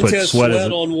put Montez Sweat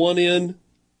on one end,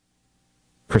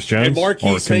 Chris Jones, and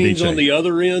Marquise Haynes on the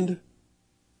other end,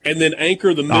 and then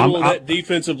anchor the middle of that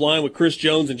defensive line with Chris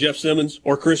Jones and Jeff Simmons,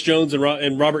 or Chris Jones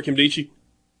and Robert Kimdichie?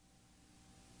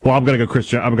 Well, I'm going to go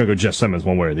I'm going to go Jeff Simmons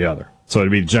one way or the other. So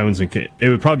it'd be Jones and it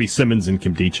would probably be Simmons and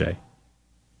Kimdichie.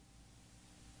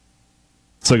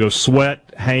 So go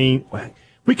Sweat, Haynes.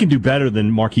 We can do better than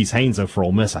Marquise Haynes, though, for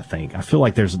Ole Miss, I think. I feel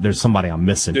like there's somebody I'm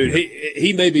missing. Dude, here.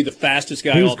 he may be the fastest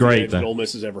guy off the edge that Ole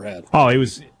Miss has ever had. Oh, it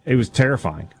was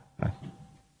terrifying.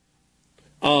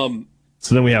 So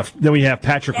then we have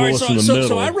Patrick Willis in the middle.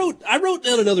 So I wrote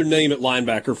down another name at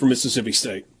linebacker for Mississippi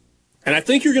State, and I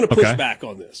think you're going to push back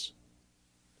on this.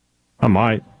 I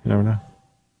might. You never know.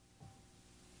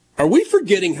 Are we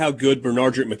forgetting how good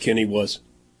Bernardrick McKinney was?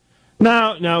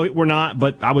 No, we're not.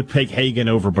 But I would pick Hagan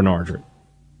over Bernardrick.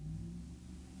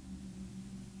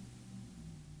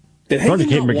 Did Hagan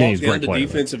not walk down to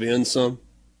defensive end some?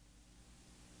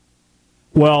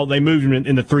 Well, they moved him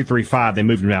in the 3-3-5. They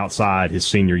moved him outside his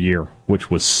senior year,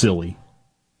 which was silly.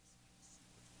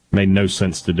 Made no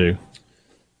sense to do.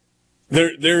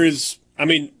 There is,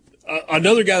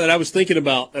 another guy that I was thinking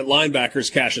about at linebacker is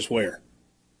Cassius Ware.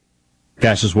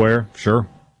 Cassius Ware, sure.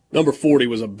 Number 40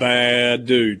 was a bad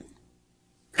dude.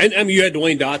 And you had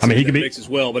Dwayne Dotson in the mix as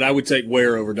well, but I would take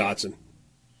Ware over Dotson.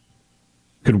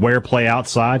 Could Ware play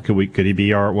outside? Could he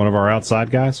be one of our outside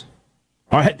guys?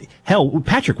 All right, hell,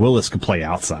 Patrick Willis could play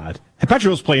outside. Patrick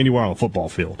Willis play anywhere on the football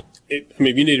field. If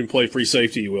you need him to play free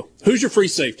safety, you will. Who's your free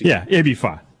safety? Yeah, it'd be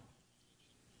fine.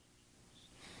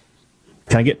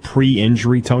 Can I get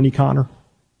pre-injury Tony Connor?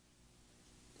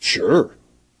 Sure.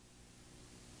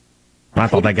 I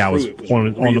thought that guy was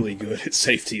really good at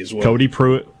safety as well. Cody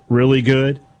Pruitt, really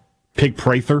good. Pig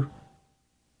Prather.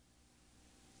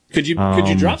 Could you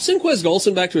drop Sinquez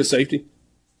Golson back to a safety?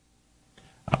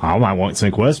 I might want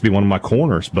Sinquez to be one of my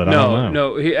corners, but I don't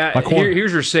know.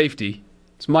 Here's your safety.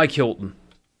 It's Mike Hilton.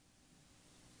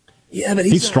 Yeah, but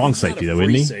he's strong safety, though,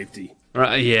 isn't he? Safety.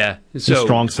 Yeah. He's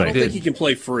strong safety. I don't think he can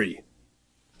play free.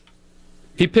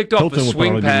 He picked off a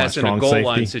swing pass in a goal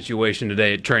line situation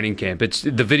today at training camp.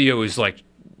 The video is like,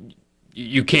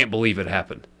 you can't believe it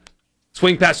happened.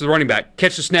 Swing pass to the running back,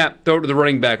 catch the snap, throw it to the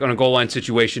running back on a goal line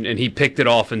situation, and he picked it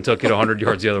off and took it 100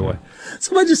 yards the other way.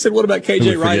 Somebody just said, what about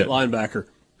KJ Wright at linebacker?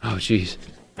 Oh, jeez.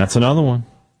 That's another one.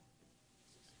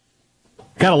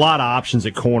 Got a lot of options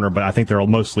at corner, but I think they're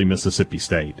mostly Mississippi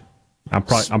State. I'm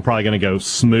probably going to go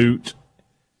Smoot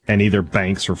and either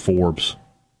Banks or Forbes.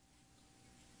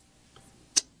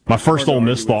 My first Ole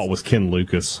Miss thought was Ken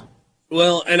Lucas.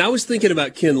 Well, and I was thinking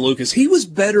about Ken Lucas. He was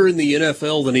better in the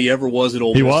NFL than he ever was at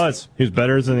Ole Miss. He was. He was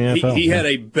better than the NFL. He had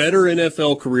a better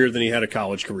NFL career than he had a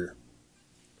college career.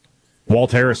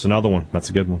 Walt Harris, another one. That's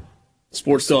a good one.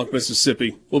 Sports Talk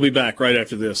Mississippi. We'll be back right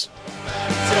after this.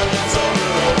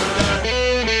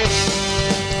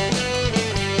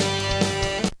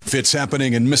 If it's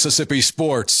happening in Mississippi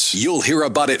sports, you'll hear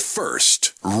about it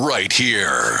first, right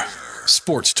here.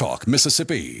 Sports Talk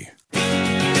Mississippi.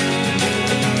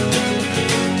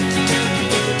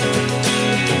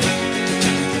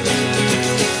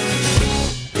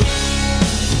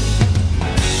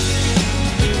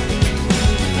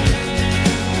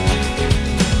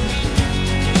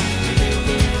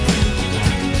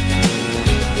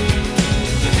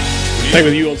 Back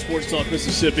with you on Sports Talk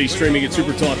Mississippi, streaming at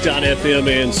SuperTalk.fm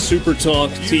and SuperTalk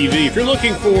TV. If you're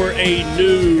looking for a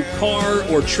new car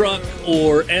or truck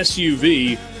or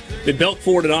SUV, then Belk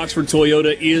Ford and Oxford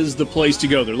Toyota is the place to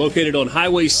go. They're located on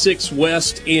Highway 6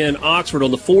 West in Oxford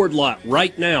on the Ford lot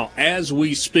right now as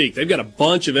we speak. They've got a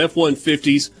bunch of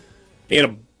F-150s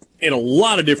and a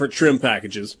lot of different trim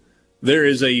packages. There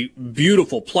is a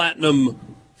beautiful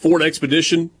platinum Ford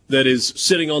Expedition that is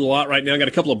sitting on the lot right now. Got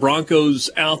a couple of Broncos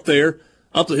out there.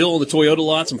 Up the hill on the Toyota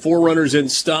lot, some 4Runners in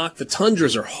stock. The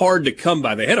Tundras are hard to come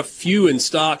by. They had a few in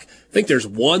stock. I think there's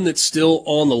one that's still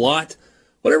on the lot.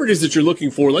 Whatever it is that you're looking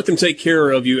for, let them take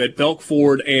care of you at Belk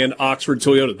Ford and Oxford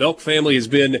Toyota. The Belk family has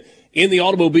been in the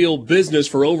automobile business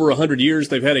for over 100 years.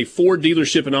 They've had a Ford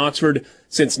dealership in Oxford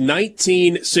since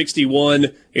 1961.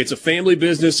 It's a family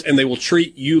business, and they will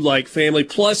treat you like family.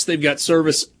 Plus, they've got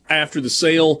service after the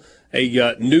sale,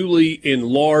 a newly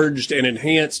enlarged and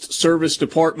enhanced service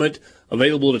department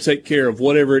available to take care of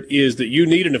whatever it is that you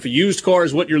need. And if a used car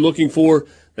is what you're looking for,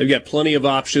 they've got plenty of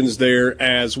options there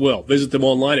as well. Visit them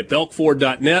online at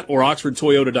belkford.net or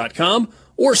oxfordtoyota.com,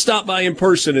 or stop by in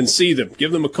person and see them.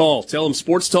 Give them a call. Tell them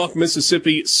Sports Talk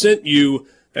Mississippi sent you.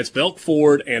 That's Belk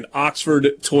Ford and Oxford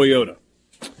Toyota.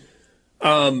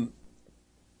 Are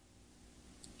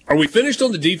we finished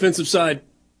on the defensive side?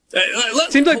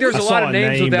 Seems like there's a lot of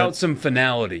names without some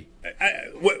finality.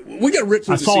 We got to rip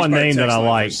through the saw a name that I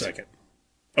liked. For a second.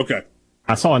 Okay.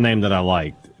 I saw a name that I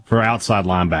liked for outside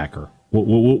linebacker.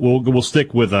 We'll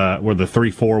stick with the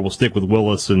 3-4. We'll stick with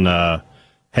Willis and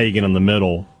Hagan in the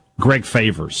middle. Greg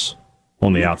Favors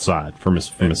on the outside for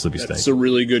Mississippi State. That's a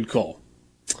really good call.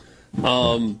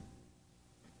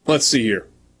 Let's see here.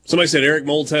 Somebody said Eric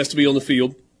Moulds has to be on the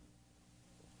field.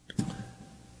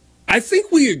 I think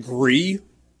we agree,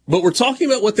 but we're talking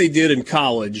about what they did in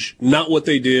college, not what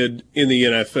they did in the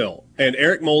NFL. And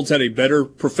Eric Moulds had a better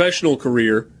professional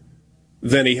career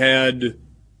than he had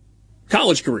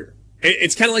college career.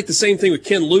 It's kind of like the same thing with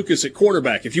Ken Lucas at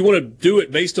cornerback. If you want to do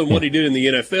it based on what he did in the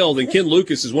NFL, then Ken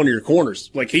Lucas is one of your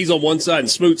corners. Like, he's on one side and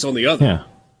Smoot's on the other. Yeah.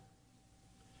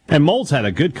 And Moulds had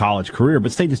a good college career,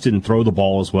 but State just didn't throw the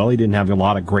ball as well. He didn't have a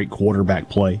lot of great quarterback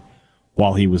play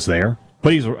while he was there.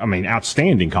 But he's,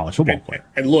 outstanding college football player.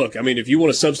 And look, if you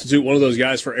want to substitute one of those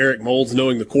guys for Eric Moulds,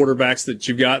 knowing the quarterbacks that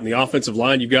you've got and the offensive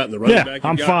line you've got and the running back you've got,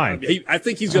 I'm fine. I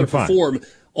think he's going to perform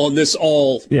on this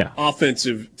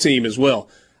offensive team as well.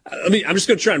 I'm just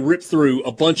going to try and rip through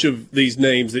a bunch of these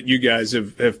names that you guys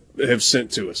have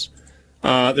sent to us.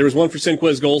 There was one for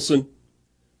Senquez Golson.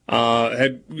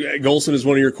 Had Golson as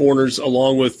one of your corners,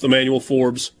 along with Emmanuel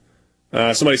Forbes.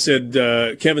 Somebody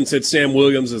said Kevin said Sam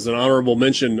Williams as an honorable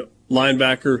mention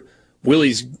linebacker.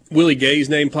 Willie Gay's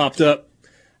name popped up.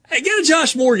 I got a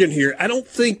Josh Morgan here. I don't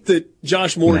think that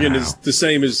Josh Morgan is the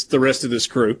same as the rest of this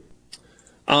crew.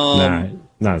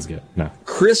 Not as good. No.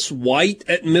 Chris White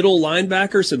at middle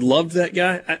linebacker said loved that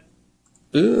guy. I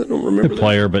don't remember. Good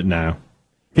player, but no.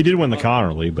 He did win the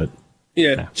Connerly, but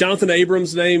yeah. No. Jonathan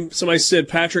Abrams' name. Somebody said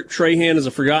Patrick Trahan is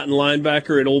a forgotten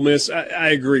linebacker at Ole Miss. I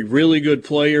agree. Really good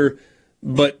player,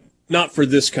 but not for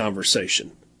this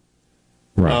conversation.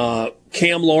 Right.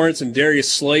 Cam Lawrence and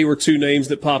Darius Slay were two names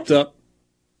that popped up.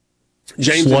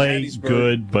 James Slay,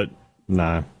 good, but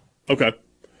no. Okay.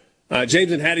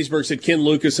 James in Hattiesburg said Ken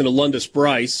Lucas and Alundis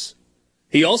Bryce.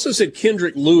 He also said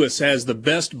Kendrick Lewis has the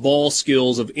best ball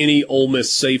skills of any Ole Miss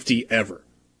safety ever.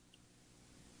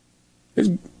 He's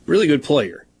a really good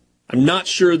player. I'm not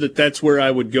sure that that's where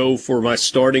I would go for my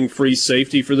starting free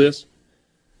safety for this.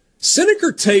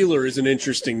 Seneca Taylor is an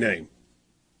interesting name.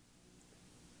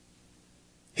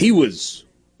 He was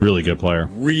really good player.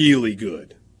 Really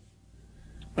good.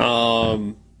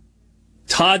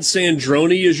 Todd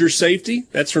Sandroni is your safety.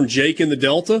 That's from Jake in the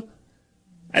Delta.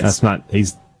 That's not.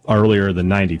 He's earlier than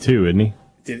 92, isn't he?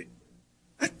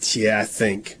 Yeah, I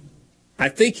think. I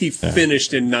think he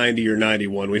finished in 90 or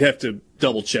 91. We'd have to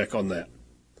double check on that.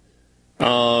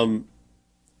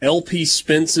 LP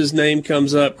Spence's name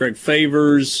comes up. Greg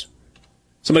Favors.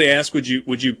 Somebody asked, would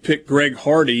you pick Greg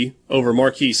Hardy over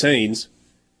Marquise Haynes?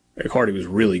 Greg Hardy was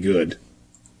really good.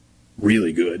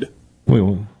 Really good.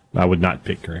 Well, I would not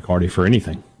pick Greg Hardy for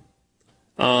anything.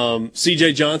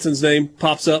 C.J. Johnson's name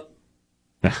pops up.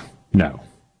 No.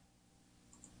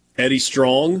 Eddie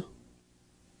Strong.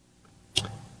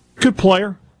 Good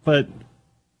player, but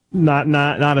not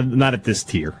at this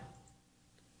tier.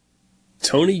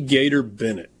 Tony Gator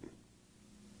Bennett.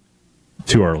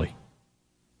 Too early.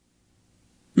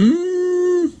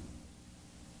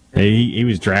 He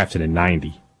was drafted in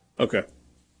 90. Okay.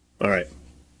 All right.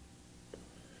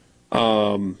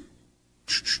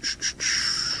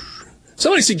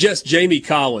 Somebody suggests Jamie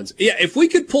Collins. Yeah, if we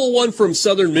could pull one from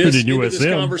Southern Miss into this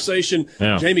conversation,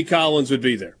 Jamie Collins would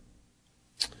be there.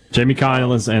 Jamie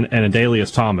Collins and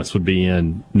Adalius Thomas would be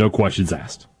in, no questions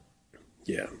asked.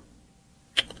 Yeah.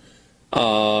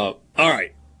 All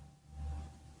right.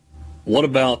 What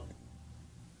about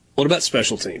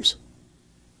special teams?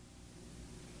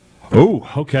 Oh,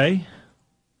 okay.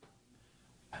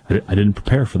 I didn't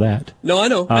prepare for that. No, I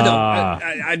know.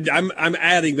 I'm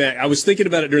adding that. I was thinking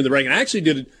about it during the break, and I actually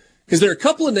did it because there are a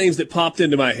couple of names that popped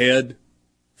into my head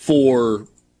for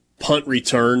punt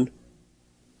return.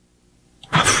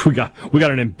 We got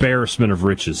an embarrassment of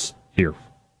riches here.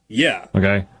 Yeah.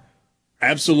 Okay.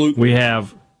 Absolutely. We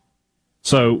have,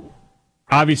 so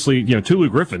obviously, Tulu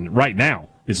Griffin right now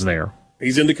is there.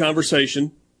 He's in the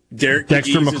conversation. Derek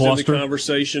Dexter McGee's McCluster is in the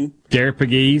conversation. Derek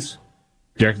McGee's,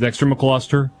 Dexter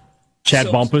McCluster,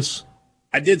 Chad Bumpus.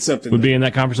 I did something. Would be in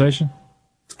that conversation.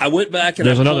 I went back and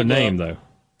there's another name though.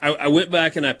 I went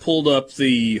back and I pulled up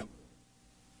the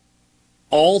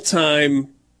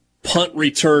all-time punt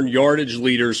return yardage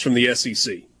leaders from the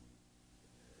SEC.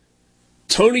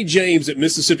 Tony James at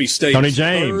Mississippi State,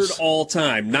 third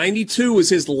all-time. 92 was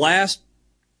his last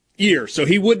year, so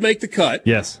he would make the cut.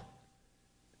 Yes.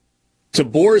 To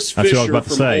Boris Fisher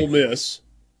from Ole Miss,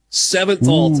 seventh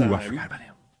all-time. I forgot about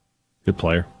him. Good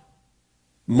player.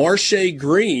 Marshae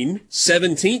Green,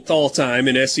 17th all-time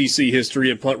in SEC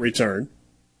history in punt return.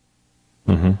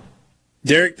 Mm-hmm.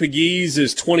 Derek Pegues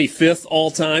is 25th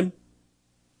all-time.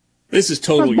 This is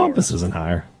total Bumpus isn't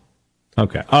higher.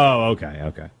 Okay. Oh,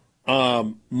 okay.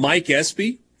 Mike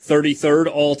Espy, 33rd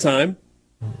all-time.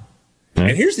 Okay.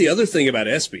 And here's the other thing about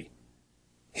Espy.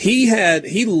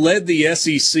 He led the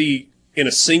SEC in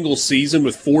a single season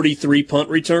with 43 punt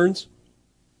returns.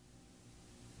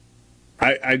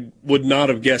 I would not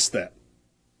have guessed that.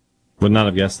 Would not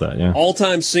have guessed that, yeah.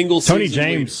 All-time single season Tony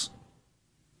James,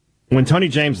 leader. When Tony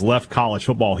James left college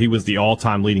football, he was the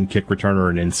all-time leading kick returner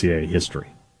in NCAA history.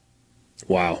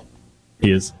 Wow.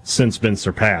 He has since been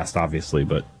surpassed, obviously,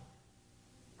 but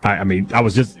I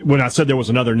was just, when I said there was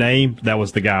another name, that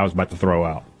was the guy I was about to throw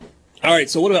out. All right,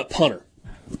 so what about punter?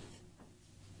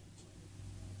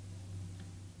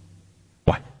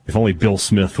 If only Bill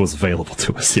Smith was available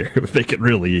to us here, it would make it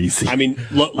really easy. I mean,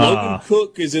 Logan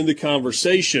Cook is in the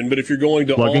conversation, but if you're going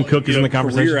to Logan Cook is in the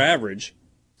conversation. Career average,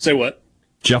 say what?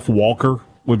 Jeff Walker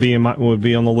would be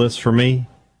on the list for me.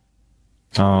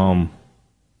 Logan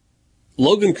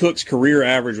Cook's career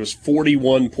average was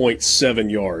 41.7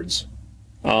 yards.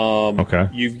 Okay.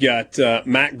 You've got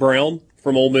Mac Brown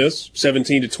from Ole Miss,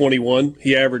 17 to 21.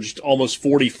 He averaged almost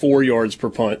 44 yards per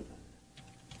punt.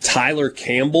 Tyler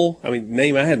Campbell,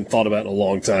 name I hadn't thought about in a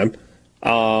long time.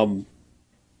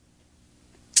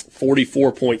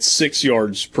 44.6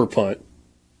 yards per punt.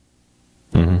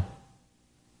 Mm-hmm.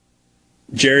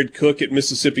 Jared Cook at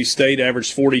Mississippi State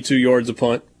averaged 42 yards a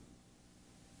punt.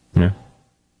 Yeah.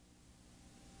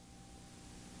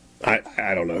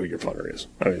 I don't know who your punter is.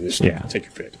 Take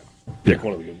your pick. Pick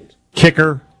one of the good ones.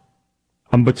 Kicker,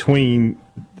 I'm between,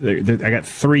 I got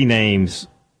three names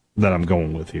that I'm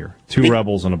going with here. Two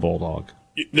Rebels and a Bulldog.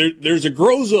 There's a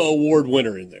Groza Award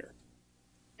winner in there.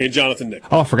 And Jonathan Nichols.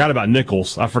 Oh, I forgot about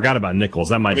Nichols. That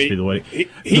might just be the way.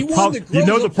 He won the Groza You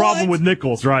know the problem with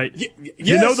Nichols, right?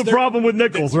 You know the problem with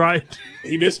Nichols, right?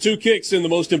 He missed two kicks in the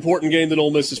most important game that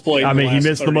Ole Miss has played. He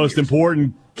missed the most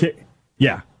important kick.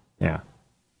 Yeah.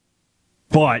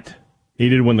 But he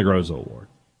did win the Groza Award.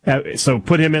 So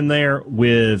put him in there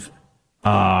with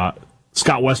Scott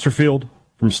Westerfield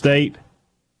from State.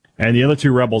 And the other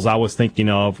two Rebels I was thinking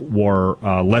of were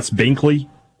Les Binkley.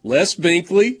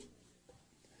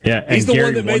 Yeah, he's the Gary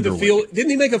one that made the field.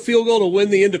 Didn't he make a field goal to win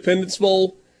the Independence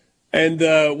Bowl? And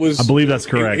I believe that's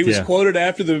correct. He was quoted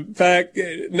after the fact.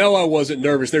 No, I wasn't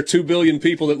nervous. There are 2 billion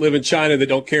people that live in China that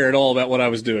don't care at all about what I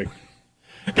was doing.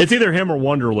 It's either him or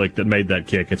Wonderlic that made that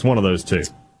kick. It's one of those two.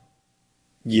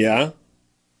 Yeah.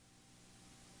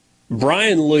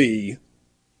 Brian Lee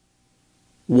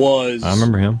was. I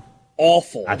remember him.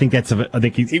 Awful. I think he's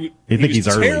early too.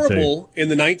 Terrible in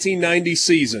the 1990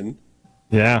 season.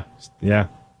 Yeah.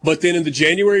 But then in the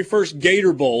January 1st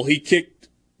Gator Bowl, he kicked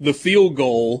the field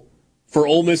goal for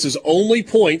Ole Miss's only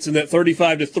points in that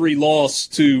 35-3 loss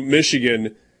to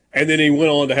Michigan, and then he went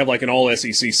on to have like an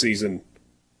all-SEC season.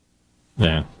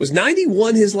 Yeah. Was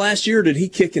 91 his last year, or did he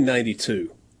kick in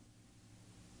 92?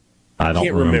 I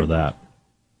don't remember that.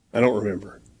 I don't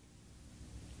remember.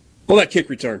 Well, that kick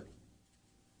return.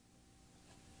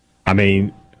 I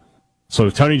mean, so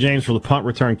Tony James for the punt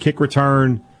return, kick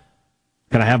return.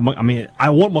 Can I have? I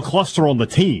want McCluster on the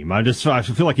team. I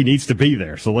feel like he needs to be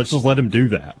there. So let's just let him do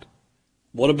that.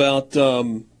 What about?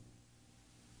 Oh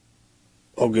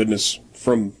goodness,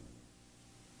 from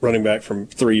running back from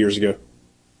 3 years ago.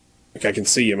 Like I can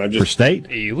see him. For State?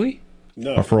 Ely?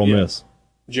 No, or for Ole Miss?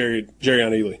 Jerry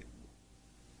on Ely.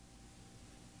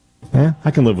 Yeah,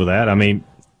 I can live with that. I mean,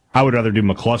 I would rather do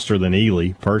McCluster than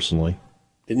Ely personally.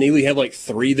 Didn't Ely have like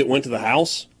 3 that went to the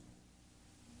house?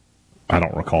 I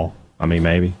don't recall. I mean,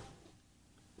 maybe.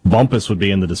 Bumpus would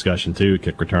be in the discussion, too,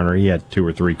 kick returner. He had 2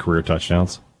 or 3 career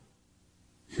touchdowns.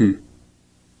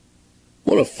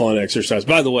 What a fun exercise.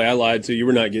 By the way, I lied to you.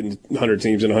 We're not getting 100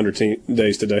 teams in 100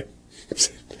 days today.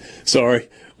 Sorry.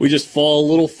 We just fall a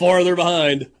little farther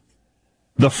behind.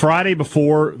 The Friday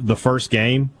before the first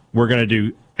game, we're going to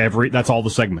do that's all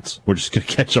the segments. We're just going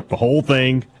to catch up the whole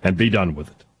thing and be done with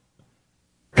it.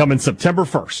 Coming September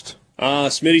 1st.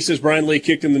 Smitty says Brian Lee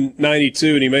kicked in the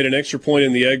 92, and he made an extra point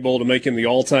in the Egg Bowl to make him the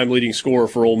all-time leading scorer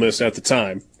for Ole Miss at the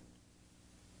time.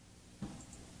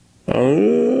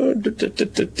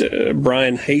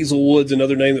 Brian Hazelwood's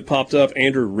another name that popped up.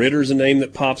 Andrew Ritter's a name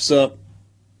that pops up.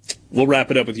 We'll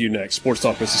wrap it up with you next. Sports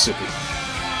Talk Mississippi.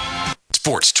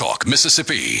 Sports Talk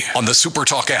Mississippi on the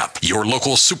SuperTalk app, your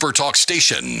local SuperTalk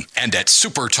station, and at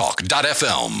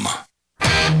supertalk.fm.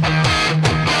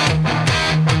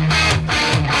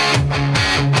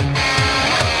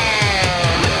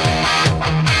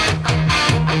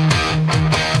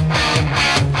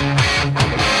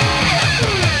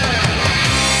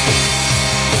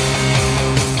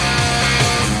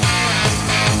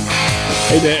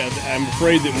 Hey, Dad, I'm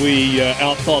afraid that we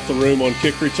outthought the room on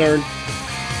kick return.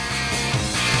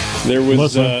 There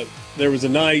was a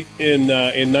night in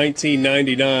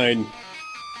 1999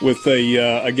 with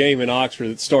a game in Oxford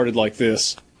that started like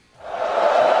this.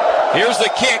 Here's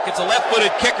the kick. It's a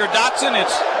left-footed kicker, Dotson.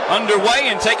 It's underway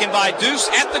and taken by Deuce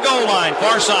at the goal line.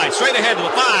 Far side, straight ahead to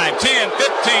the 5, 10, 15, 20,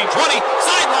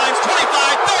 sidelines,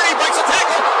 25, 30, breaks a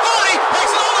tackle, 40,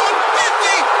 breaks another one,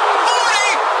 50,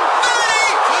 40,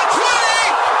 30, 20,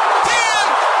 10,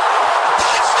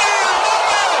 touchdown, Ole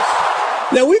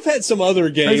Miss! Now, we've had some other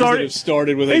games that have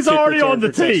started with a kick already return on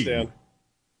the for team. touchdown.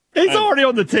 He's already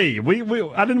on the team.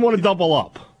 I didn't want to double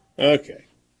up. Okay.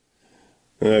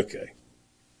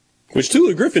 Which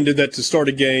Tula Griffin did that to start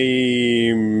a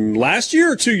game last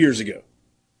year or 2 years ago?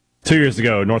 2 years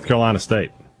ago, North Carolina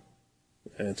State.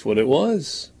 That's what it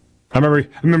was. I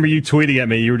remember you tweeting at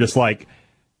me. You were just like,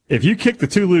 if you kick the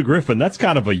Tulu Griffin, that's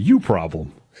kind of a you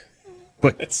problem.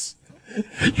 But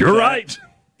you're right.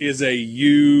 Is a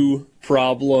you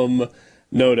problem,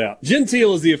 no doubt.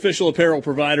 Genteel is the official apparel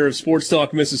provider of Sports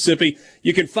Talk Mississippi.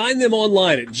 You can find them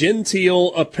online at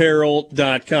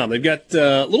genteelapparel.com. They've got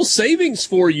little savings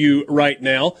for you right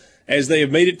now as they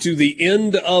have made it to the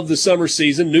end of the summer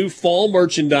season. New fall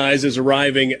merchandise is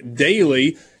arriving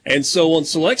daily. And so on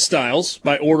select styles,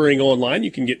 by ordering online,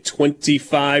 you can get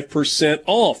 25%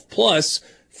 off, plus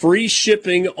free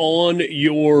shipping on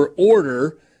your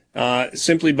order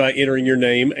simply by entering your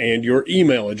name and your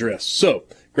email address. So,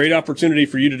 great opportunity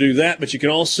for you to do that, but you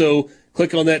can also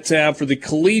click on that tab for the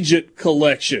collegiate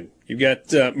collection. You've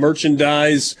got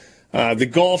merchandise, the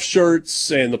golf shirts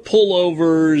and the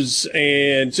pullovers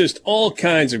and just all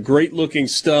kinds of great-looking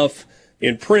stuff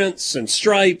in prints and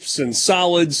stripes and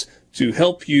solids to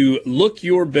help you look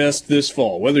your best this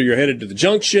fall, whether you're headed to the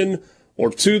Junction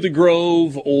or to the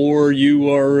Grove or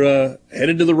you are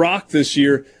headed to the Rock this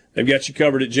year. They've got you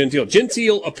covered at Genteel.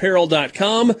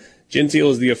 GenteelApparel.com.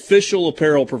 Genteel is the official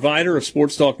apparel provider of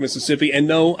Sports Talk Mississippi. And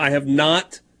no, I have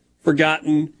not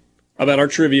forgotten about our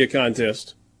trivia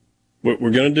contest. We're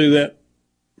going to do that.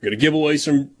 We're going to give away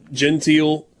some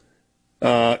Genteel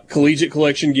collegiate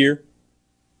collection gear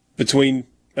between,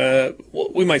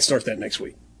 we might start that next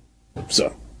week.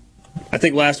 So I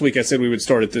think last week I said we would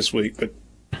start it this week, but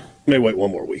may wait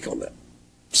one more week on that.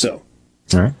 So,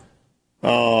 all right.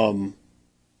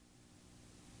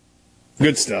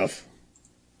 Good stuff.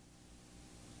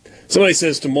 Somebody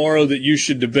says tomorrow that you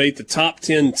should debate the top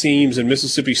 10 teams in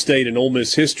Mississippi State and Ole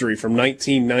Miss history from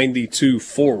 1992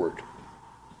 forward.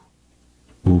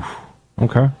 Oof.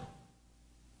 Okay.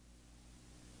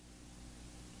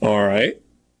 All right.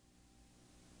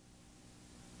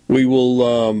 We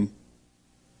will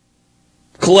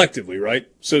collectively, right?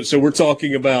 So we're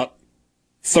talking about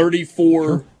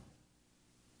 34,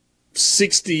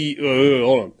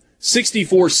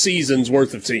 64 seasons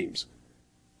worth of teams.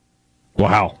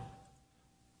 Wow.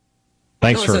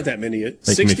 Thanks no, for it's not that many. making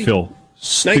 60, me feel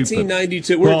stupid.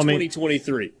 1992. We're in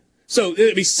 2023. So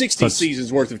it'd be 60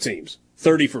 seasons worth of teams,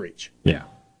 30 for each. Yeah.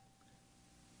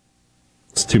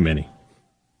 It's too many.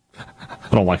 I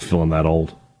don't like feeling that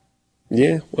old.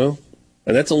 Yeah, well,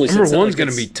 and that's only number one's going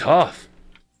to be tough.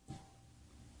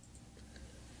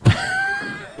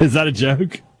 Is that a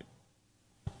joke?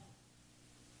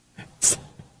 It's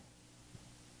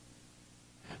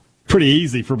pretty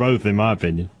easy for both, in my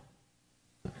opinion.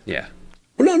 Yeah.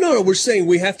 Well, no. We're saying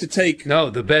we have to take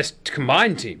the best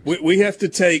combined team. We have to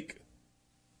take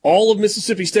all of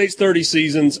Mississippi State's 30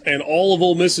 seasons and all of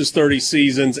Ole Miss's 30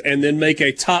 seasons, and then make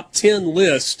a top 10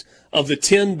 list of the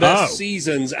 10 best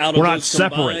seasons out of we're not those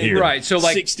separate here. Right, so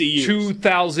like 60 years.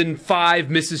 2005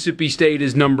 Mississippi State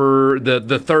is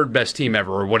the third best team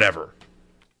ever or whatever.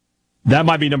 That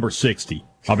might be number 60.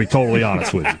 I'll be totally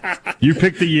honest with you. You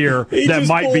pick the year, that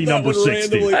might be number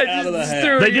 60. Out of the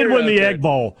hat. They did win the Egg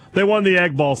Bowl. They won the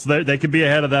Egg Bowl, so they could be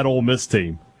ahead of that Ole Miss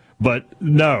team. But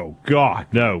no, God,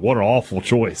 no. What an awful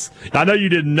choice. I know you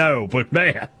didn't know, but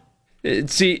man.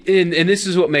 See, and this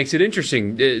is what makes it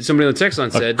interesting. Somebody on the text line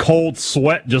said, a cold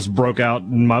sweat just broke out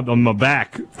on my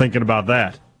back thinking about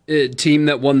that. Team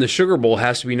that won the Sugar Bowl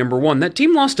has to be number one. That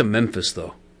team lost to Memphis,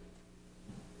 though.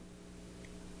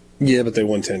 Yeah, but they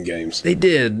won 10 games. They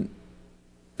did,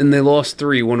 and they lost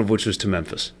 3, one of which was to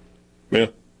Memphis. Yeah.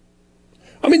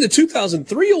 I mean, the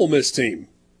 2003 Ole Miss team.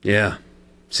 Yeah.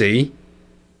 See?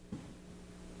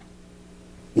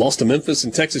 Lost to Memphis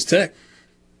and Texas Tech.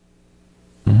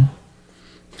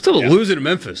 Still losing to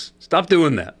Memphis. Stop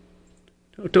doing that.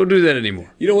 Don't do that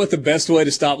anymore. You know what the best way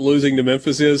to stop losing to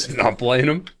Memphis is? Not playing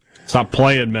them. Stop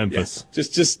playing Memphis. Yeah,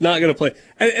 just not going to play.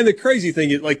 And the crazy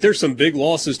thing is, like, there's some big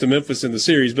losses to Memphis in the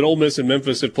series, but Ole Miss and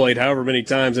Memphis have played however many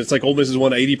times. It's like Ole Miss has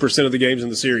won 80% of the games in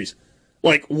the series.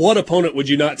 Like, what opponent would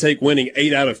you not take winning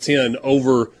 8 out of 10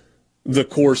 over the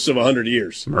course of 100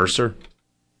 years? Mercer.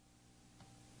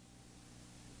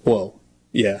 Well,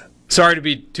 yeah. Sorry to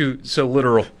be so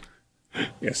literal.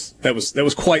 Yes, that was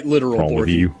quite literal. What's wrong with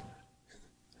you?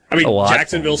 I mean,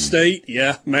 Jacksonville State,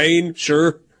 yeah. Maine,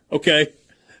 sure. Okay. I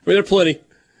mean, there are plenty.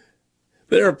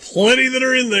 There are plenty that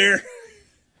are in there.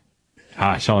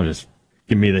 Gosh, y'all just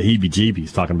give me the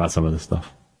heebie-jeebies talking about some of this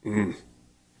stuff. I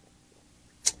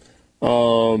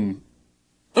don't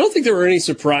think there were any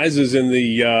surprises in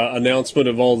the announcement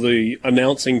of all the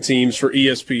announcing teams for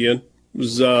ESPN. It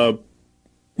was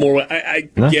more. I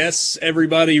guess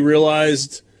everybody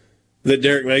realized that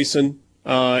Derek Mason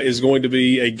is going to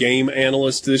be a game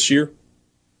analyst this year.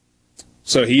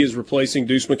 So he is replacing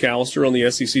Deuce McAllister on the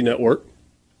SEC network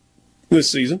this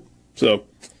season. So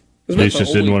Deuce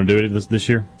just didn't want to do it this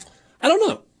year? I don't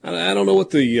know. I don't know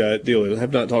what the deal is. I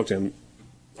have not talked to him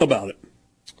about it.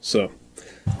 So,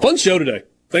 fun show today.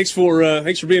 Thanks for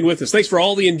being with us. Thanks for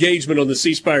all the engagement on the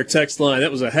C Spire text line.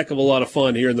 That was a heck of a lot of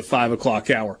fun here in the 5 o'clock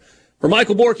hour. For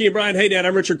Michael Borky and Brian Haydad,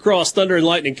 I'm Richard Cross. Thunder and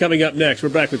Lightning coming up next. We're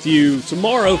back with you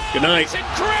tomorrow. Good night. It's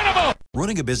incredible!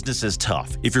 Running a business is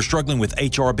tough. If you're struggling with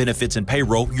HR, benefits, and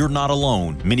payroll, you're not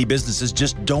alone. Many businesses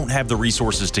just don't have the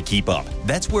resources to keep up.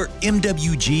 That's where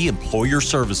MWG Employer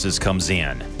Services comes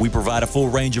in. We provide a full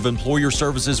range of employer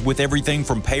services with everything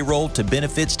from payroll to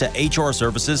benefits to HR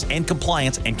services and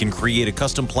compliance, and can create a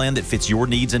custom plan that fits your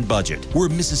needs and budget. We're a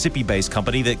Mississippi-based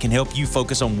company that can help you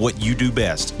focus on what you do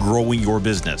best, growing your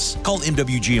business. Call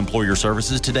MWG Employer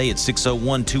Services today at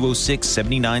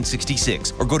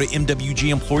 601-206-7966 or go to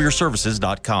MWGEmployerServices.com. A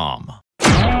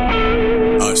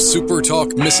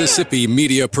SuperTalk Mississippi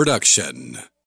media production.